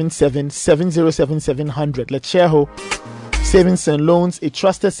 0577 707 700. Lecheho Savings and Loans, a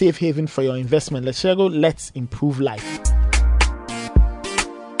trusted safe haven for your investment. Let's improve life.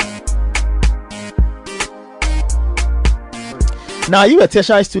 Now, are you a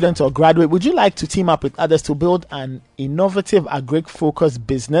tertiary student or graduate? Would you like to team up with others to build an innovative agri-focused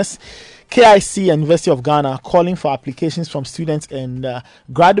business? KIC and University of Ghana are calling for applications from students and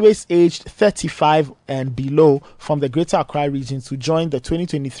graduates aged 35 and below from the Greater Accra region to join the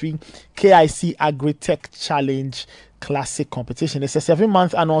 2023 KIC Agri-Tech Challenge Classic competition. It's a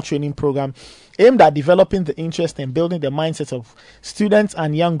 7-month annual training program aimed at developing the interest and building the mindset of students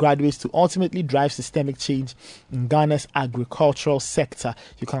and young graduates to ultimately drive systemic change in Ghana's agricultural sector.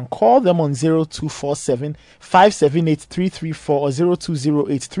 You can call them on 0247 578 334 or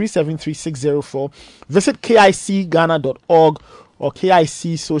 0208 373 604. Visit kicghana.org or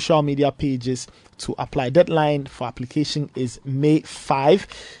KIC social media pages to apply. Deadline for application is May 5.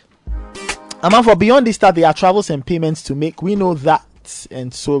 For beyond this, that there are travels and payments to make. We know that,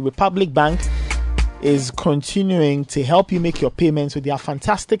 and so Republic Bank is continuing to help you make your payments with their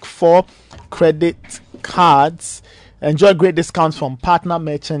fantastic 4 credit cards. Enjoy great discounts from partner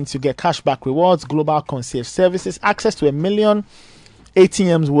merchants. You get cashback rewards, global concierge services, access to 1 million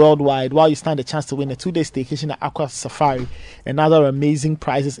ATMs worldwide, while you stand a chance to win a 2-day staycation at Aqua Safari and other amazing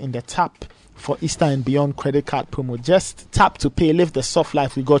prizes in the Tap for Easter and Beyond credit card promo. Just tap to pay, live the soft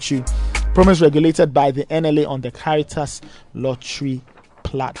life, we got you. Promo is regulated by the NLA on the Caritas Lottery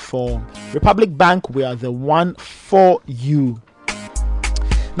platform. Republic Bank, we are the one for you.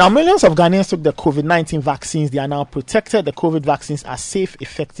 Now, millions of Ghanaians took the COVID-19 vaccines. They are now protected. The COVID vaccines are safe,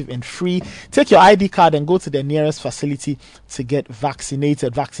 effective, and free. Take your ID card and go to the nearest facility to get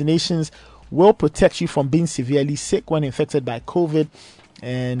vaccinated. Vaccinations will protect you from being severely sick when infected by COVID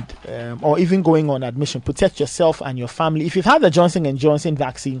and or even going on admission. Protect yourself and your family. If you've had the Johnson & Johnson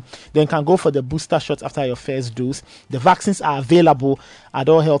vaccine, then can go for the booster shot after your first dose. The vaccines are available at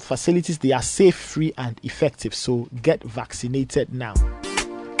all health facilities. They are safe, free, and effective. So get vaccinated now.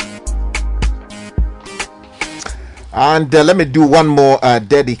 And let me do one more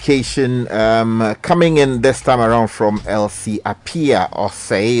dedication coming in this time around from Elsie Apia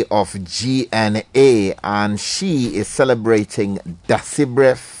Osei of GNA, and she is celebrating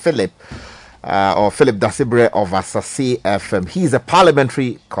Dasibre Philip or Philip Dasibre of Asase FM. He's a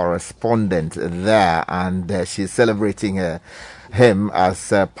parliamentary correspondent there, and she's celebrating him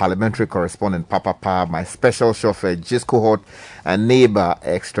as parliamentary correspondent. Papa, my special chauffeur, Gist cohort and neighbor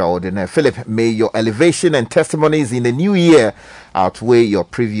extraordinaire. Philip, may your elevation and testimonies in the new year outweigh your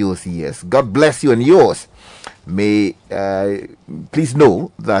previous years. God bless you and yours. May please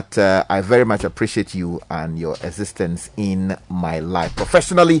know that I very much appreciate you and your existence in my life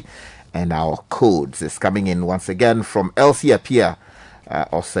professionally, and our codes is coming in once again from Elsie Apia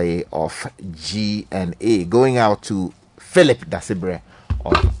Osei of GNA, going out to Philip Dasibre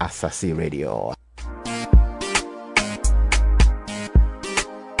of Asase Radio.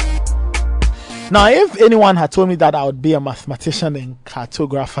 Now, if anyone had told me that I would be a mathematician and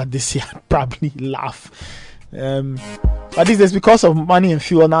cartographer this year, I'd probably laugh. But these days, because of money and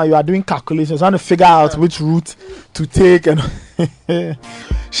fuel, now you are doing calculations, trying to figure out which route to take. And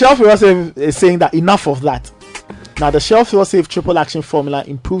Shell Fuel Save is saying that enough of that. Now, the Shell Fuel Save triple action formula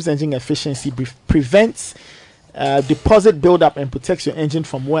improves engine efficiency, prevents deposit buildup, and protects your engine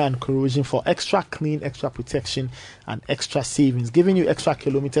from wear and corrosion for extra clean, extra protection, and extra savings, giving you extra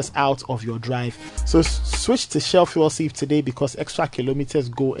kilometers out of your drive. So switch to Shell Fuel Save today because extra kilometers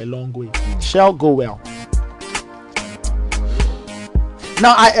go a long way. Shell, go well.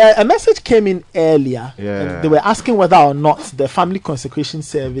 Now, a message came in earlier. And they were asking whether or not the family consecration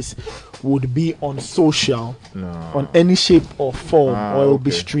service would be on social, on any shape or form, or it will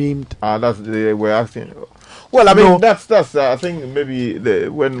be streamed. They were asking. Well, I mean, that's I think maybe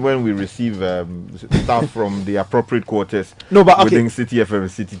when we receive stuff from the appropriate quarters within Citi FM and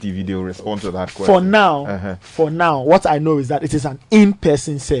Citi TV, they will respond to that question. For now, what I know is that it is an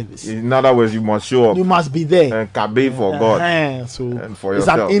in-person service. In other words, you must show up. You must be there. And cabe for God. So and for it's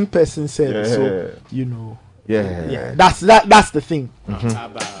yourself. an in-person service. So, you know. Yeah. That's the thing.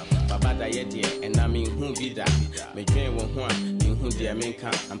 Mother, yet, and I mean, whom be that? Me dream one, who dear men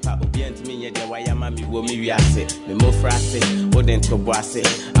come and papa be and me, yet, why am I will me? I say, the more frase, or then to boss it,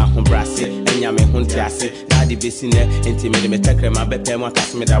 a home brass it, and Yammy Huntiase, Daddy Bissine, intimate me, take my better one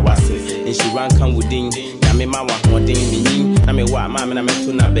cast me that was it, and she ran come with ding, Yammy Mama, one ding me, I mean, what mamma, I meant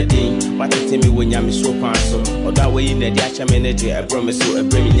to not bedding, what to tell me when Yammy so pass, or that way in the Dacha manager, I promise you a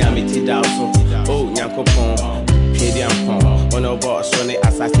bring Yammy tea down. Oh, Yanko Pong, Pedium Pong, one of our Sonny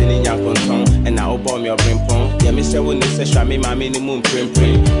assassin in Yanko Tong, and now bomb your brain pong. Yeah, Mr. Wouldn't say, show me my minimum print.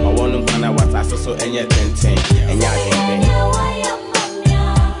 I want to find out what I saw and yet 10 and ya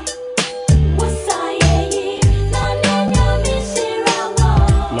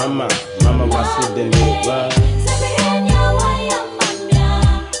Mama was it the new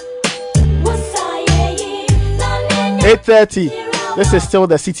 8:30. This is still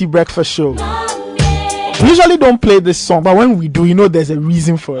the City Breakfast Show. We usually don't play this song, but when we do, you know there's a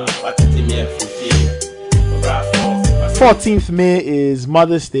reason for it. 14th May is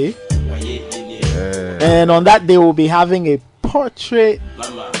Mother's Day. And on that day, we'll be having a portrait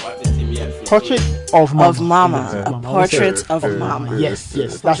of Mama. A portrait of Mama. Yes.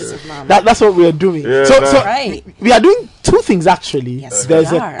 That's what we are doing. Yeah, so right. We are doing two things actually. Yes,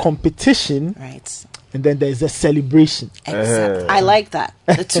 there's we a are. competition, right, and then there's a celebration. Exactly. I like that.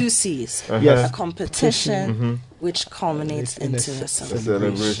 The two C's. Yes. A competition which culminates into a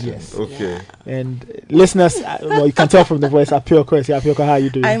celebration. Yes. Okay. And listeners, well, you can tell from the voice, Apioko, how are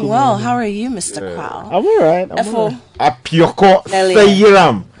you doing? I'm Good well. morning. How are you, Mr. Quao? I'm all right. Apioko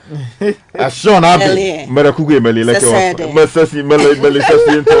Sayiram. Ashon Abi Merakugu Meli like Messi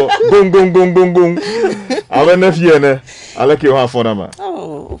Boom. I don't know if you know. I like you have for them.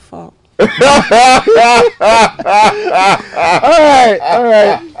 Oh, fuck. All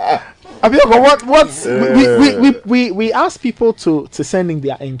right. Abioko, we asked people to send in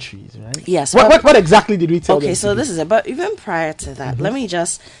their entries, right? Yes. What exactly did we tell them? Okay, so this is it. But even prior to that, let me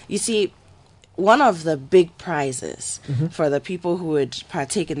just, you see, one of the big prizes for the people who would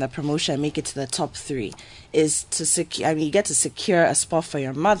partake in the promotion and make it to the top 3 is to secure, you get to secure a spot for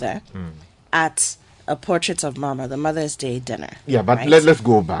your mother at a Portrait of Mama, the Mother's Day dinner. Yeah, but right? let's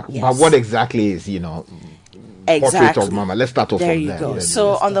go back. Yes. But what exactly is, Portrait of Mama? Let's start off there from you there. go.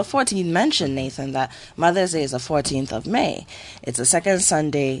 So on the 14th, you mentioned, Nathan, that Mother's Day is the 14th of May. It's the second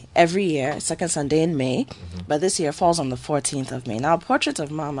Sunday every year, second Sunday in May, but this year falls on the 14th of May. Now, Portrait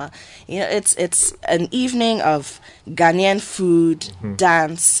of Mama, it's an evening of Ghanaian food,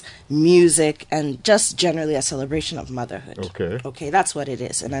 dance, music, and just generally a celebration of motherhood. Okay, that's what it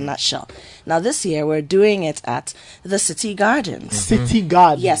is in a nutshell. Now, this year we're doing it at the City Gardens. City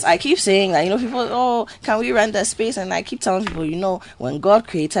Gardens. Yes, I keep saying that. People, can we rent the space? And I keep telling people, when God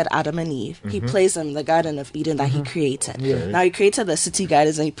created Adam and Eve, He placed them in the Garden of Eden that He created. Yeah. Now He created the City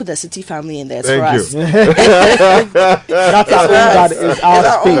Gardens and He put the City family in there. It's Thank for you. us. That's our own garden.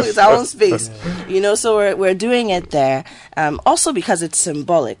 It's our own space. So we're doing it there. Also because it's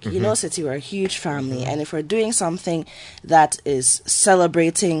symbolic. City, we're a huge family, and if we're doing something that is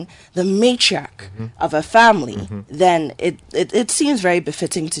celebrating the matriarch of a family, then it seems very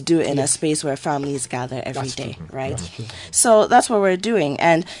befitting to do it in a space where families gather every day, right? So that's what we're doing,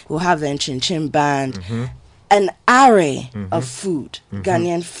 and we'll have the Chin band, an array of food,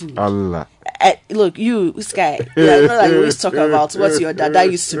 Ghanaian food. Allah. Look, you, Sky, you always talk about what your dada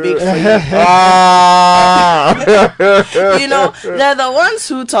used to make for you. They're the ones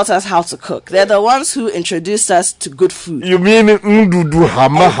who taught us how to cook. They're the ones who introduced us to good food. You mean Ndudu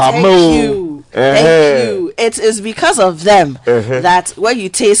Hama? Thank you. It is because of them that when you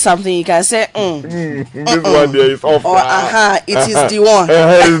taste something, you can say, this one there is off. Or, it is the one.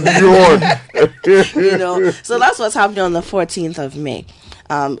 It's the one. So that's what's happening on the 14th of May.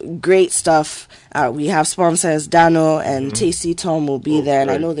 Great stuff. We have sponsors, Dano and Tasty Tom will be there, and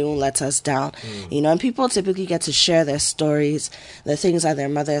I know they won't let us down. And people typically get to share their stories, the things that their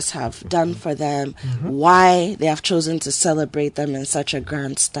mothers have done for them, why they have chosen to celebrate them in such a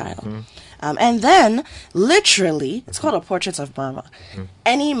grand style. And then, literally, it's called a Portrait of Mama.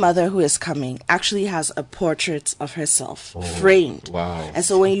 Any mother who is coming actually has a portrait of herself framed. Wow. And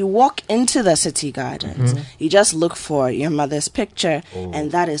so when you walk into the City Gardens, you just look for your mother's picture,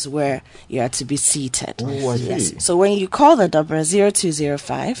 and that is where you are to be seated. Yes. So when you call the number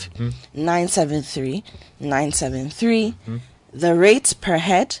 0205 973 973, the rate per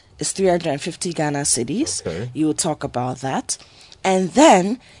head is 350 Ghana cedis. You will talk about that. And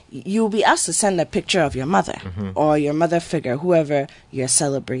then you'll be asked to send a picture of your mother or your mother figure, whoever you're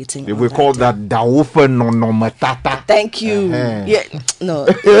celebrating. We call that Daofa no no matata. Thank you. Yeah, no.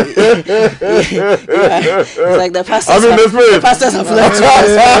 Yeah. It's like the pastors. The pastors have learned to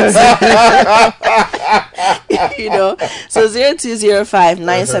you know. So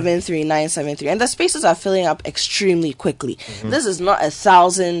 0205-973-973, and the spaces are filling up extremely quickly. This is not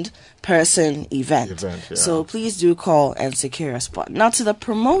 1,000-person event. So please do call and secure a spot. Now to the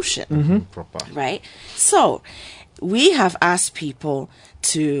promotion, right? So we have asked people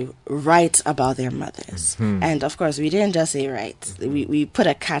to write about their mothers, and of course we didn't just say write. We put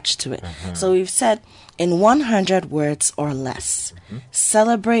a catch to it. So we've said in 100 words or less,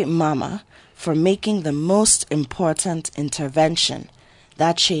 celebrate mama for making the most important intervention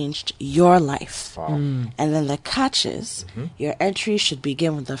that changed your life. And then the catch is your entry should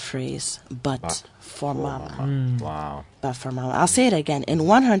begin with the phrase, but for mama. Wow. But for mama. I'll say it again. In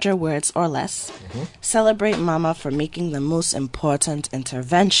 100 words or less, celebrate mama for making the most important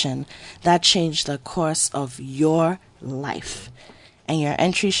intervention that changed the course of your life. And your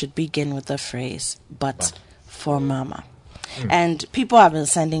entry should begin with the phrase, but for mama. And people have been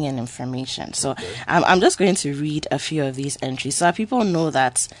sending in information. So I'm just going to read a few of these entries so that people know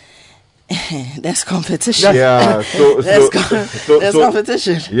that there's competition. Yeah, there's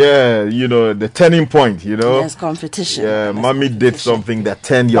competition. Yeah, you know, the turning point, you know. There's competition. Yeah, mommy did something that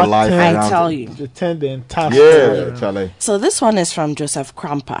turned your life around. I tell you. It turned the entire Yeah, Charlie. So this one is from Joseph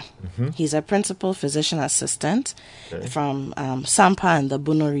Krampa. He's a principal physician assistant from Sampa in the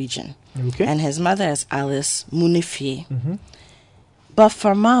Bono region. Okay. And his mother is Alice Munifie. But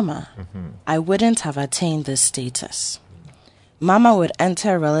for mama, I wouldn't have attained this status. Mama would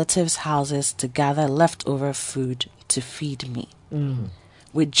enter relatives' houses to gather leftover food to feed me.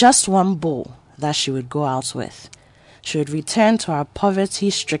 With just one bowl that she would go out with, she would return to our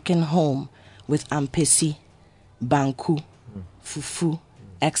poverty-stricken home with ampesi, banku, fufu,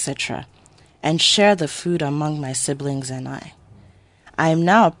 etc., and share the food among my siblings and I. I am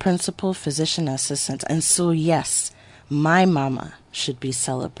now a principal physician assistant, and so yes, my mama should be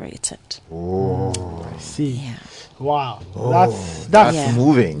celebrated. Oh, I see. Yeah. Wow. Oh, that's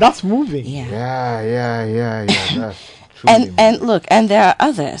moving. That's moving. Yeah. That's and look, and there are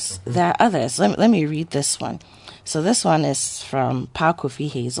others. There are others. Let me read this one. So this one is from Pa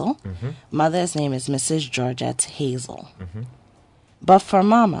Kofi Hazel. Mother's name is Mrs. Georgette Hazel. But for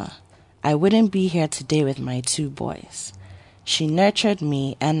mama, I wouldn't be here today with my 2 boys. She nurtured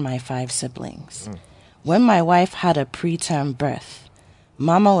me and my 5 siblings. When my wife had a preterm birth,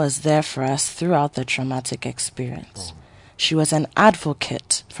 mama was there for us throughout the traumatic experience. She was an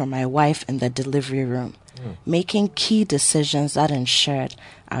advocate for my wife in the delivery room, making key decisions that ensured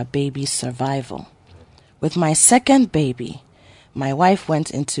our baby's survival. With my second baby, my wife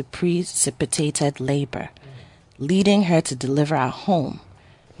went into precipitated labor, leading her to deliver at home.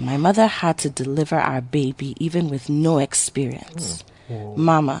 My mother had to deliver our baby even with no experience.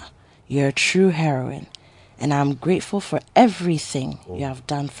 Mama, you're a true heroine, and I'm grateful for everything you have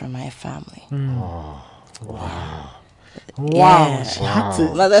done for my family. Wow.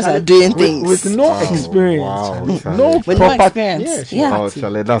 Mothers are doing things with no experience. With no experience. Oh,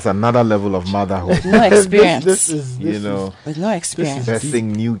 Charlie, that's another level of motherhood. No experience. This is with no experience.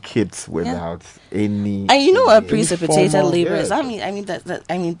 Birthing new kids without any. And you know what precipitated labor is? I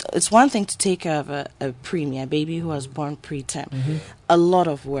mean, it's one thing to take care of a preemie, a baby who was born preterm. A lot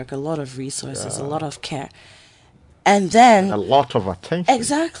of work, a lot of resources, a lot of care. And then a lot of attention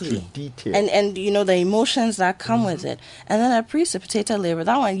to detail, and you know the emotions that come with it. And then a precipitated labor,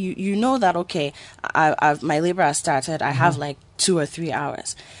 that one you know that okay, my labor has started. I have like 2 or 3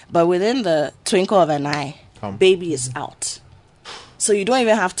 hours, but within the twinkle of an eye, baby is out. So you don't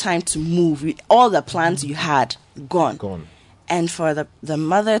even have time to move. All the plans you had gone. And for the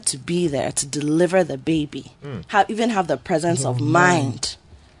mother to be there to deliver the baby, have the presence of mind.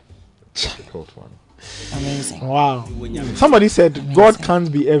 Difficult one. Amazing. Wow. Somebody said God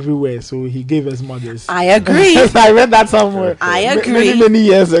can't be everywhere, so he gave us mothers. I agree. I read that somewhere. I agree. Many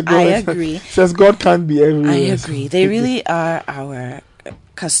years ago. I agree. Says God can't be everywhere. I agree. They really are our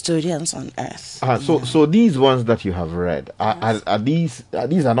custodians on earth. So these ones that you have read are these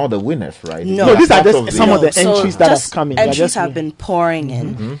are not the winners, right? No, these are just some of the entries that have come in. Entries have been pouring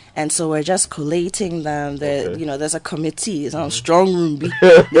in, and so we're just collating them. There's a committee. It's on strong room. They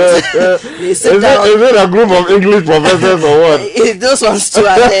sit down. Is it a group of English professors or what? Those ones too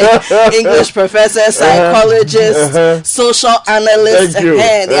are there. English professors, psychologists, social analysts.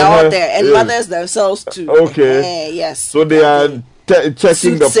 They're out there, and mothers themselves too. Okay. Yes. So they are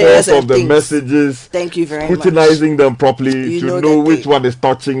checking the soothsayers pulse of and the things. messages. Thank you very much. Scrutinizing them properly You to know know that which one is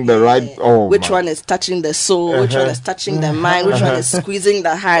touching the right. Oh, which my. one is touching the soul, which one is touching the mind, which one is squeezing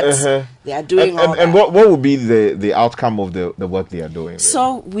the heart. They are doing all that. And what would be the outcome of the work they are doing?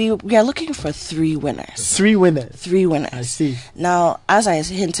 So we are looking for 3 winners. 3 winners. 3 winners. I see. Now, as I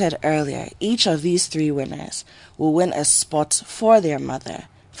hinted earlier, each of these 3 winners will win a spot for their mother,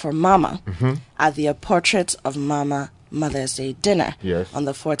 for Mama, at the Portrait of Mama Mother's Day dinner on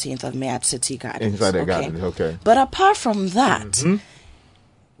the 14th of May at Citi Gardens. Inside the gardens, okay. But apart from that,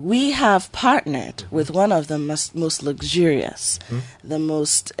 we have partnered with one of the most luxurious, the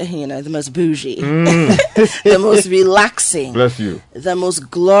most, the most bougie, the most relaxing, bless you, the most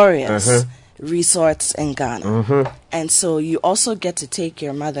glorious resorts in Ghana. And so you also get to take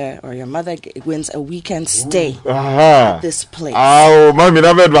your mother, or your mother wins a weekend stay at this place. Oh, mommy,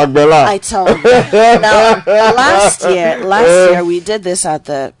 I tell you. Now, last year we did this at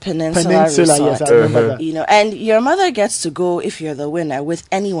the Peninsula Resort. Yes, I remember that. And your mother gets to go, if you're the winner, with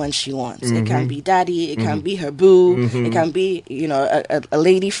anyone she wants. It can be daddy, it can be her boo, it can be, a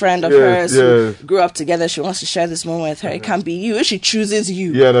lady friend of hers who grew up together. She wants to share this moment with her. It can be you. If she chooses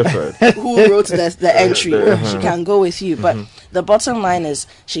you, that's right. who wrote the entry, she can go with you. But the bottom line is,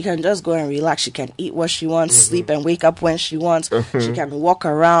 she can just go and relax. She can eat what she wants, sleep and wake up when she wants. She can walk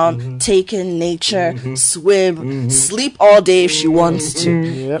around, take in nature, swim, sleep all day if she wants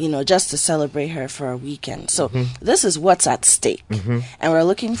to, just to celebrate her for a weekend. So this is what's at stake. And we're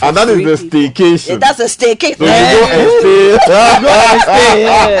looking for, and that is the staycation. That's a staycation. So you go and stay.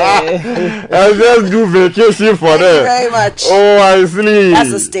 And just do vacation for them. Thank you very much. Oh, I see.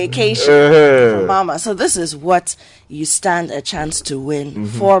 That's a staycation for Mama. So this is what you stand a chance to win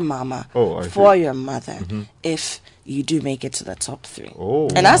for Mama, for your mother, if you do make it to the top 3.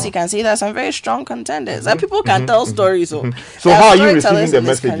 And as you can see, there's some very strong contenders. And people can tell stories. So how are you receiving the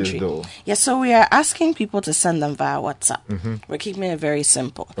messages, though? Yes, so we are asking people to send them via WhatsApp. We're keeping it very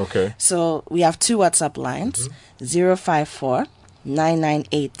simple. Okay. So we have 2 WhatsApp lines, 054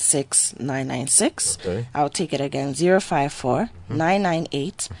 998 996. Okay. I'll take it again, 054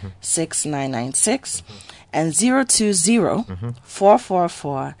 998 6996 and 020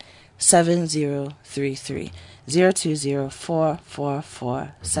 444 7033.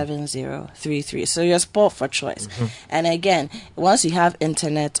 020-444-7033. So your sport for choice. And again, once you have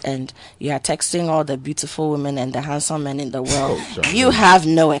internet and you are texting all the beautiful women and the handsome men in the world, you have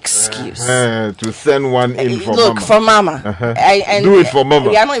no excuse to send one in for Look, Mama. for Mama. And do it for Mama.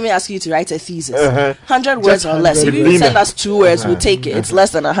 We are not even asking you to write a thesis. 100 words or less. If you send us 2 words, we'll take it. It's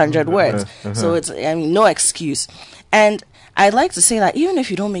less than 100 words. So it's no excuse. And I'd like to say that even if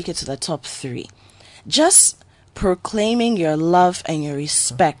you don't make it to the top 3, just proclaiming your love and your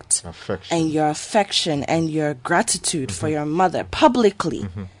respect and your affection and your gratitude for your mother publicly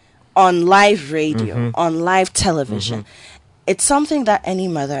on live radio, on live television, it's something that any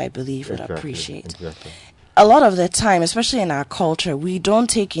mother, I believe, would appreciate. A lot of the time, especially in our culture, we don't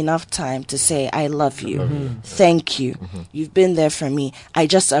take enough time to say, I love you. Thank you. You've been there for me. I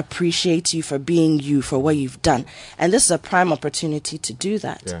just appreciate you for being you, for what you've done. And this is a prime opportunity to do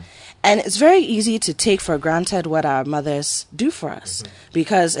that. And it's very easy to take for granted what our mothers do for us.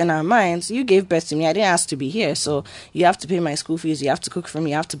 Because in our minds, you gave birth to me. I didn't ask to be here. So you have to pay my school fees. You have to cook for me.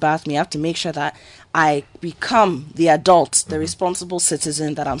 You have to bath me. You have to make sure that I become the adult, the responsible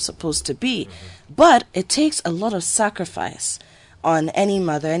citizen that I'm supposed to be. But it takes a lot of sacrifice on any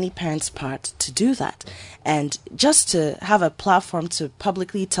mother, any parent's part to do that. And just to have a platform to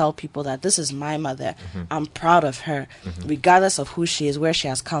publicly tell people that this is my mother, I'm proud of her, regardless of who she is, where she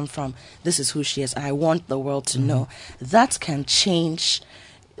has come from, this is who she is, and I want the world to know. That can change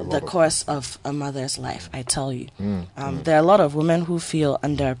the course of a mother's life, I tell you. There are a lot of women who feel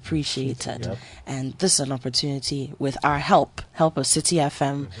underappreciated, and this is an opportunity with our help of Citi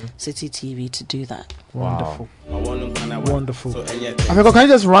FM, Citi TV, to do that. Wonderful. Wonderful. Amigo, can you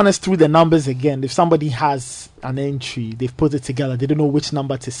just run us through the numbers again? If somebody has an entry, they've put it together, they don't know which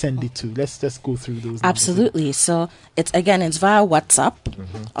number to send it to. Let's just go through those. Absolutely. So it's via WhatsApp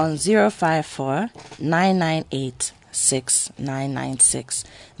on 054 998 6996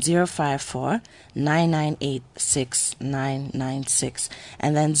 054 998 6996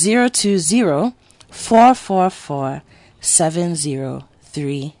 and then 020 444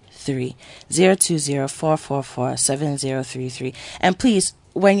 7033 020-444-7033. And please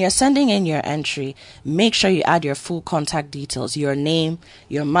when you're sending in your entry, make sure you add your full contact details, your name,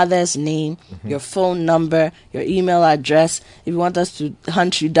 your mother's name, your phone number, your email address. If you want us to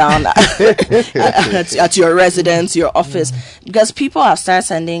hunt you down at your residence, your office, because people have started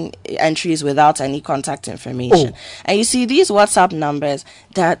sending entries without any contact information. And you see these WhatsApp numbers,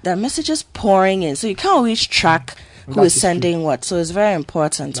 that the messages pouring in, so you can't always track who is sending what. So it's very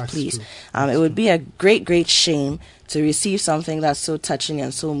important, please. It would be a great shame to receive something that's so touching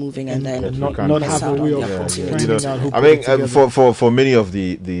and so moving, and then not have a way of I mean, for many of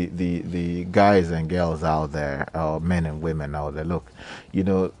the guys and girls out there, or men and women out there, look,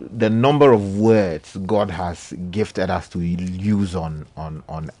 the number of words God has gifted us to use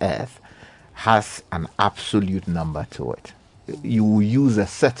on earth has an absolute number to it. You will use a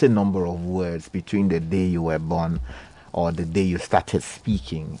certain number of words between the day you were born or the day you started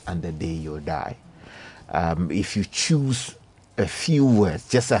speaking and the day you die. If you choose a few words,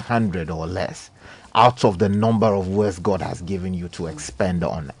 just 100 or less, out of the number of words God has given you to expend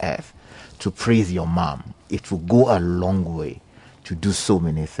on earth, to praise your mom, it will go a long way to do so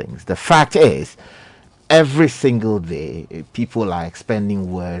many things. The fact is, every single day, people are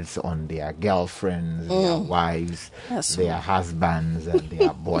expending words on their girlfriends, their wives, their husbands, and their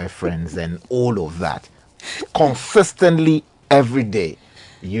boyfriends, and all of that. Consistently, every day,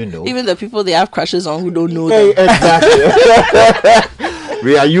 Even the people they have crushes on who don't know them. Exactly.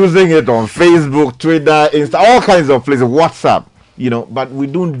 We are using it on Facebook, Twitter, Insta, all kinds of places, WhatsApp, but we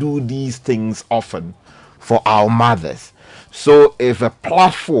don't do these things often for our mothers. So if a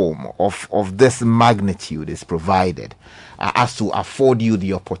platform of this magnitude is provided as to afford you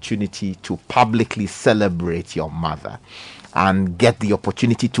the opportunity to publicly celebrate your mother and get the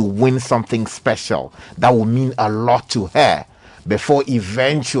opportunity to win something special that will mean a lot to her before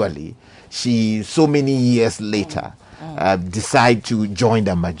eventually she, so many years later, decide to join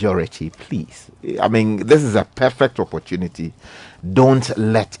the majority, please. I mean, this is a perfect opportunity. Don't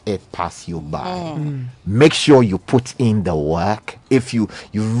let it pass you by. Make sure you put in the work. If you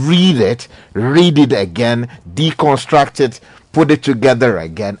read it again, deconstruct it, put it together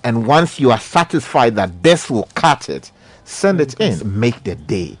again, and once you are satisfied that this will cut it, send it in. Make the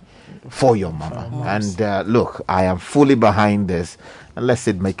day for your mama. And look, I am fully behind this. And let's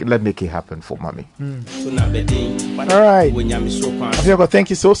make it happen for mommy. All right, Afioko, thank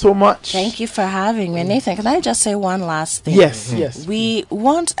you so much. Thank you for having me, Nathan. Can I just say one last thing? Yes. We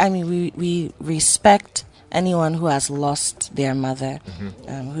respect anyone who has lost their mother,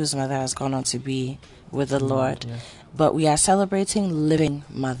 whose mother has gone on to be with the Lord. But we are celebrating living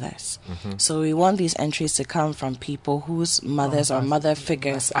mothers. So we want these entries to come from people whose mothers or mother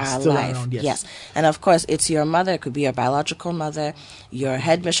figures are alive. Around, yes. And of course, it's your mother. It could be your biological mother, your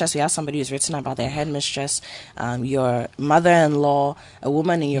headmistress. We have somebody who's written about their headmistress, your mother-in-law, a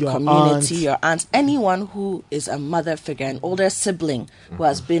woman in your community, your aunt, anyone who is a mother figure, an older sibling who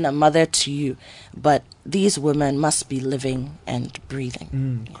has been a mother to you. But these women must be living and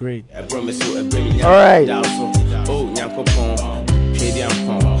breathing. Great. All right.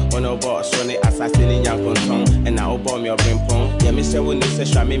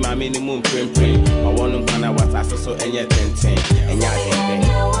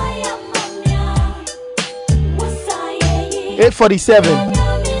 $8:47.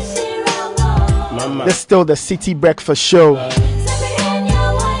 This is still the Citi Breakfast Show.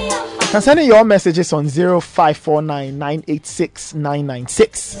 Can send in your messages on 0549 986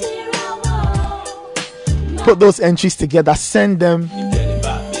 996. Put those entries together, send them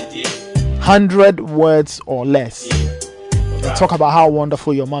 100 words or less, and talk about how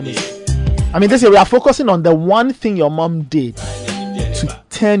wonderful your mom is. I mean, this year we are focusing on the one thing your mom did to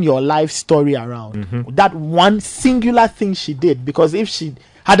turn your life story around. That one singular thing she did, because if she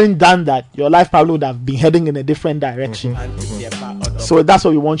hadn't done that, your life probably would have been heading in a different direction. So that's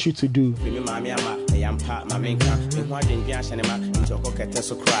what we want you to do.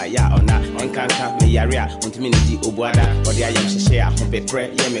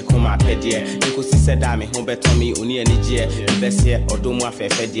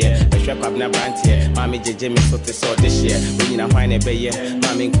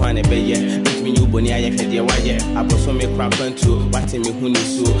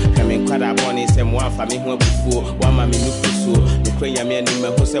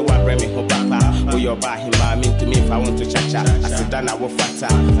 To me, if I want to cha-cha, I sit down, I will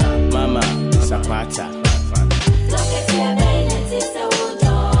fata. Mama, it's a pata.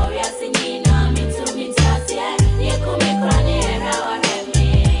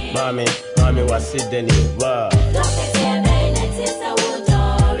 Mommy was sitting in wow.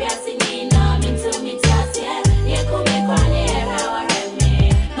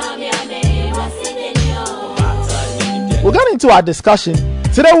 We'll get into our discussion.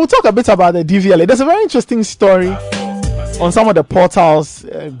 Today we'll talk a bit about the DVLA. There's a very interesting story on some of the portals.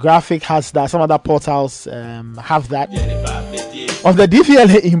 Graphic has that. Some other portals have that. Of the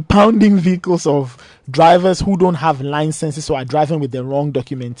DVLA impounding vehicles of drivers who don't have licenses or are driving with the wrong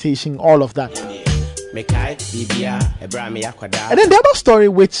documentation, all of that. And then the other story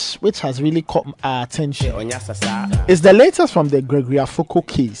which has really caught our attention is the latest from the Gregory Afoko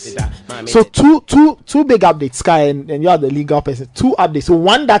case. So two big updates, Sky, and you are the legal person. Two updates. So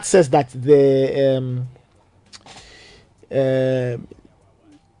one that says that the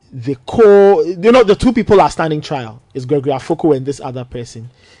two people are standing trial is Gregory Afoko and this other person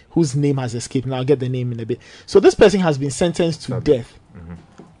whose name has escaped. Now I'll get the name in a bit. So this person has been sentenced to death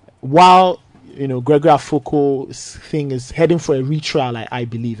while Gregory Afoko's thing is heading for a retrial, I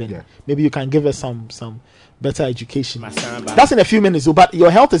believe, and maybe you can give us some better education. That's in a few minutes, but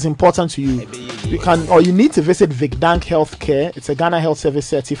your health is important to you. You need to visit Vigdank Healthcare. It's a Ghana Health Service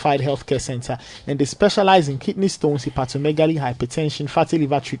certified healthcare center, and they specialize in kidney stones, hepatomegaly, hypertension, fatty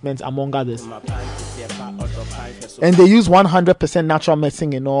liver treatments, among others. And they use 100% natural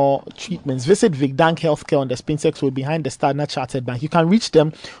medicine in all treatments. Visit Vigdank Healthcare on the Spintex Road behind the Standard Chartered Bank. You can reach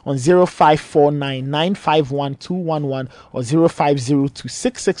them on 0549 951 211 or 0502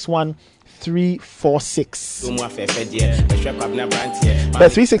 661 346. Bet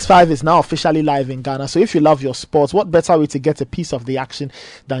 365 is now officially live in Ghana. So if you love your sports, what better way to get a piece of the action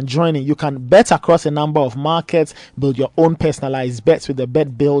than joining? You can bet across a number of markets, build your own personalized bets with the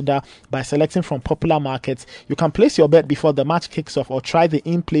bet builder by selecting from popular markets. You can place your bet before the match kicks off or try the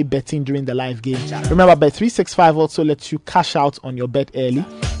in-play betting during the live game. Remember, Bet 365 also lets you cash out on your bet early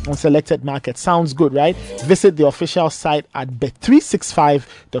on selected markets. Sounds good, right? Visit the official site at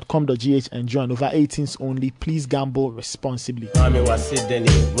bet365.com.gh and join. Over 18s only. Please gamble responsibly.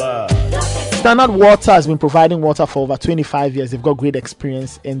 Standard Water has been providing water for over 25 years. They've got great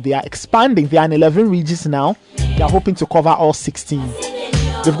experience and they are expanding. They are in 11 regions now. They are hoping to cover all 16.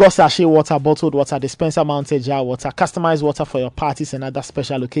 They've got sachet water, bottled water, dispenser mounted jar water, customized water for your parties and other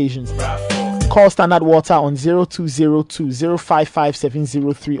special occasions. Call Standard Water on 0202 055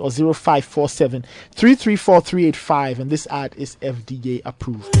 703 or 0547 334 385, and this ad is FDA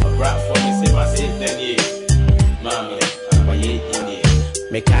approved.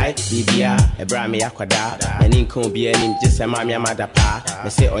 Mekai Bibia, Ebrami Aquada, and Inco Bien, just a mamma madapa, me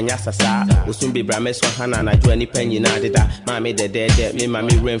say Onya Sasa, will soon be Brames Hana, and I do any penny nadida, Mammy the dead, me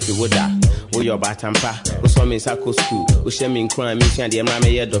mammy Renfrey Wooda, or your batampa, who saw me in Sako School, who shame in crime, mission the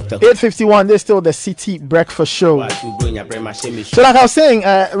Mammy doctor. 8:51, there's still the Citi Breakfast Show. So, like I was saying,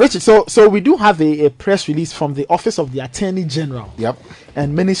 Richard, so we do have a press release from the Office of the Attorney General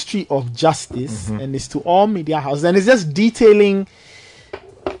and Ministry of Justice, and it's to all media houses, and it's just detailing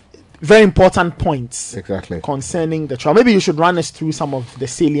very important points concerning the trial. Maybe you should run us through some of the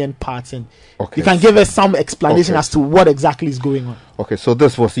salient parts and you can give us some explanation as to what exactly is going on. Okay, so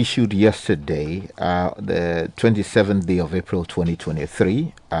this was issued yesterday, the 27th day of April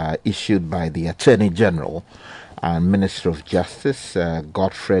 2023, issued by the Attorney General and Minister of Justice,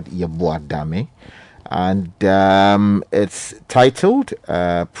 Godfred Yeboah-Dame. And it's titled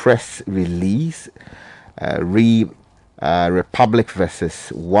Press Release Republic versus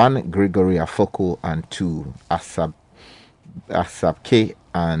 1 Gregory Afoko and 2 Asabke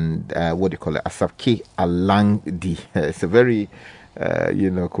and Asabke Alangdi. It's a very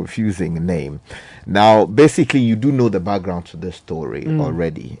confusing name. Now, basically, you do know the background to this story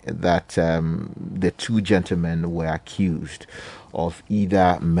already, that the two gentlemen were accused of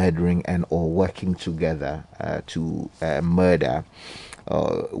either murdering and or working together to murder,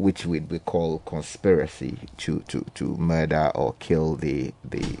 which we call conspiracy to murder or kill the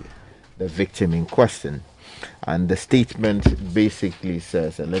victim in question. And the statement basically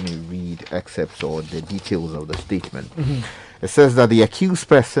says, and let me read excerpts or the details of the statement. It says that the accused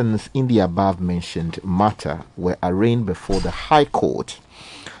persons in the above mentioned matter were arraigned before the High Court,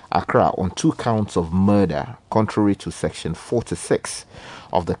 Accra, on 2 counts of murder, contrary to Section 46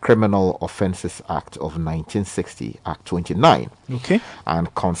 of the Criminal Offences Act of 1960, Act 29,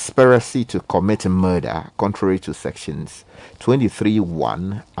 and conspiracy to commit murder, contrary to Sections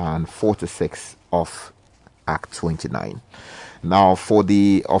 23(1) and 46 of Act 29. Now, for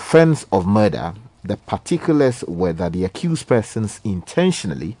the offence of murder, the particulars were that the accused persons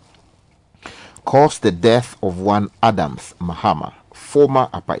intentionally caused the death of one Adams Mahama, former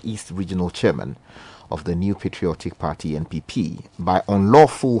Upper East Regional Chairman of the New Patriotic Party NPP, by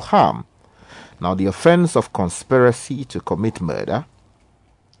unlawful harm. Now, the offence of conspiracy to commit murder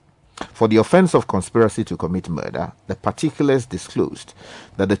For the offense of conspiracy to commit murder, the particulars disclosed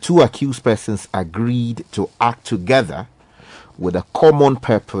that the two accused persons agreed to act together with a common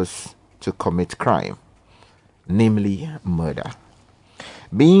purpose to commit crime, namely murder.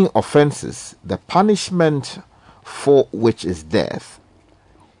 Being offenses, the punishment for which is death,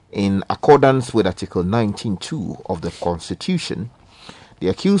 in accordance with Article 19(2) of the Constitution, the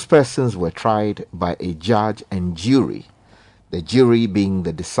accused persons were tried by a judge and jury, the jury being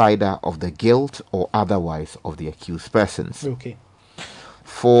the decider of the guilt or otherwise of the accused persons. Okay.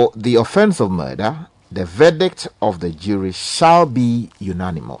 For the offense of murder, the verdict of the jury shall be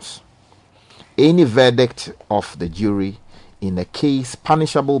unanimous. Any verdict of the jury in a case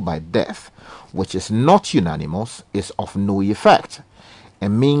punishable by death, which is not unanimous, is of no effect,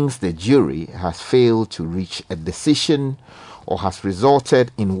 and means the jury has failed to reach a decision or has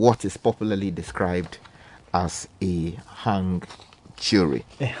resulted in what is popularly described as a hung jury.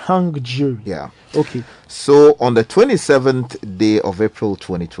 A hung jury. Yeah. Okay. So on the 27th day of April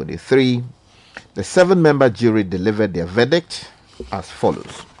 2023, the 7-member jury delivered their verdict as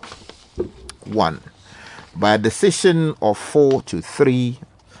follows. 1. By a decision of 4-3,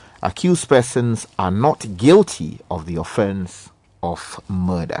 accused persons are not guilty of the offense of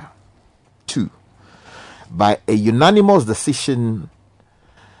murder. 2. By a unanimous decision,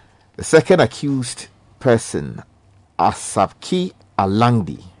 the second accused person, Asapki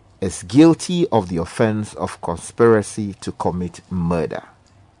Alangdi, is guilty of the offense of conspiracy to commit murder.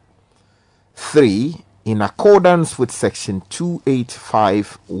 3. In accordance with Section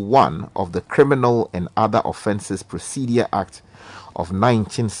 2851 of the Criminal and Other Offences Procedure Act of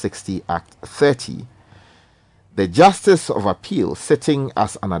 1960, Act 30, the Justice of Appeal, sitting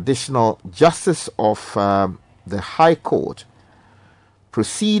as an additional Justice of the High Court,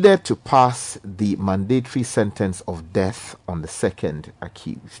 proceeded to pass the mandatory sentence of death on the second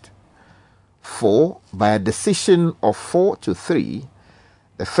accused. 4. By a decision of 4-3,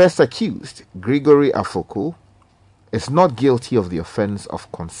 the first accused, Gregory Afoko, is not guilty of the offense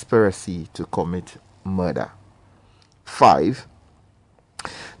of conspiracy to commit murder. 5.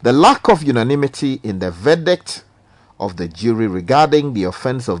 The lack of unanimity in the verdict of the jury regarding the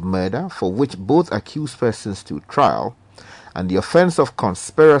offense of murder, for which both accused persons stood trial, and the offense of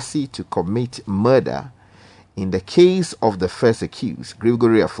conspiracy to commit murder in the case of the first accused,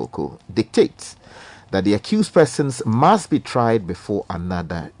 Gregory Afoko, dictates that the accused persons must be tried before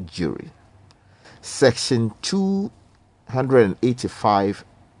another jury. Section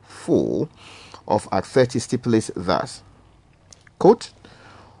 285(4) of Act 30 stipulates thus, quote,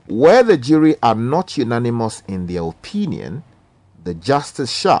 where the jury are not unanimous in their opinion, the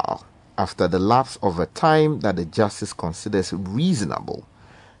justice shall, after the lapse of a time that the justice considers reasonable,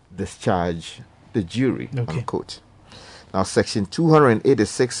 discharge the jury, unquote. Now, Section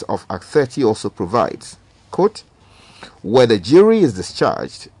 286 of Act 30 also provides, quote, where the jury is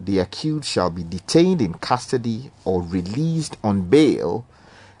discharged, the accused shall be detained in custody or released on bail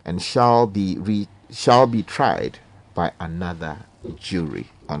and shall be tried by another jury,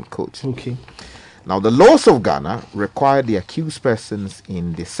 unquote. Okay. Now, the laws of Ghana require the accused persons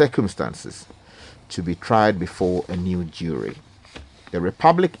in the circumstances to be tried before a new jury. The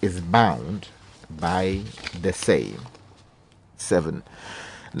Republic is bound by the same. 7.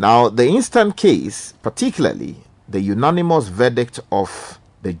 Now, the instant case, particularly the unanimous verdict of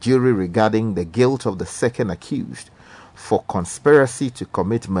the jury regarding the guilt of the second accused for conspiracy to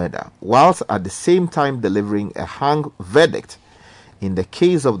commit murder, whilst at the same time delivering a hung verdict in the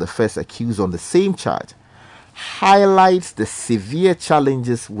case of the first accused on the same charge, highlights the severe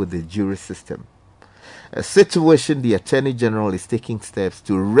challenges with the jury system, a situation the Attorney General is taking steps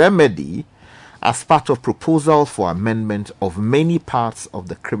to remedy as part of proposals for amendment of many parts of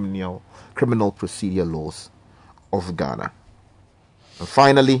the criminal procedure laws of Ghana. And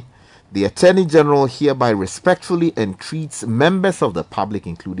finally, the Attorney General hereby respectfully entreats members of the public,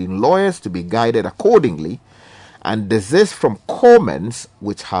 including lawyers, to be guided accordingly and desist from comments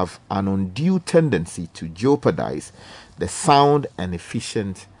which have an undue tendency to jeopardize the sound and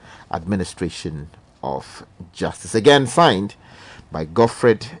efficient administration of justice. Again, signed by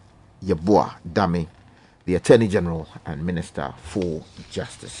Godfred Yeboah Dame, the Attorney General and Minister for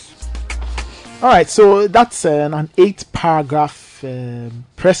Justice. All right, so that's an 8-paragraph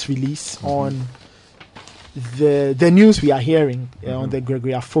press release on the news we are hearing on the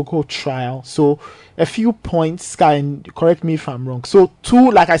Gregory Afoko trial. So a few points, Sky, and correct me if I'm wrong. So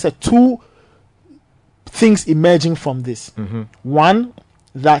two things emerging from this. One,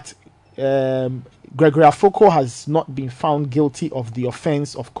 that Gregory Afoko has not been found guilty of the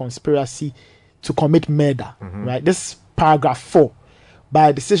offense of conspiracy to commit murder. Right? This is paragraph 4. by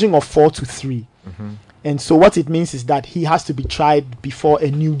a decision of 4-3. And so what it means is that he has to be tried before a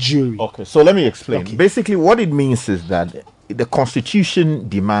new jury. Okay, so let me explain. Okay. Basically, what it means is that the Constitution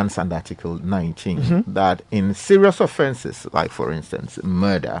demands under Article 19 that in serious offenses, like for instance,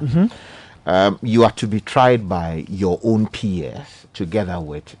 murder, you are to be tried by your own peers together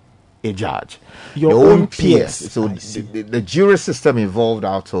with a judge. Your own peers. So the jury system evolved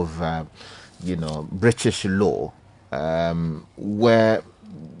out of, British law, where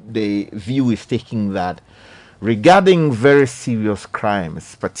the view is taking that regarding very serious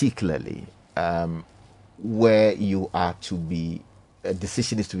crimes, particularly where you are to be, a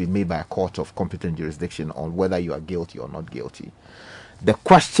decision is to be made by a court of competent jurisdiction on whether you are guilty or not guilty. The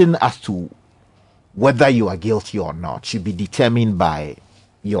question as to whether you are guilty or not should be determined by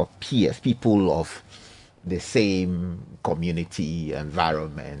your peers, people of the same community,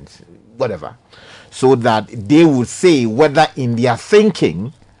 environment, whatever, so that they would say whether in their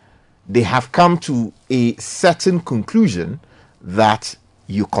thinking they have come to a certain conclusion that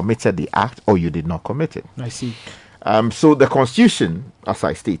you committed the act or you did not commit it. I see. So the Constitution, as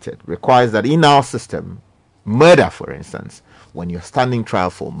I stated, requires that in our system, murder, for instance, when you're standing trial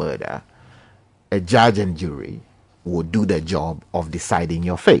for murder, a judge and jury would do the job of deciding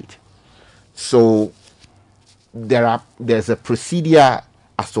your fate. So there's a procedure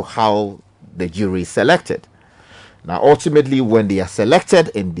as to how the jury is selected. Now, ultimately, when they are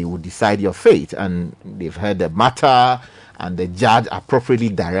selected and they will decide your fate, and they've heard the matter, and the judge appropriately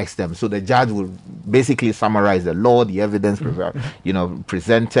directs them. So the judge will basically summarize the law, the evidence,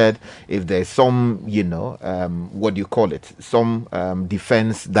 presented. If there's some, some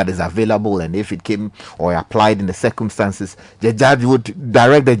defense that is available, and if it came or applied in the circumstances, the judge would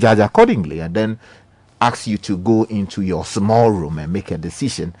direct the judge accordingly, and then ask you to go into your small room and make a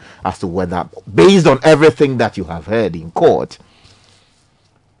decision as to whether, based on everything that you have heard in court,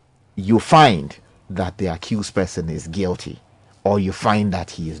 you find that the accused person is guilty, or you find that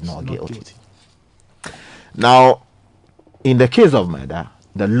he is not guilty. Now, in the case of murder,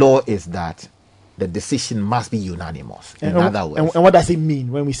 the law is that the decision must be unanimous. In other words, and what does it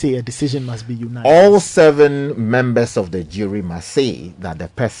mean when we say a decision must be unanimous? All 7 members of the jury must say that the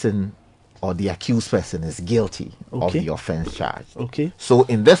person or the accused person is guilty of the offense charged. Okay. So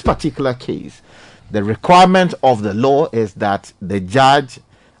in this particular case, the requirement of the law is that the judge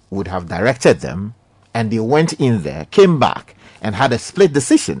would have directed them, and they went in there, came back, and had a split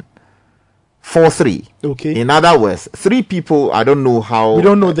decision. 4-3. Okay. In other words, 3 people, I don't know how. We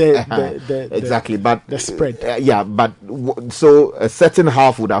don't know the exactly, but the spread. So a certain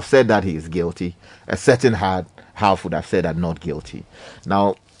half would have said that he is guilty. A certain half would have said that not guilty.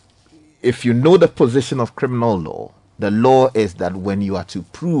 Now, if you know the position of criminal law, the law is that when you are to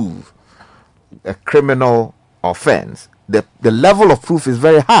prove a criminal offense, the level of proof is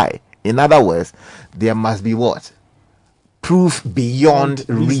very high. In other words, there must be what? Proof beyond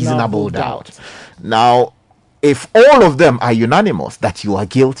reasonable doubt. Now, if all of them are unanimous that you are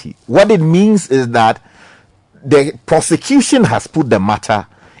guilty, what it means is that the prosecution has put the matter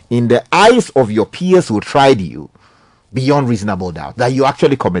in the eyes of your peers who tried you beyond reasonable doubt that you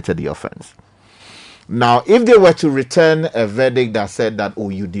actually committed the offense. Now, if they were to return a verdict that said that,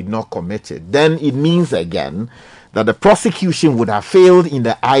 you did not commit it, then it means again that the prosecution would have failed in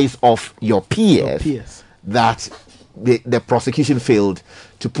the eyes of your peers. That the prosecution failed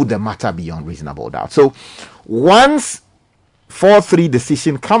to put the matter beyond reasonable doubt. So once 4-3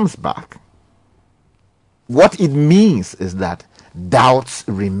 decision comes back, what it means is that doubts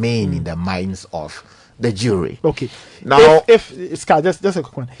remain in the minds of the jury. Okay. Now, if Scott, just a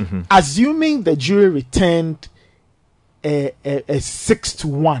quick one. Assuming the jury returned a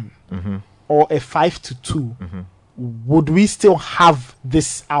 6-1 or a 5-2, would we still have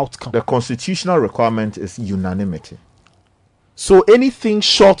this outcome? The constitutional requirement is unanimity. So anything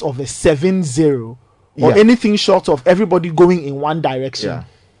short of a 7-0 or anything short of everybody going in one direction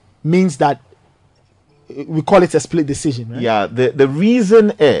means that we call it a split decision, right? Yeah, the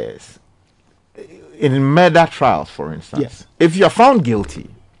reason is, in murder trials, for instance, if you are found guilty,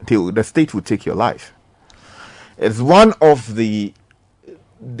 the state will take your life. It's one of the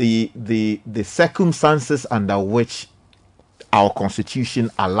circumstances under which our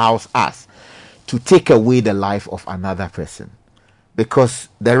constitution allows us to take away the life of another person, because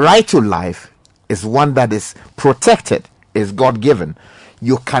the right to life is one that is protected, is God-given.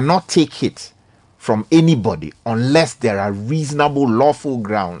 You cannot take it from anybody unless there are reasonable lawful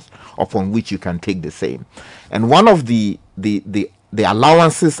grounds upon which you can take the same. And one of the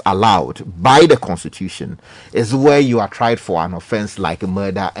allowances allowed by the Constitution is where you are tried for an offense like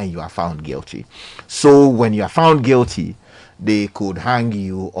murder and you are found guilty. So when you are found guilty, they could hang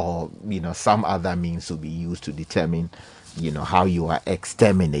you, or some other means to be used to determine how you are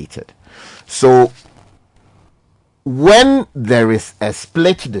exterminated. So when there is a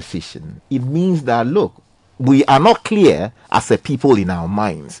split decision, it means that, look, we are not clear as a people in our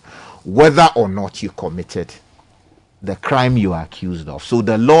minds whether or not you committed the crime you are accused of. So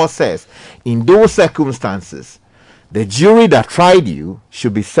the law says, in those circumstances, the jury that tried you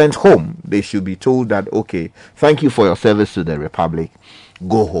should be sent home. They should be told that, okay, thank you for your service to the Republic,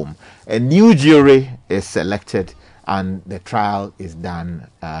 go home. A new jury is selected, and the trial is done,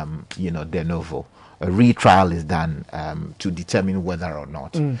 de novo. A retrial is done to determine whether or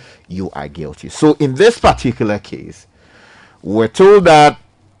not you are guilty. So in this particular case, we're told that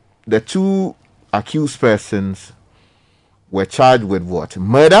the two accused persons were charged with what?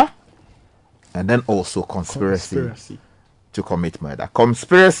 Murder, and then also conspiracy to commit murder.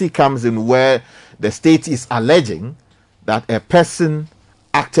 Conspiracy comes in where the state is alleging that a person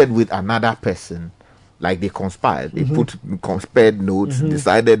acted with another person. Like they conspired, they put conspired notes,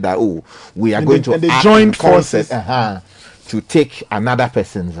 decided that we are going to act joined in concert, to take another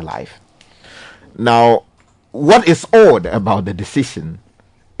person's life. Now, what is odd about the decision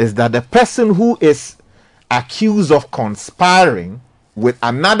is that the person who is accused of conspiring with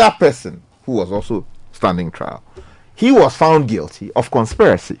another person who was also standing trial, he was found guilty of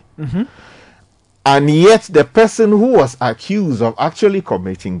conspiracy. And yet the person who was accused of actually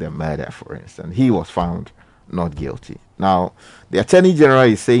committing the murder, for instance, he was found not guilty. Now, the Attorney General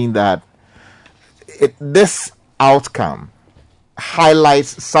is saying that this outcome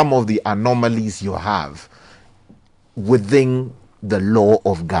highlights some of the anomalies you have within the law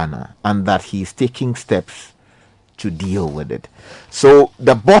of Ghana, and that he is taking steps to deal with it. So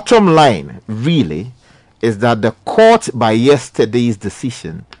the bottom line really is that the court, by yesterday's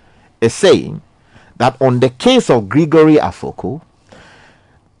decision, is saying that on the case of Gregory Afoko,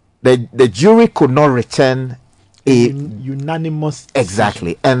 the jury could not return a unanimous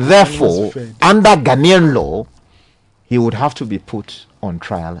exactly, and therefore, under Ghanaian law, he would have to be put on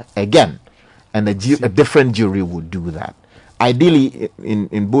trial again, and a different jury would do that. Ideally,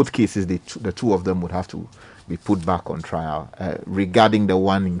 in both cases, the two of them would have to be put back on trial regarding the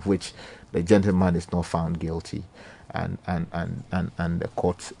one in which the gentleman is not found guilty, and the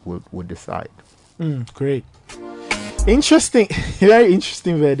court would decide. Great. Interesting. Very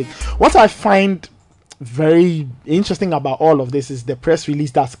interesting verdict. What I find very interesting about all of this is the press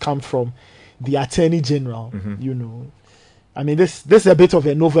release that's come from the Attorney General. I mean, this is a bit of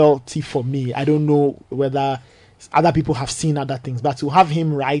a novelty for me. I don't know whether other people have seen other things, but to have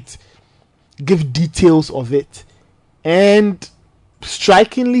him give details of it, and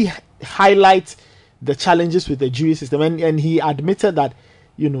strikingly highlight the challenges with the jury system, and he admitted that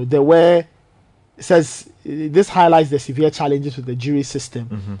there were, says this highlights the severe challenges with the jury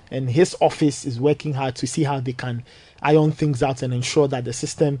system, and his office is working hard to see how they can iron things out and ensure that the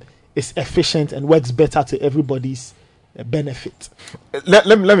system is efficient and works better to everybody's benefit.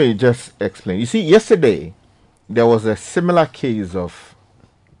 Let me just explain. You see, yesterday there was a similar case of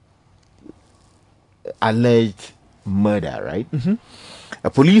alleged murder, right? A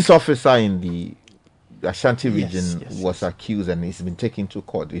police officer in the Ashanti region was accused, and he's been taken to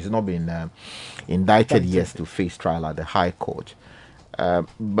court. He's not been indicted yet to face trial at the High Court.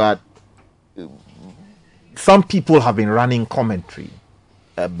 But some people have been running commentary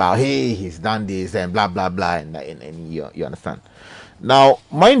about, hey, he's done this and blah, blah, blah, and you understand. Now,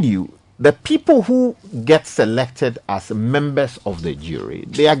 mind you, the people who get selected as members of the jury,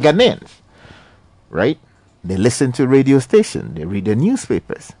 they are Ghanaians, right? They listen to radio station, they read the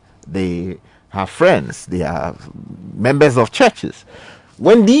newspapers, they have friends, they are members of churches.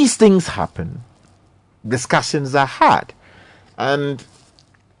 When these things happen, discussions are hard. And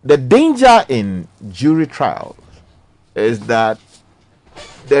the danger in jury trials is that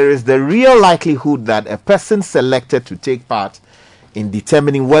there is the real likelihood that a person selected to take part in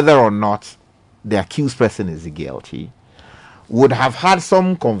determining whether or not the accused person is guilty would have had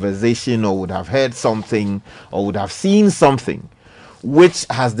some conversation, or would have heard something, or would have seen something which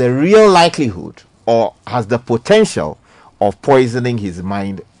has the real likelihood or has the potential of poisoning his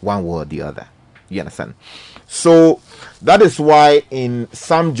mind one way or the other. You understand? So that is why in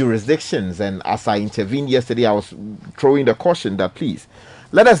some jurisdictions, and as I intervened yesterday, I was throwing the caution that please,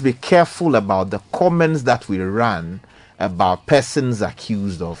 let us be careful about the comments that we run about persons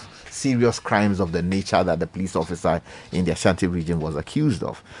accused of serious crimes of the nature that the police officer in the Ashanti region was accused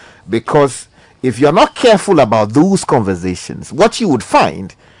of. Because if you're not careful about those conversations, what you would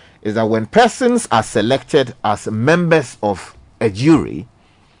find is that when persons are selected as members of a jury,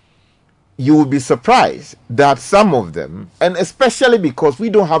 you will be surprised that some of them, and especially because we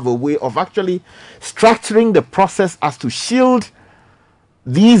don't have a way of actually structuring the process as to shield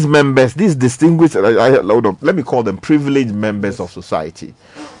these members, these distinguished, let me call them privileged members of society,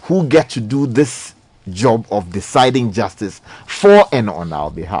 who get to do this job of deciding justice for and on our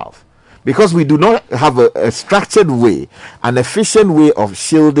behalf. Because we do not have a structured way, an efficient way of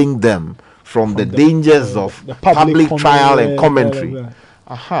shielding them from the dangers of the public trial and commentary.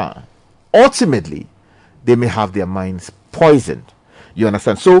 Ultimately, they may have their minds poisoned. You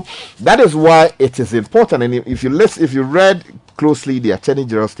understand? So that is why it is important. And if you read closely the Attorney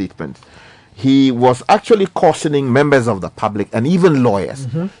General's statement, he was actually cautioning members of the public and even lawyers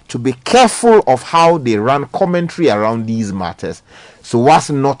to be careful of how they run commentary around these matters, so as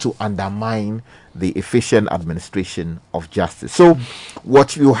not to undermine the efficient administration of justice. So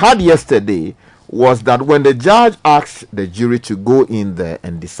what you had yesterday was that when the judge asked the jury to go in there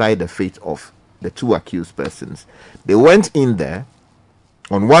and decide the fate of the two accused persons, they went in there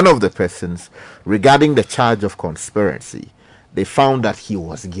on one of the persons regarding the charge of conspiracy. They found that he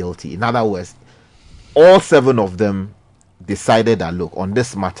was guilty. In other words, all 7 of them decided that, look, on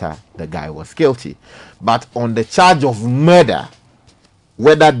this matter, the guy was guilty. But on the charge of murder,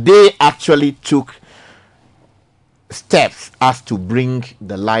 whether they actually took steps as to bring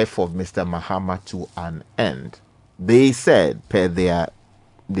the life of Mr. Mahama to an end, they said, per their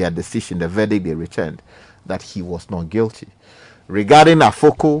decision, the verdict they returned, that he was not guilty. Regarding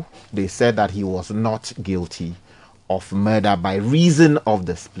Afoko, they said that he was not guilty of murder by reason of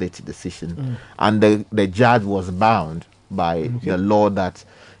the split decision, and the judge was bound by the law that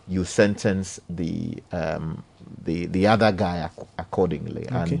you sentence the other guy accordingly.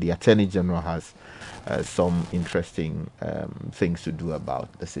 And the Attorney General has some interesting things to do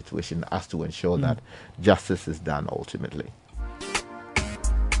about the situation as to ensure that justice is done ultimately.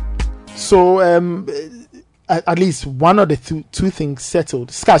 So at least one of the two things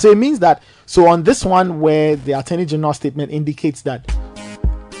settled. So it means that, so on this one where the Attorney General statement indicates that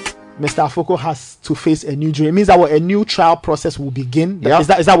Mr. Afoko has to face a new jury, it means that a new trial process will begin. Is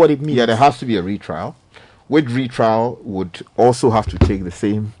that what it means? Yeah, there has to be a retrial, which retrial would also have to take the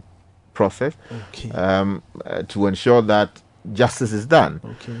same process to ensure that justice is done.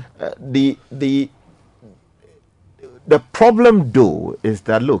 The problem, though, is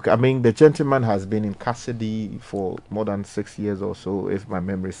that, look, I mean, the gentleman has been in custody for more than 6 years or so, if my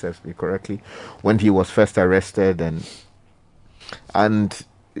memory serves me correctly, when he was first arrested, and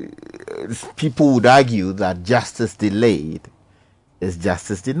people would argue that justice delayed is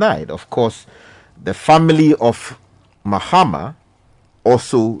justice denied. Of course, the family of Mahama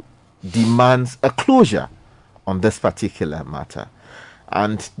also demands a closure on this particular matter.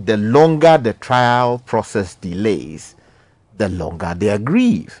 And the longer the trial process delays, the longer they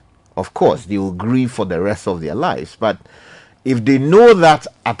grieve. Of course, they will grieve for the rest of their lives. But if they know that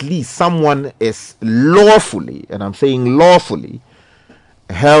at least someone is lawfully, and I'm saying lawfully,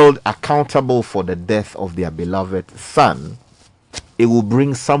 held accountable for the death of their beloved son, it will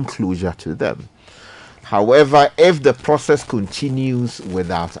bring some closure to them. However, if the process continues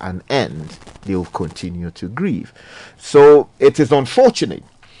without an end, they will continue to grieve. So it is unfortunate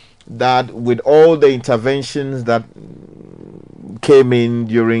that with all the interventions that came in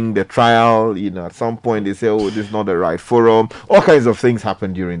during the trial, at some point they say, oh, this is not the right forum. All kinds of things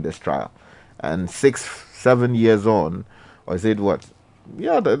happened during this trial. And 6-7 years on, or is it what?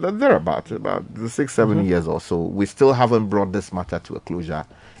 Yeah, they're about 6-7 years or so. We still haven't brought this matter to a closure.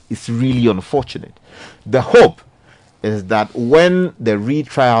 It's really unfortunate. The hope is that when the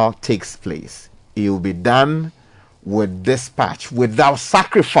retrial takes place, it will be done with dispatch, without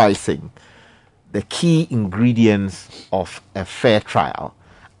sacrificing the key ingredients of a fair trial,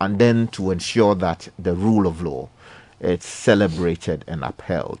 and then to ensure that the rule of law is celebrated and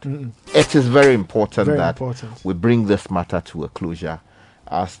upheld. It is very important we bring this matter to a closure,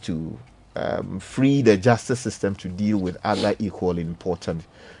 as to free the justice system to deal with other equally important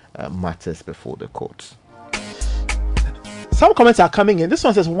matters before the courts. Some comments are coming in. This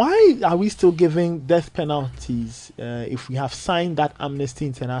one says, why are we still giving death penalties if we have signed that Amnesty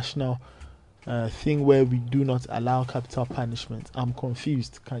International thing where we do not allow capital punishment? I'm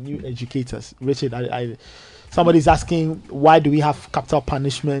confused. Can you educate us? Richard, somebody's asking, why do we have capital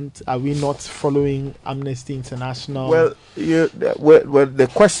punishment? Are we not following Amnesty International? Well, the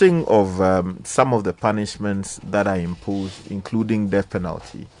question of some of the punishments that are imposed, including death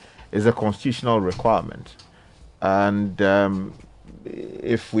penalty, is a constitutional requirement. And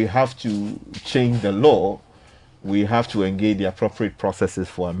if we have to change the law, we have to engage the appropriate processes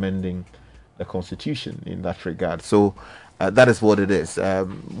for amending the Constitution in that regard. So That is what it is.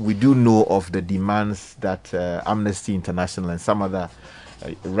 We do know of the demands that Amnesty International and some other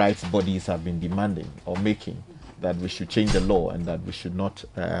rights bodies have been demanding or making, that we should change the law and that we should not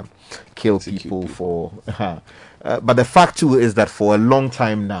kill people for. But the fact too is that for a long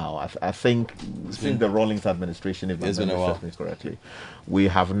time now, I think since the Rawlings administration, if I remember correctly, we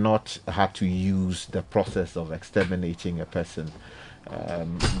have not had to use the process of exterminating a person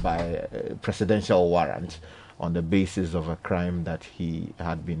by presidential warrant on the basis of a crime that he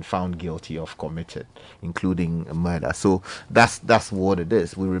had been found guilty of committed, including murder. So that's what it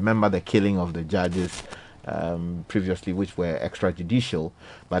is. We remember the killing of the judges previously, which were extrajudicial,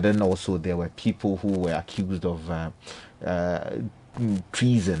 but then also there were people who were accused of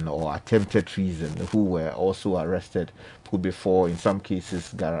treason or attempted treason, who were also arrested, put before, in some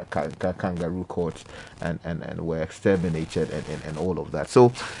cases, kangaroo courts, and were exterminated and all of that.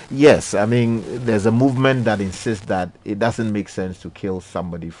 So, yes, I mean, there's a movement that insists that it doesn't make sense to kill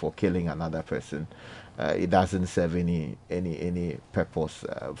somebody for killing another person. It doesn't serve any purpose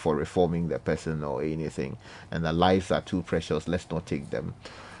for reforming the person or anything, and the lives are too precious. Let's not take them.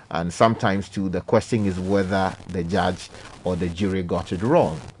 And sometimes too, the question is whether the judge or the jury got it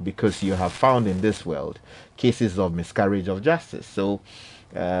wrong, because you have found in this world cases of miscarriage of justice. So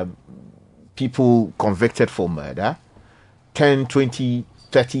people convicted for murder, 10, 20,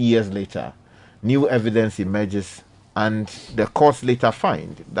 30 years later, new evidence emerges, and the courts later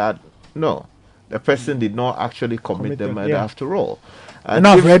find that no, the person did not actually commit the murder after all. And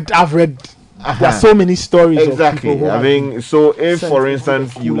I've read. There are so many stories. Exactly. Of people who I mean, so if, for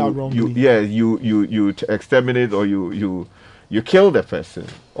instance, you exterminate or you kill the person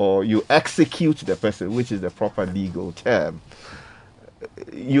or you execute the person, which is the proper legal term,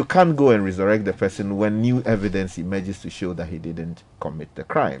 you can't go and resurrect the person when new evidence emerges to show that he didn't commit the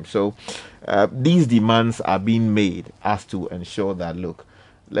crime. So these demands are being made as to ensure that, look,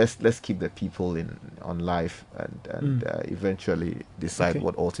 let's keep the people on life and eventually decide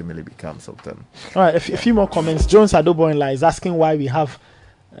what ultimately becomes of them. All right, a few more comments. Jones Adoboinla is asking why we have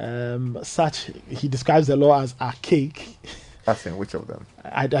he describes the law as archaic. Asking which of them?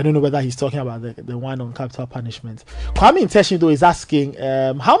 I don't know whether he's talking about the one on capital punishment. Kwame Inteshi, though, is asking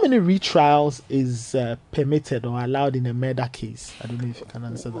how many retrials is permitted or allowed in a murder case. I don't know if you can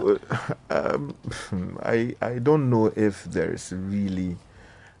answer that. I don't know if there is really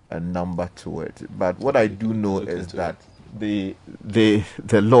a number to it, but what I do know is that the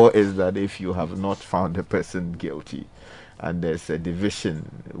law is that if you have not found a person guilty and there's a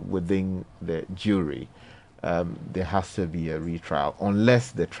division within the jury, there has to be a retrial,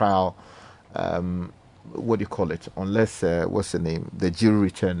 unless the trial unless the jury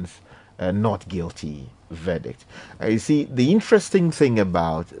returns a not guilty verdict. You see, the interesting thing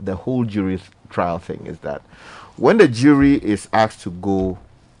about the whole jury trial thing is that when the jury is asked to go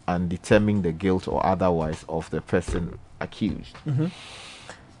and determine the guilt or otherwise of the person accused,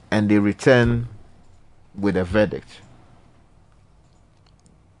 and they return with a verdict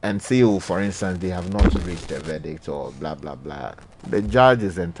and say, for instance, they have not reached a verdict or blah blah blah, the judge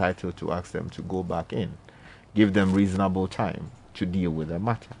is entitled to ask them to go back in, give them reasonable time to deal with the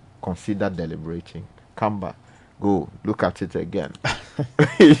matter, consider deliberating, come back, go look at it again.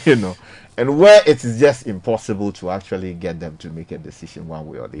 And where it is just impossible to actually get them to make a decision one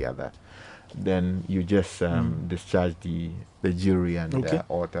way or the other, then you just discharge the jury and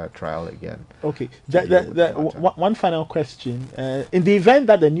order trial again. Okay. One final question. In the event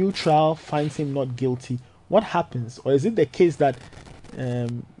that the new trial finds him not guilty, what happens? Or is it the case that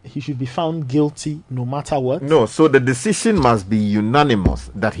he should be found guilty no matter what? No, so the decision must be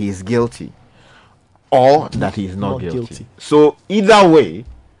unanimous that he is guilty or that he is not guilty. So either way,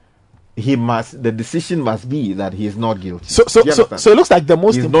 the decision must be that he is not guilty. So it looks like the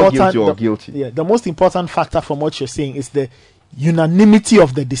most important, not guilty or guilty. The most important factor from what you're saying is the unanimity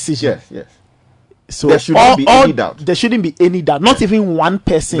of the decision. Yes. So there shouldn't be any doubt. There shouldn't be any doubt. Not even one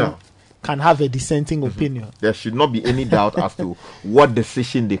person can have a dissenting opinion. There should not be any doubt as to what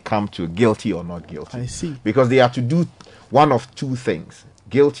decision they come to, guilty or not guilty. I see. Because they have to do one of two things: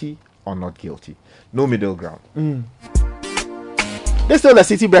 guilty or not guilty. No middle ground. This is the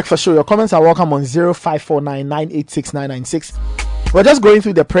City Breakfast Show. Your comments are welcome on 0549 986 996. We're just going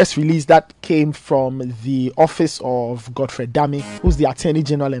through the press release that came from the office of Godfrey Dame, who's the Attorney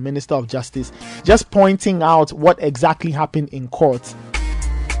General and Minister of Justice, just pointing out what exactly happened in court.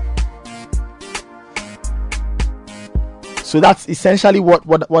 So that's essentially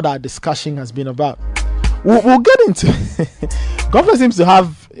what our discussion has been about. We'll get into. Governor seems to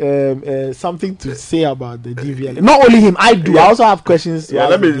have something to say about the DVL. Not only him, I do. I also have questions. Yeah,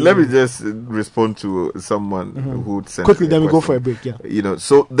 let me just respond to someone who sent quickly. Then we question. go for a break. Yeah,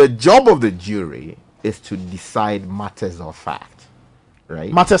 so the job of the jury is to decide matters of fact,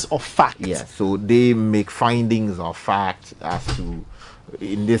 right? Matters of fact. Yeah. So they make findings of fact as to,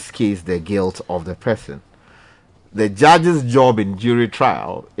 in this case, the guilt of the person. The judge's job in jury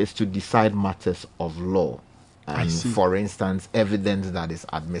trial is to decide matters of law. And for instance, evidence that is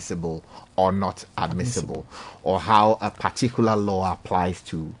admissible or not admissible, or how a particular law applies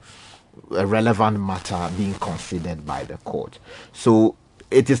to a relevant matter being considered by the court. So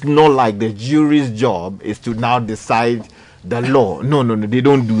it is not like the jury's job is to now decide the law. No, they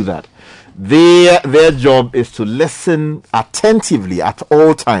don't do that. Their job is to listen attentively at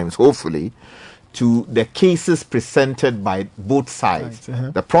all times, hopefully, to the cases presented by both sides,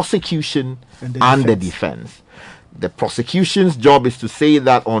 the prosecution and the defense. The prosecution's job is to say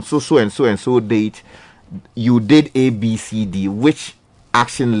that on so and so date, you did A, B, C, D, which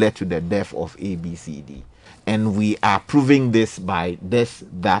action led to the death of A, B, C, D. And we are proving this by this,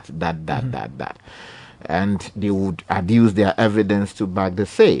 that. And they would adduce their evidence to back the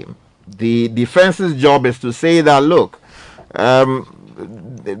same. The defense's job is to say that, look,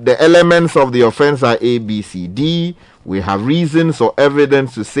 the elements of the offense are A, B, C, D. We have reasons or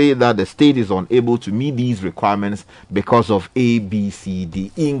evidence to say that the state is unable to meet these requirements because of A, B, C,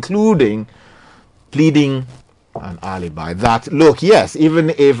 D, including pleading an alibi. That, look, yes, even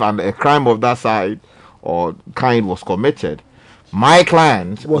if a crime of that side or kind was committed, my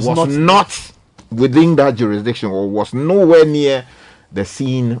client was not within that jurisdiction or was nowhere near the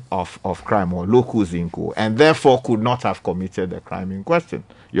scene of crime or locus in quo, and therefore could not have committed the crime in question.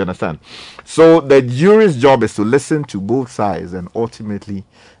 You understand? So the jury's job is to listen to both sides and ultimately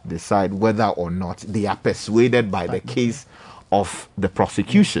decide whether or not they are persuaded by the case of the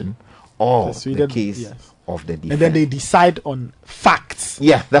prosecution or the case of the defense. And then they decide on facts.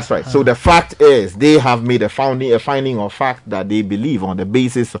 Yeah, that's right. So the fact is they have made a finding of fact that they believe on the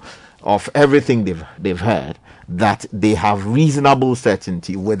basis of everything they've heard, that they have reasonable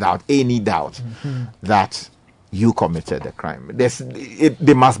certainty without any doubt that you committed the crime.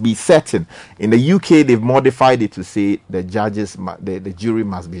 They must be certain. In the UK, they've modified it to say the jury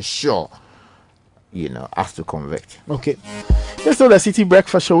must be sure, as to convict. Okay. This is the Citi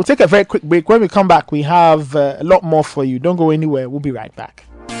Breakfast Show. We'll take a very quick break. When we come back, we have a lot more for you. Don't go anywhere. We'll be right back.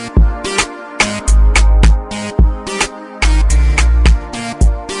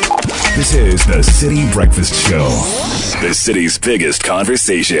 This is the Citi Breakfast Show, the city's biggest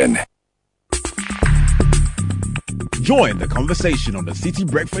conversation. Join the conversation on the Citi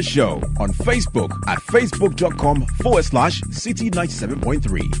Breakfast Show on Facebook at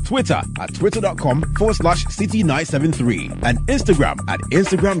facebook.com/Citi97.3, Twitter at twitter.com/Citi973, and Instagram at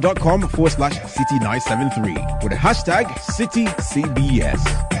instagram.com/Citi973 with the hashtag CitiCBS.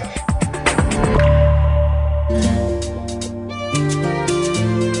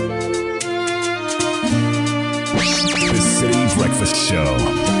 The Citi Breakfast Show,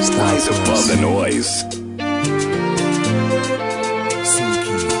 skies above the noise.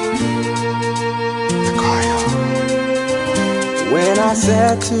 When I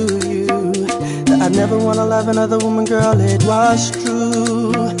said to you that I never wanna love another woman, girl, it was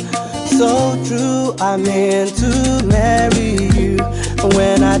true. So true, I meant to marry you.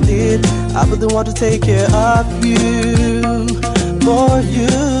 When I did, I wouldn't want to take care of you. For you,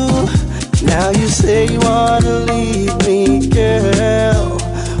 now you say you wanna leave me, girl.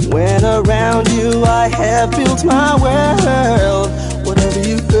 When around you I have built my world. Whatever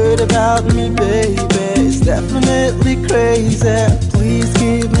you heard about me, baby, it's definitely crazy. Please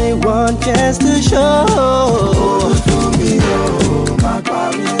give me one chance to show. Oh, for me, oh, my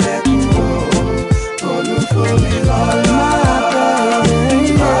baby, oh, look for me, Lord, my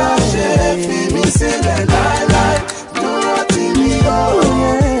baby, my chef, me say that I like, do not see me,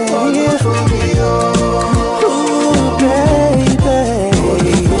 oh, look for me, oh, baby, oh,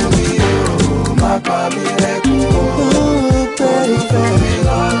 look for me, oh, my baby,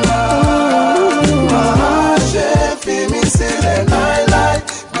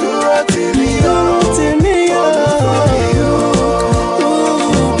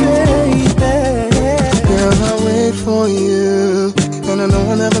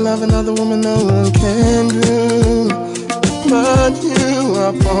 another woman no one can do, but you,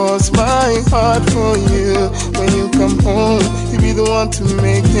 I pause my heart for you. When you come home, you be the one to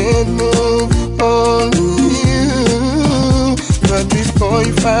make it move, only you. But before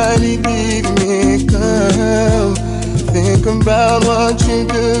you finally leave me, girl, think about what you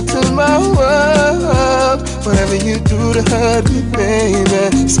do to my world. Whatever you do to hurt me, baby,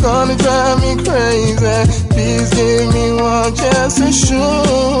 it's gonna drive me crazy. Please give me one chance to show.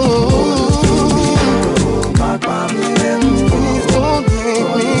 Please don't make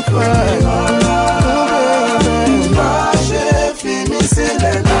me cry.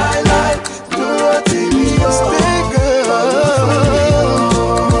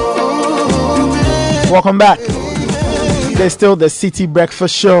 Welcome back. There's still the City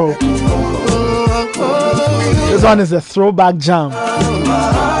Breakfast Show. This one is a throwback jam.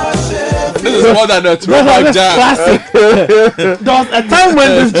 This is more than a throwback jam. Classic. There was a time when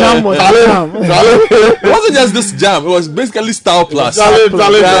this jam was a jam. It wasn't just this jam. It was basically Style Plus.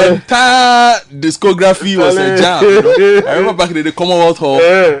 The entire discography was a jam. You know? I remember back in the Commonwealth Hall,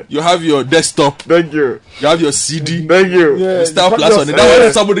 you have your desktop. Thank you. You have your CD. Thank you. Yeah, Style Plus on it. Now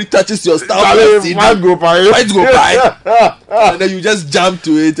when somebody touches your Style Plus CD, might go by. And then you just jam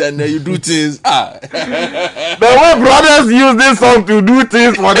to it and then you do things. The way brothers use this song to do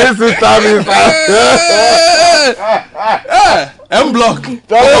things for this system is M-Block.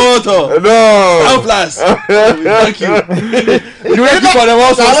 No. Style Plus. Thank you. You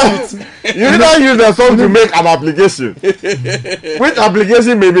don't use the song to make an application. Which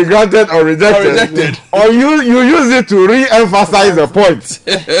application may be granted or rejected. Or you use it to re-emphasize the point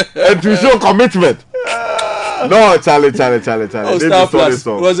and to show commitment. No, Charlie. Oh, Style Plus.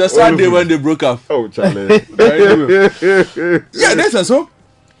 It was a sad day when they broke up. Oh, Charlie. Yeah, that's so.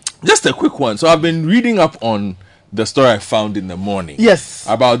 Just a quick one. So I've been reading up on the story I found in the morning. Yes.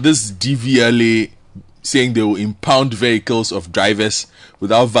 About this DVLA saying they will impound vehicles of drivers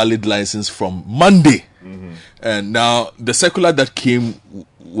without valid license from Monday. Mm-hmm. And now the circular that came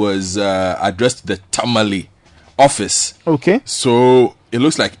was addressed to the Tamale office. Okay. So it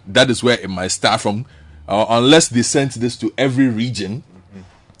looks like that is where it might start from, unless they sent this to every region.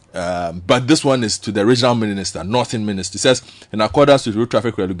 But this one is to the regional minister, Northern Minister. It says, in accordance with Road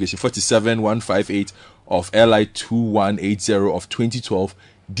Traffic Regulation 47158 of LI 2180 of 2012,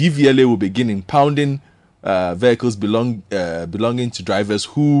 DVLA will begin impounding vehicles belonging to drivers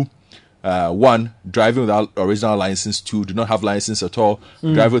who, 1, driving without original license, 2, do not have license at all,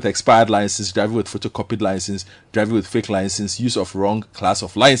 driving with expired license, driving with photocopied license, driving with fake license, use of wrong class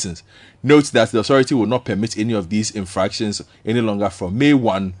of license. Note that the authority will not permit any of these infractions any longer from May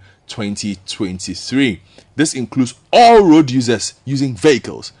 1, 2023. This includes all road users using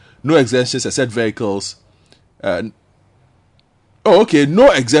vehicles. No exemptions except vehicles. No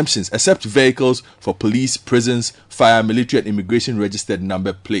exemptions except vehicles for police, prisons, fire, military, and immigration registered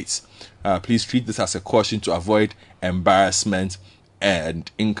number plates. Please treat this as a caution to avoid embarrassment and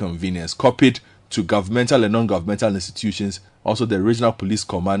inconvenience. Copied to governmental and non-governmental institutions, also the Regional Police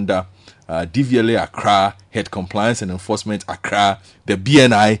Commander, DVLA Accra, Head Compliance and Enforcement Accra, the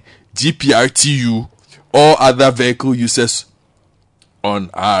BNI, GPRTU, all other vehicle users on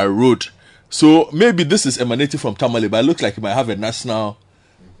our road. So maybe this is emanating from Tamale, but it looks like it might have a national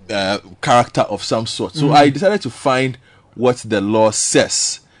character of some sort. So I decided to find what the law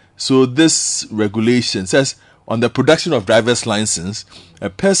says. So this regulation says, on the production of driver's license, a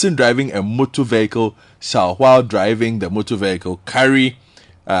person driving a motor vehicle shall, while driving the motor vehicle, carry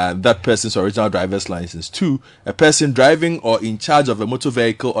that person's original driver's license. 2, a person driving or in charge of a motor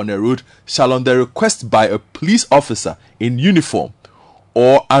vehicle on a road shall, on the request by a police officer in uniform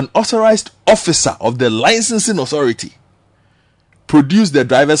or an authorized officer of the licensing authority, produce the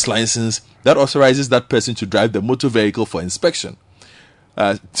driver's license that authorizes that person to drive the motor vehicle for inspection.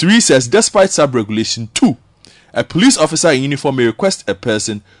 3 says, despite sub-regulation 2, a police officer in uniform may request a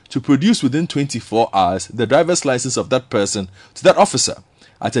person to produce within 24 hours the driver's license of that person to that officer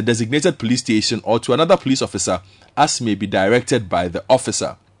at a designated police station or to another police officer as may be directed by the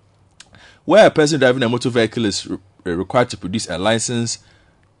officer. Where a person driving a motor vehicle is required to produce a license,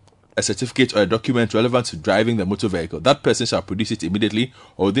 a certificate, or a document relevant to driving the motor vehicle, that person shall produce it immediately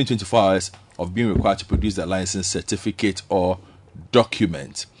or within 24 hours of being required to produce the license, certificate, or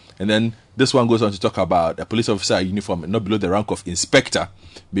document. And then this one goes on to talk about a police officer in uniform not below the rank of inspector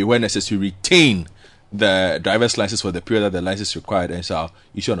may, where necessary, retain the driver's license for the period that the license is required and shall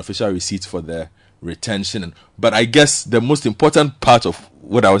issue an official receipt for the retention. But I guess the most important part of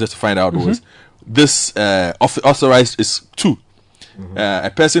what I wanted to find out was this authorized is 2.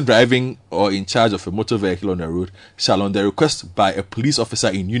 A person driving or in charge of a motor vehicle on the road shall, on the request by a police officer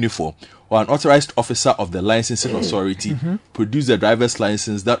in uniform or an authorized officer of the licensing authority, produce the driver's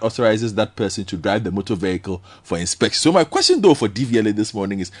license that authorizes that person to drive the motor vehicle for inspection. So my question though for DVLA this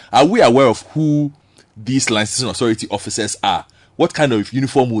morning is, are we aware of who these licensing authority officers are? what kind of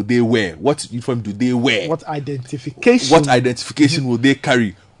uniform will they wear? What uniform do they wear? What identification will they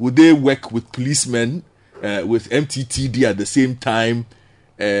carry? Will they work with policemen, with MTTD at the same time?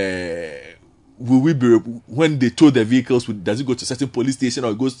 Will we be, when they tow the vehicles, does it go to a certain police station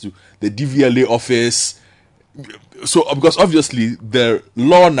or it goes to the DVLA office? So, because obviously the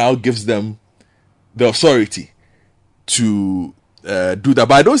law now gives them the authority to do that,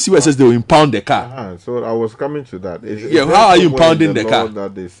 but I don't see where it says they will impound the car. So I was coming to that. How are you impounding the car?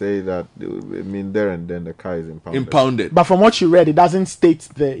 That they say that, I mean, there and then the car is impounded. But from what you read, it doesn't state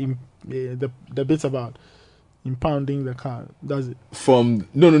the bit about impounding the car, does it? From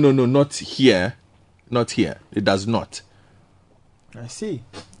no, not here. It does not. I see.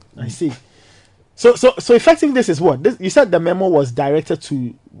 So effectively, this is what you said. The memo was directed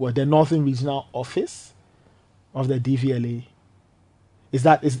to the Northern Regional Office of the DVLA. Is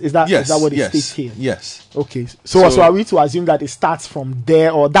that what it states here? Yes. Okay. So are we to assume that it starts from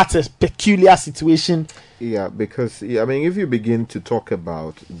there, or that's a peculiar situation? Yeah, because I mean, if you begin to talk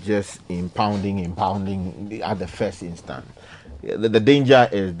about just impounding at the first instance, the danger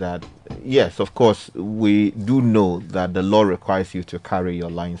is that, yes, of course, we do know that the law requires you to carry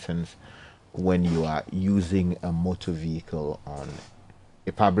your license when you are using a motor vehicle on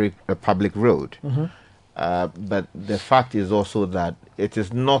a public road. Mm-hmm. But the fact is also that it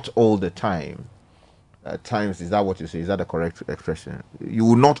is not all the time. At times, is that what you say? Is that the correct expression? You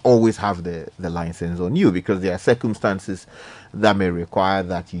will not always have the license on you, because there are circumstances that may require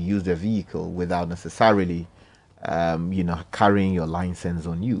that you use the vehicle without necessarily, carrying your license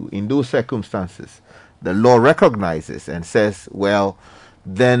on you. In those circumstances, the law recognizes and says, well,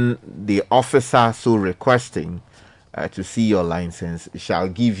 then the officer so requesting to see your license shall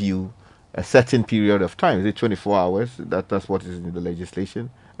give you a certain period of time. Is it 24 hours? That's what is in the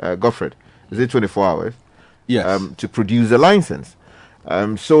legislation. Godfred, is it 24 hours? Yes. To produce a license.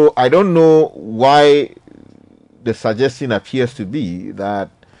 So I don't know why the suggestion appears to be that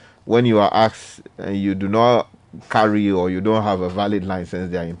when you are asked and you do not carry or you don't have a valid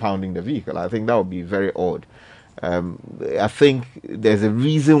license, they are impounding the vehicle. I think that would be very odd. I think there's a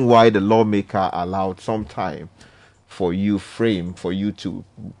reason why the lawmaker allowed some time for you to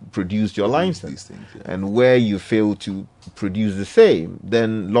produce your license. Things, yeah. And where you fail to produce the same,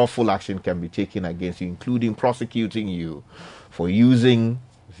 then lawful action can be taken against you, including prosecuting you for using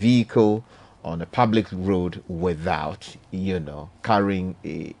vehicle on a public road without, carrying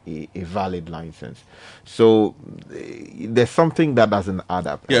a valid license. So there's something that doesn't add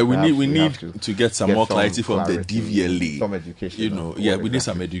up. Yeah, we need to get some more clarity from the DVLA. Some education. We need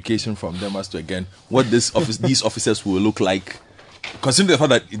some education from them as to, again, what these officers will look like, considering the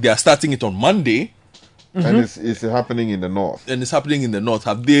fact that they are starting it on Monday. Mm-hmm. And it's happening in the north.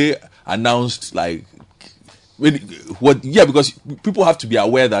 Have they announced, because people have to be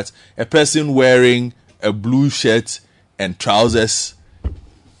aware that a person wearing a blue shirt and trousers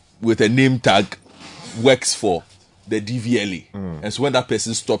with a name tag works for the DVLA. And so when that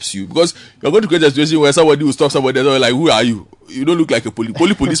person stops you, because you're going to create a situation where somebody will stop somebody and they're like, who are you? You don't look like a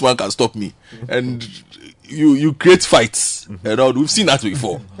policeman can stop me. And you create fights. And we've seen that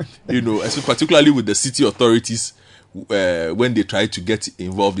before. Particularly with the city authorities, when they try to get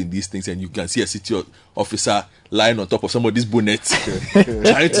involved in these things, and you can see a city officer lying on top of somebody's bonnet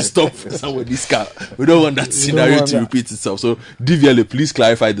trying to stop somebody's car. We don't want that scenario to repeat itself. So DVLA, please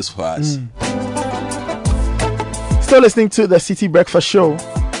clarify this for us. Still listening to the City Breakfast Show.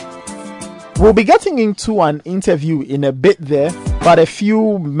 We'll be getting into an interview in a bit there, but a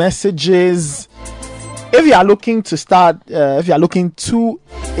few messages. If you are looking to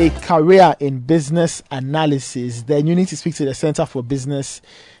a career in business analysis, then you need to speak to the Center for Business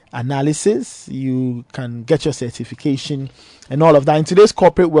Analysis. You can get your certification and all of that. In today's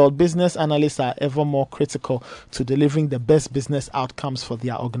corporate world, business analysts are ever more critical to delivering the best business outcomes for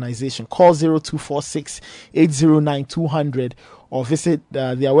their organization. Call 0246 809 200 or visit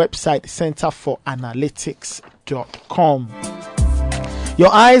their website, centerforanalytics.com.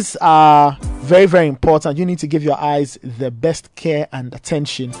 Your eyes are very, very important. You need to give your eyes the best care and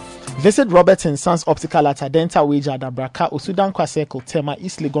attention. Visit Robert & Sons Optical at Adenta Waja, Dabraka, Osudan Kwaseko, Tema,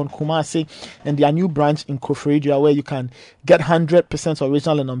 East Legon, Kumasi, and their new branch in Koforidua, where you can get 100%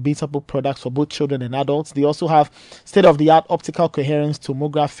 original and unbeatable products for both children and adults. They also have state-of-the-art optical coherence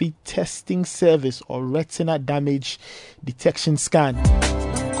tomography testing service or retina damage detection scan.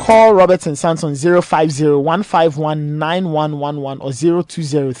 Call Robert & Sons on 050-151-9111 or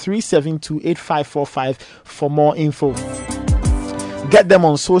 020-372-8545 for more info. Get them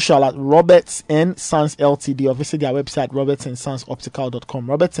on social at Roberts & Sons Ltd or visit their website robertsandsonsoptical.com.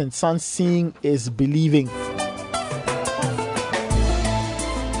 Roberts & Sons, seeing is believing.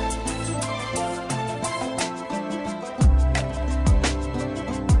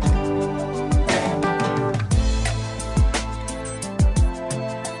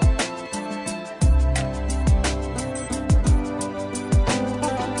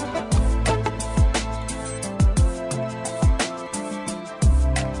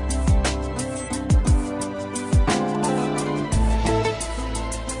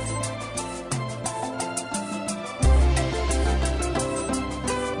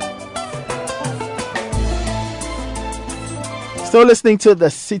 still listening to the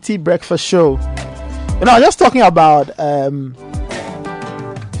City Breakfast Show. You know, I was just talking about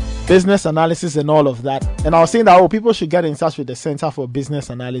business analysis and all of that. And I was saying that, people should get in touch with the Center for Business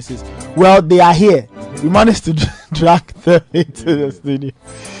Analysis. Well, they are here. We managed to drag them into the studio.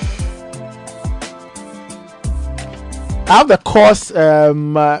 I have the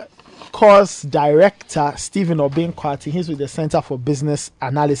course director, Stephen Obinkwati. He's with the Center for Business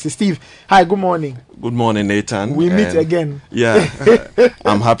Analysis. Steve, hi, good morning. Good morning, Nathan. We meet again. Yeah,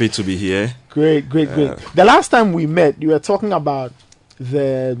 I'm happy to be here. Great. The last time we met, you were talking about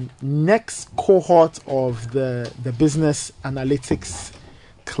the next cohort of the business analytics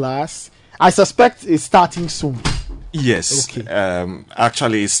class. I suspect it's starting soon. Yes. Okay.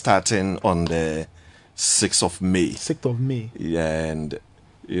 Actually, it's starting on the 6th of May. 6th of May. Yeah, and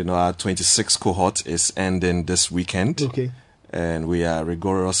our 26th cohort is ending this weekend. Okay. And we are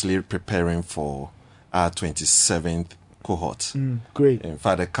rigorously preparing for our 27th cohort. Great. In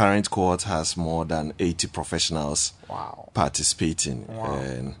fact, the current cohort has more than 80 professionals participating. Wow.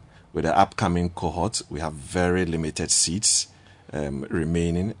 And with the upcoming cohort, we have very limited seats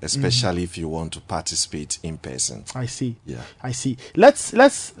remaining, especially if you want to participate in person. I see. Yeah. I see. Let's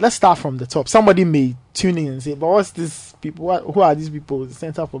start from the top. Somebody may tune in and say, but what's this people? Who are these people? The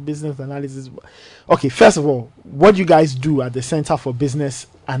Center for Business Analysis. Okay, first of all, what do you guys do at the Center for Business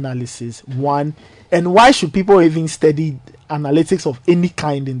Analysis? One, and why should people even study analytics of any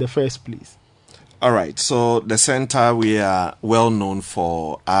kind in the first place? All right. So the center, we are well known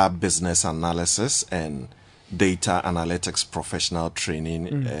for our business analysis and data analytics professional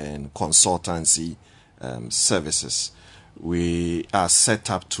training and consultancy services. We are set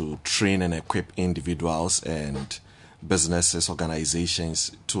up to train and equip individuals and businesses,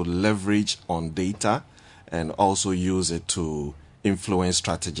 organizations to leverage on data and also use it to influence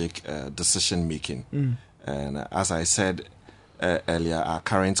strategic decision making. And as I said earlier, our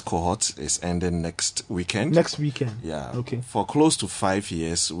current cohort is ending next weekend. Next weekend. Yeah. Okay. For close to 5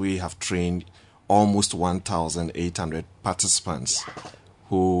 years, we have trained almost 1,800 participants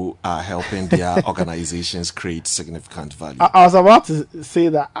who are helping their organizations create significant value. I was about to say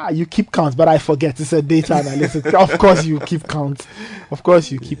that you keep count, but I forget. It's a data analytics. Of course, you keep count.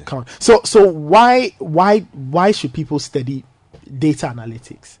 Count. So why should people study data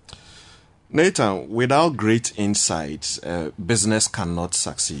analytics? Nathan, without great insights, business cannot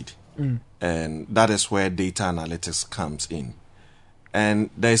succeed. And that is where data analytics comes in. And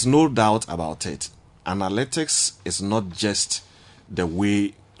there's no doubt about it. Analytics is not just the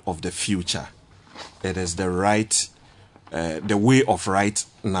way of the future. It is the way of right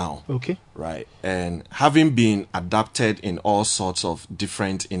now. Okay. Right. And having been adapted in all sorts of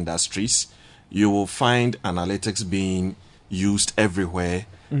different industries, you will find analytics being used everywhere,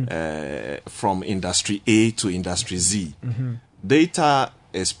 from industry A to industry Z. Data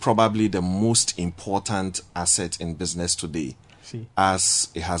is probably the most important asset in business today, as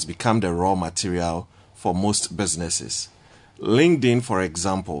it has become the raw material for most businesses. LinkedIn, for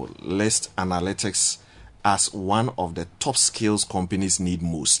example, lists analytics as one of the top skills companies need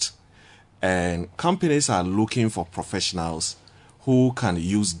most. And companies are looking for professionals who can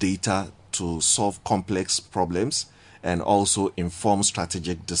use data to solve complex problems and also inform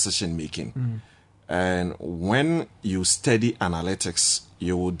strategic decision making. And when you study analytics,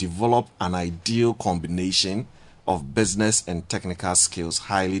 you will develop an ideal combination of business and technical skills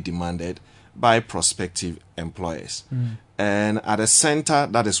highly demanded by prospective employers. And at the center,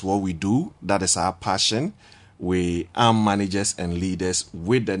 that is what we do. That is our passion. We arm managers and leaders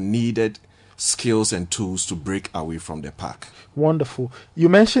with the needed skills and tools to break away from the pack. Wonderful. You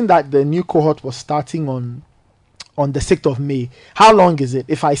mentioned that the new cohort was starting on the 6th of May. How long is it?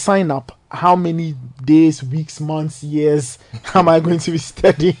 If I sign up, how many days, weeks, months, years am I going to be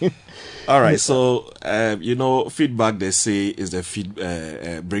studying? All right. So, feedback, they say, is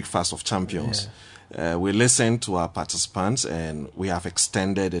the breakfast of champions. We listen to our participants and we have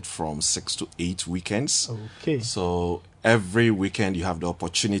extended it from 6 to 8 weekends. Okay. So every weekend you have the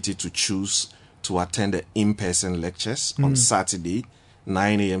opportunity to choose to attend the in-person lectures on Saturday,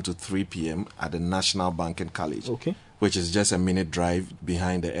 9 a.m. to 3 p.m. at the National Banking College, which is just a minute drive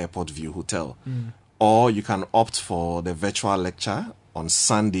behind the Airport View Hotel. Or you can opt for the virtual lecture on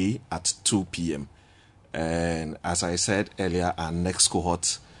Sunday at 2 p.m. And as I said earlier, our next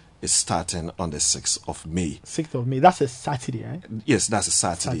cohort is starting on the 6th of May. 6th of May. That's a Saturday, right? Yes, that's a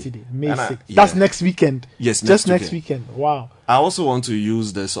Saturday. May 6th. That's next weekend. Yes, just next weekend. Wow. I also want to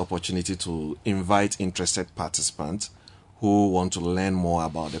use this opportunity to invite interested participants who want to learn more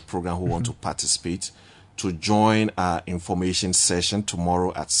about the program, who want to participate, to join our information session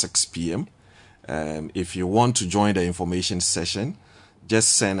tomorrow at 6 p.m. If you want to join the information session,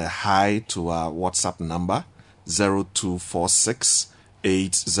 just send a hi to our WhatsApp number 0246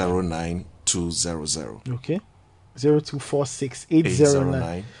 809 200. Okay. 0246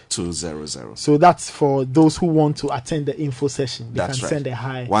 809 200. So that's for those who want to attend the info session. They That's can right. send a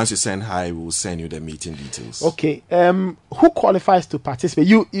hi. Once you send hi, we will send you the meeting details. Okay. Who qualifies to participate?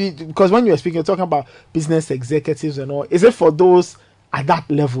 You because when you were speaking, you're talking about business executives and all. Is it for those at that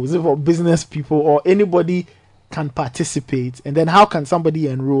level? Is it for business people, or anybody can participate? And then how can somebody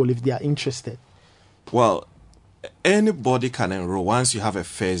enroll if they are interested? Well, anybody can enroll. Once you have a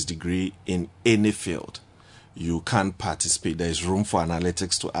first degree in any field, you can participate. There is room for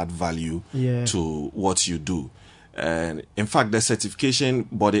analytics to add value to what you do. And in fact, the certification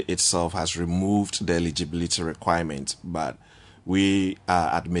body itself has removed the eligibility requirement, but we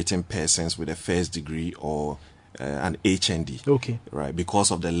are admitting persons with a first degree or an HND. Okay. Right, because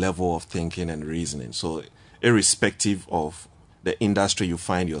of the level of thinking and reasoning. So irrespective of the industry you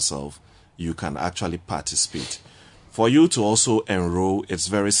find yourself, you can actually participate. For you to also enroll, it's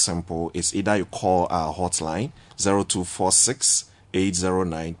very simple. It's either you call our hotline 0246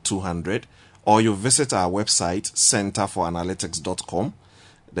 809 200, or you visit our website centerforanalytics.com.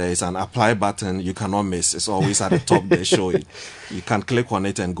 There is an apply button you cannot miss. It's always at the top there showing. You can click on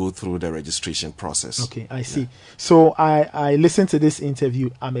it and go through the registration process. Okay, I see. So I listen to this interview.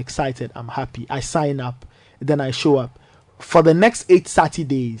 I'm excited. I'm happy. I sign up. Then I show up. For the next 8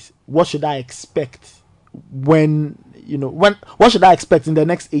 Saturdays, what should I expect? What should I expect in the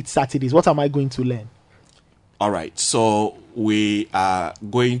next 8 Saturdays? What am I going to learn? All right. So we are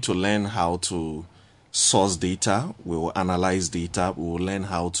going to learn how to source data. We will analyze data. We will learn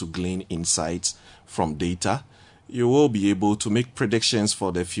how to glean insights from data. You will be able to make predictions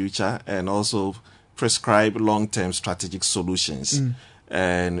for the future and also prescribe long-term strategic solutions.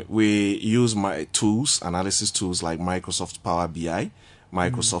 And we use my tools, analysis tools like Microsoft Power BI,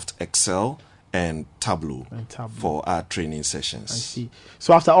 Microsoft Excel, and Tableau for our training sessions. I see.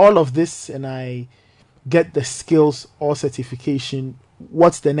 So after all of this and I get the skills or certification,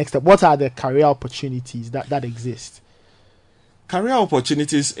 what's the next step? What are the career opportunities that exist? Career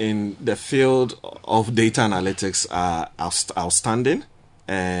opportunities in the field of data analytics are outstanding,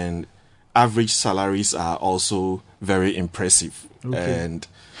 and average salaries are also very impressive. Okay. And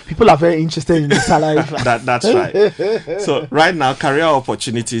people are very interested in the salary. That's right. So right now, career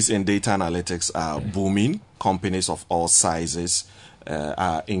opportunities in data analytics are booming. Companies of all sizes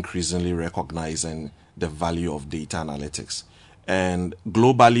are increasingly recognizing the value of data analytics. And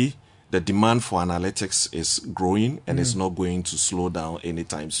globally, the demand for analytics is growing and it's not going to slow down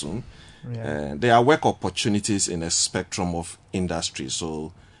anytime soon. There are work opportunities in a spectrum of industries.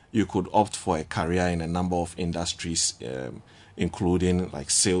 So you could opt for a career in a number of industries, including like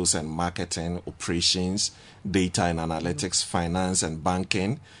sales and marketing, operations, data and analytics, finance and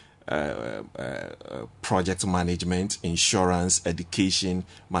banking, project management, insurance, education,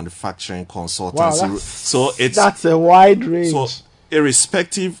 manufacturing, consultancy. Wow, that's a wide range. So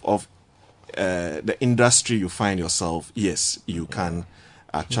irrespective of the industry you find yourself, yes, you can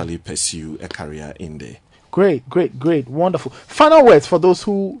actually pursue a career in there. Great, wonderful. Final words for those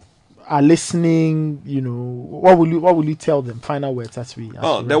who are listening. What will you tell them? Final words as we.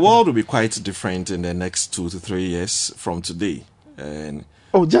 The world will be quite different in the next 2 to 3 years from today. And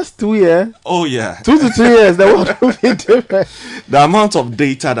just 2 years? Oh yeah, 2 to 3 years. The world will be different. The amount of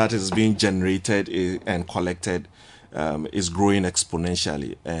data that is being generated and collected is growing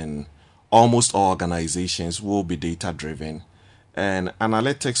exponentially, and almost all organizations will be data driven, and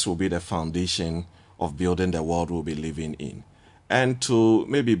analytics will be the foundation of building the world we'll be living in. And to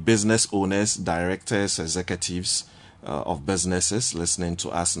maybe business owners, directors, executives of businesses listening to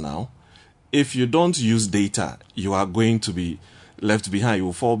us now, if you don't use data, you are going to be left behind. You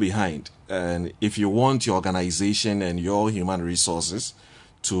will fall behind. And if you want your organization and your human resources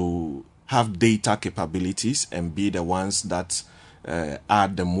to have data capabilities and be the ones that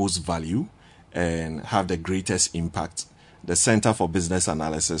add the most value and have the greatest impact, the Center for Business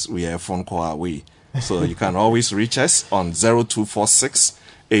Analysis, we are a phone call away. So you can always reach us on 0246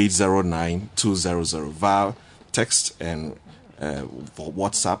 809 200 via text and for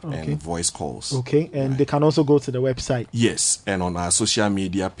WhatsApp and voice calls. Okay, and they can also go to the website. Yes, and on our social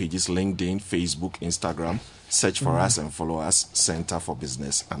media pages, LinkedIn, Facebook, Instagram, search for us and follow us, Center for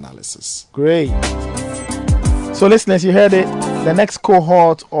Business Analysis. Great. So listeners, you heard it. The next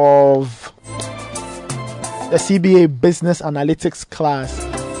cohort of the CBA Business Analytics class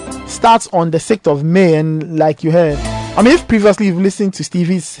starts on the 6th of May, and like you heard, if previously you've listened to Steve,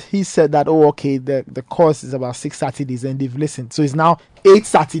 he said that, the course is about 6 Saturdays, and they've listened. So it's now 8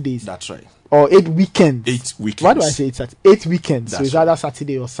 Saturdays. That's right. or 8 weekends. 8 weekends. Why do I say it's 8 weekends? That's so it's right. either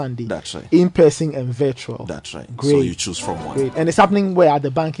Saturday or Sunday. That's right. In person and virtual. That's right. Great. So you choose from one. Great. And it's happening where at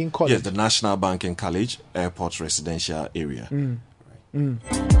the banking college? Yes, the National Banking College, Airport Residential Area.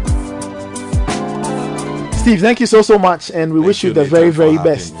 Steve, thank you so much, and we wish you the very, very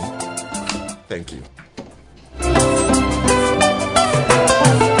best. Thank you.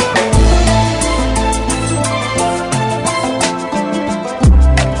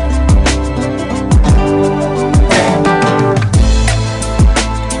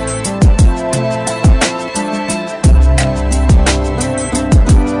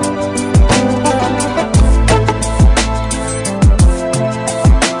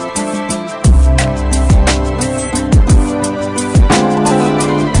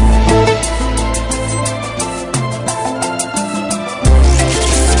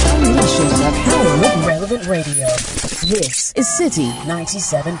 Radio. This is Citi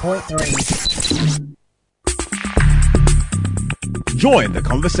 97.3. Join the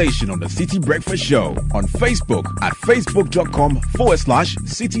conversation on the Citi Breakfast Show on Facebook at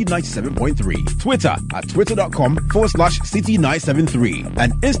facebook.com/Citi 97.3, Twitter at twitter.com/Citi 973,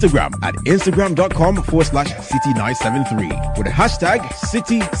 and Instagram at instagram.com/Citi 973 with the hashtag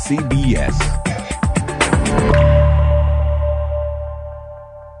CitiCBS.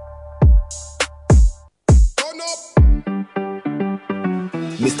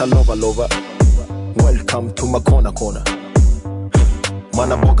 Mr. Lover, welcome to my corner.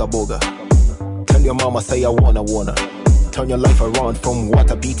 Mana boga. Tell your mama say I wanna. Turn your life around from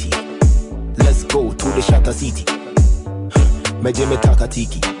water BT. Let's go to the Shatter City. Meje taka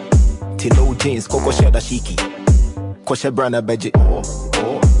tiki. Tilo jeans, koko sheda shiki. Koshe brana beje.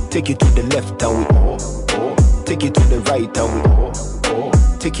 Take you to the left and we. Take you to the right and we.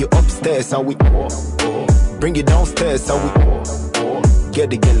 Take you upstairs and we. Bring you downstairs and we. Get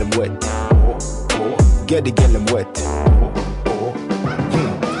the girl wet. Get the girl wet.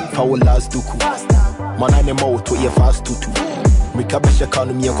 Foul last duku. Manane mo to ye fast tutu. Mikabesha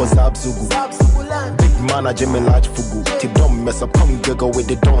kanu miyako zabzugu. Big manager me large fugu. Ti don't mess up, come giggle with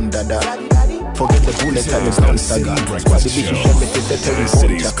the don dada. Forget the bullet and the gun saga. Squad the bitch show me the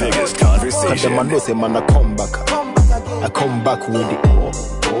city's biggest conversation. Cause the man say man I come back. I come back with it.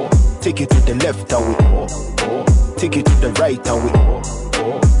 Take you to the left and we. Take you to the right and we.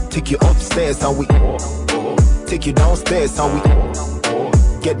 Take you upstairs and we. Take you downstairs and we.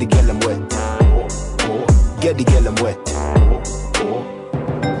 Get the girl wet. Get the girl wet.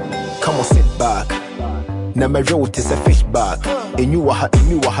 Come on, sit back. Now my road is a fish bag. And you are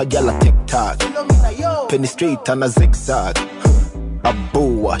girl a tic-tac. Penetrate and a zigzag. A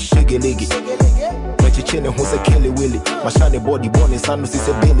boa, shaggy leggy. When you chin who's a kelly willy. My shiny body born in San is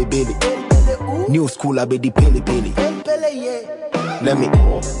a billy. New school I be the pele. Let me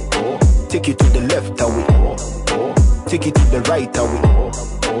take you to the left and we. Take you to the right and we.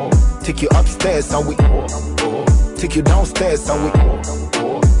 Take you upstairs and we. Take you downstairs and we.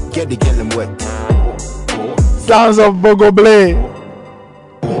 Get the girl wet. Sounds of Bogoble.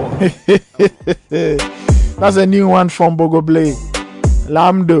 That's a new one from Bogoble.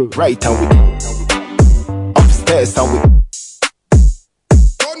 Lamdo. Right and we. Upstairs and we.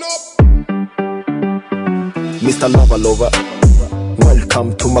 Mr. Lover,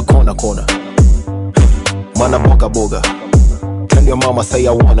 welcome to my corner. Mana boga. Tell your mama say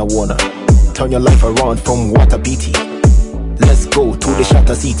I wanna. Turn your life around from water BT. Let's go to the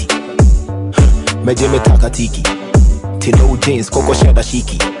Shatter City. Meje taka tiki. Tilo jeans, koko sheda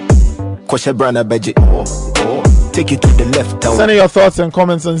shiki. Koshe brana beje. Take you to the left. Send your thoughts and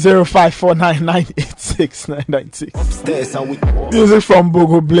comments on 0549986996. Upstairs and we. Music from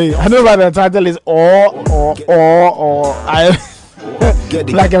Bogo Blay. I know that the title is or. I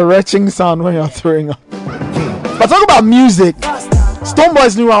like a retching sound when you're throwing up. But talk about music.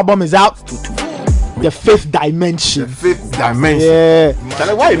 Stoneboy's new album is out. The Fifth Dimension. Yeah.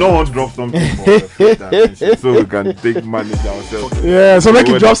 Charlie, why you don't want to drop something for the Fifth Dimension so we can take money ourselves? Yeah, so make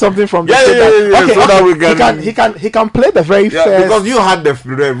him drop something from the okay, so that we can he can play the very first. Because you had the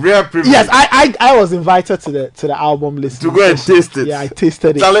rare privilege. Yes, I was invited to the album list to go and taste it. Yeah, I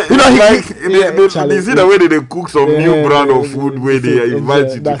tasted it. Charlie, you know, you see the way they cook some new brand of food where they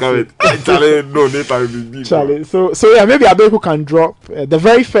invite you to come and Charlie, no, Charlie. So yeah, maybe Abeku can drop the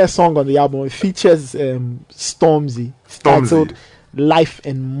very first song on the album. It features Stormzy. Titled Life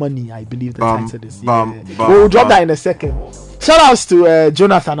and Money, I believe the title is. We'll drop that in a second. Shout outs to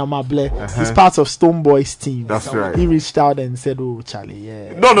Jonathan Amable. He's part of Stoneboy's team. That's right. He reached out and said, "Oh, Charlie,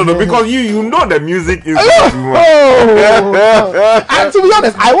 yeah." No, because you know the music is. And to be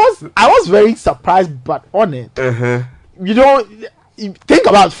honest, I was very surprised, but on it. You know, think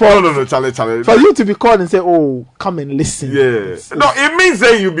about Charlie. For you to be called and say, "Oh, come and listen." Yeah. No, it means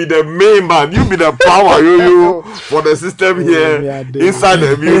that you be the main man. You be the power you for the system here inside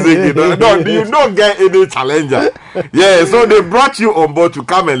the music. No, you don't get any challenger. Yeah, so they brought you on board to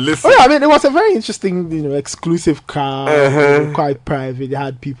come and listen. Oh yeah, I mean it was a very interesting, exclusive crowd, quite private. They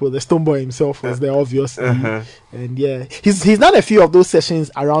had people. The Stonebwoy himself was there, obviously, and yeah, he's done a few of those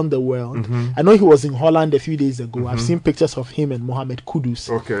sessions around the world. I know he was in Holland a few days ago. I've seen pictures of him and Mohammed Kudus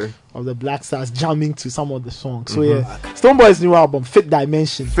of the Black Stars jamming to some of the songs. So yeah, Stonebwoy's new album, Fit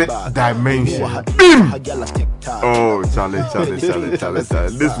Dimension. Yeah. Oh, Charlie.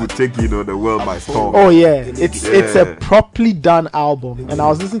 This would take the world by storm. Oh yeah, it's a properly done album, and I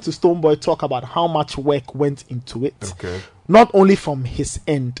was listening to Stonebwoy talk about how much work went into it. Not only from his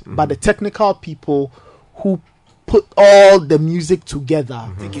end, but the technical people who put all the music together,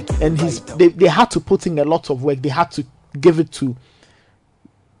 and they had to put in a lot of work. They had to give it to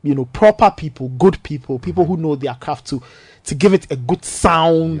proper people, good people who know their craft to give it a good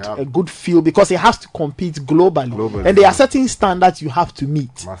sound, a good feel, because it has to compete globally. And there are certain standards you have to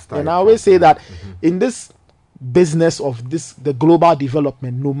meet. And I always say that in this business of the global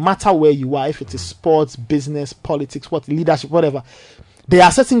development, no matter where you are, if it is sports, business, politics, leadership, whatever, there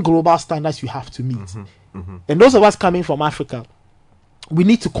are certain global standards you have to meet. And those of us coming from Africa, we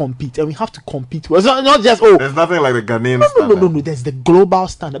need to compete, and we have to compete. Well, it's not just there's nothing like the Ghanaian standard. No. There's the global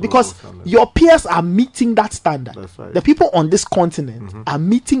standard, because your peers are meeting that standard. That's right. The people on this continent are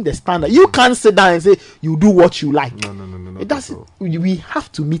meeting the standard. You can't sit down and say you do what you like. No. It doesn't. We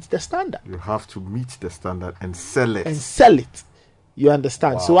have to meet the standard. You have to meet the standard and sell it. You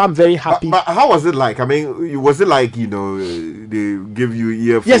understand? Wow. So I'm very happy. But how was it like? I mean, was it like they give you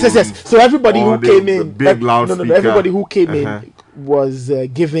earphones? Yes. So everybody who came in, big loudspeaker. Everybody who came in was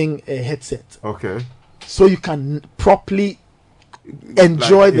giving a headset. Okay. So you can properly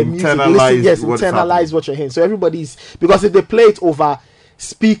enjoy the music. Internalize what you're hearing. So everybody's, because if they play it over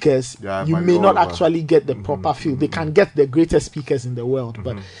speakers, you may not actually get the proper feel. They can get the greatest speakers in the world,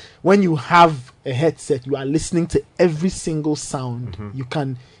 but when you have a headset, you are listening to every single sound. You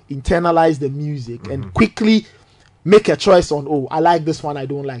can internalize the music and quickly make a choice on, I like this one, I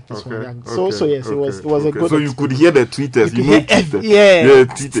don't like this one. So yes, it was a good So experience. you could hear the tweeters.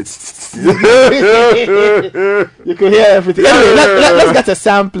 You could hear everything. Anyway, let's get a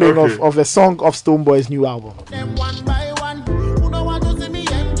sampling of a song of Stonebwoy's new album.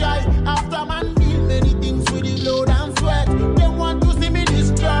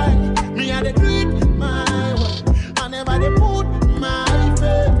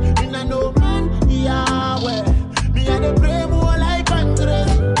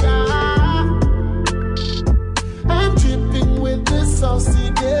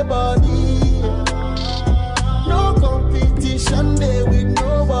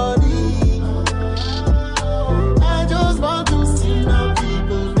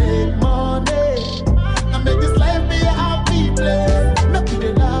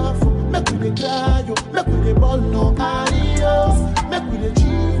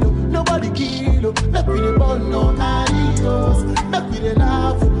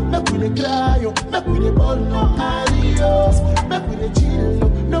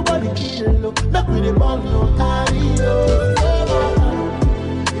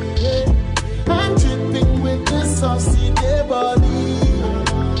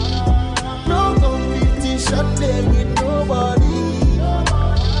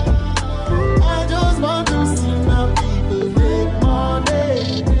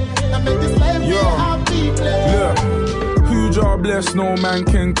 Bless, no man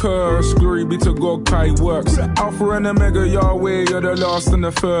can curse. Glory be to God, Kai works. Alpha and Omega, Yahweh, you're the last and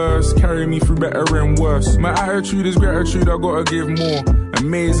the first. Carry me through better and worse. My attitude is gratitude, I gotta give more.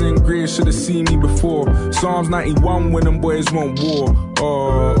 Amazing grace, should've seen me before. Psalms 91, when them boys want war.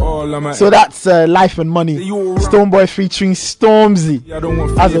 So that's Life and Money. Stonebwoy featuring Stormzy.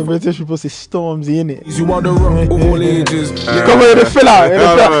 As the British people say, Stormzy, innit? You are the rock of all ages. Come with the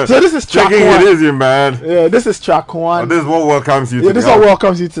filler. So this is track one. It easy, man. Yeah, this is track one. This is what welcomes you to this is what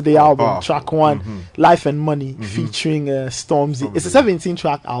welcomes you to the album. Track one, Life and Money, featuring Stormzy. It's a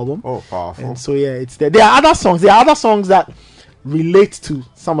 17-track album. Oh, powerful. And so yeah, it's there. There are other songs that relate to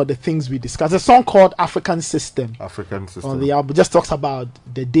some of the things we discussed. A song called African System on the album just talks about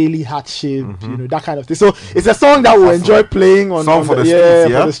the daily hardship, that kind of thing. So it's a song that we'll enjoy playing for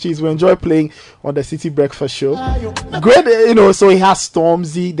the streets. We enjoy playing on the City Breakfast Show. Great, so he has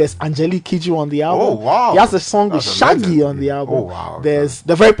Stormzy, there's Angelique Kidjo on the album. Oh wow. He has a song with Shaggy on the album. Oh wow. There's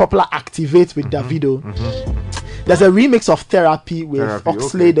the very popular Activate with Davido. There's a remix of Therapy with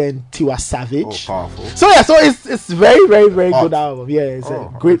Oxlade and Tiwa Savage. Powerful. So it's very, very, very good album. Yeah, it's a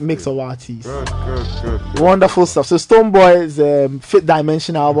great mix of artists. Good. Wonderful stuff. So Stonebwoy's Fifth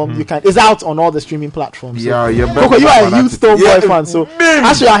Dimension album, it's out on all the streaming platforms. So Coco, you are a huge Stonebwoy fan, so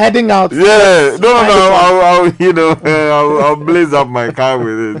as you are heading out, I'll blaze up my car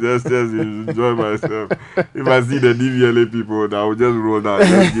with it. Just enjoy myself. If I see the DVLA people, I will just roll down.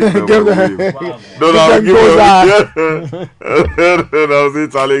 Just give them a wave. I'll give them. I'll say,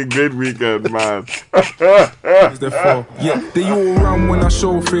 Charlie, great weekend, man. They all run when I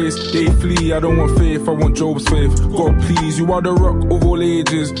show face. They flee. I don't want faith. I want Job's faith. God, please, you are the rock of all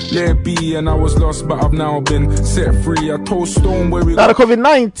ages. Let it be. And I was lost, but I've now been set free. I told Stone where we. Now the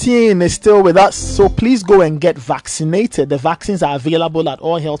COVID-19 is still with us, so please go and get vaccinated. The vaccines are available at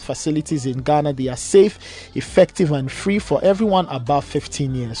all health facilities in Ghana. They are safe, effective, and free for everyone above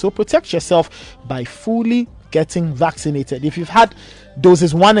 15 years. So protect yourself by fully getting vaccinated. If you've had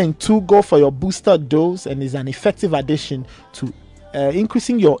doses 1 and 2, go for your booster dose, and is an effective addition to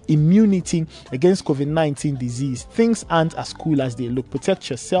increasing your immunity against COVID-19 disease. Things aren't as cool as they look. Protect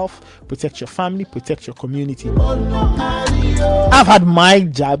yourself, protect your family, protect your community. I've had my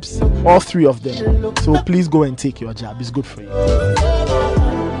jabs, all 3 of them. So please go and take your jab. It's good for you.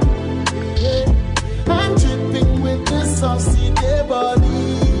 I'm tripping with the saucy body.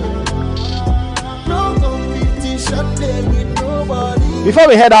 No competition there with nobody. Before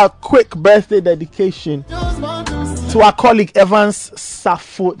we head out, quick birthday dedication to our colleague Evans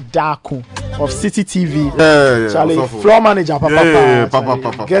Safo Daku of Citi TV. Charlie, floor manager,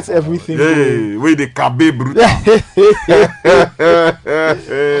 Papa. Get everything going. With the cabe brute. Yeah,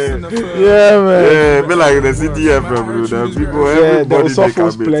 man. Yeah, be like the Citi FM, the people, everybody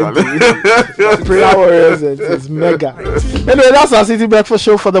plenty. Prayer warriors, it's mega. Anyway, that's our Citi Breakfast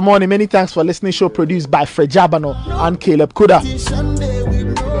Show for the morning. Many thanks for listening. Show produced by Fred Jabano and Caleb Kuda.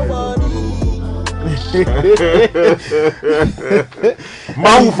 And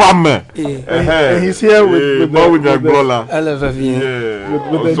he's here with the news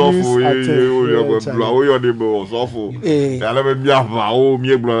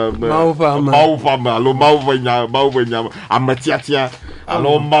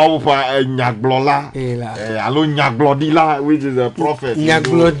which is a prophet.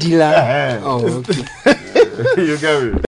 Nyaglodila. Oh, okay. You get me?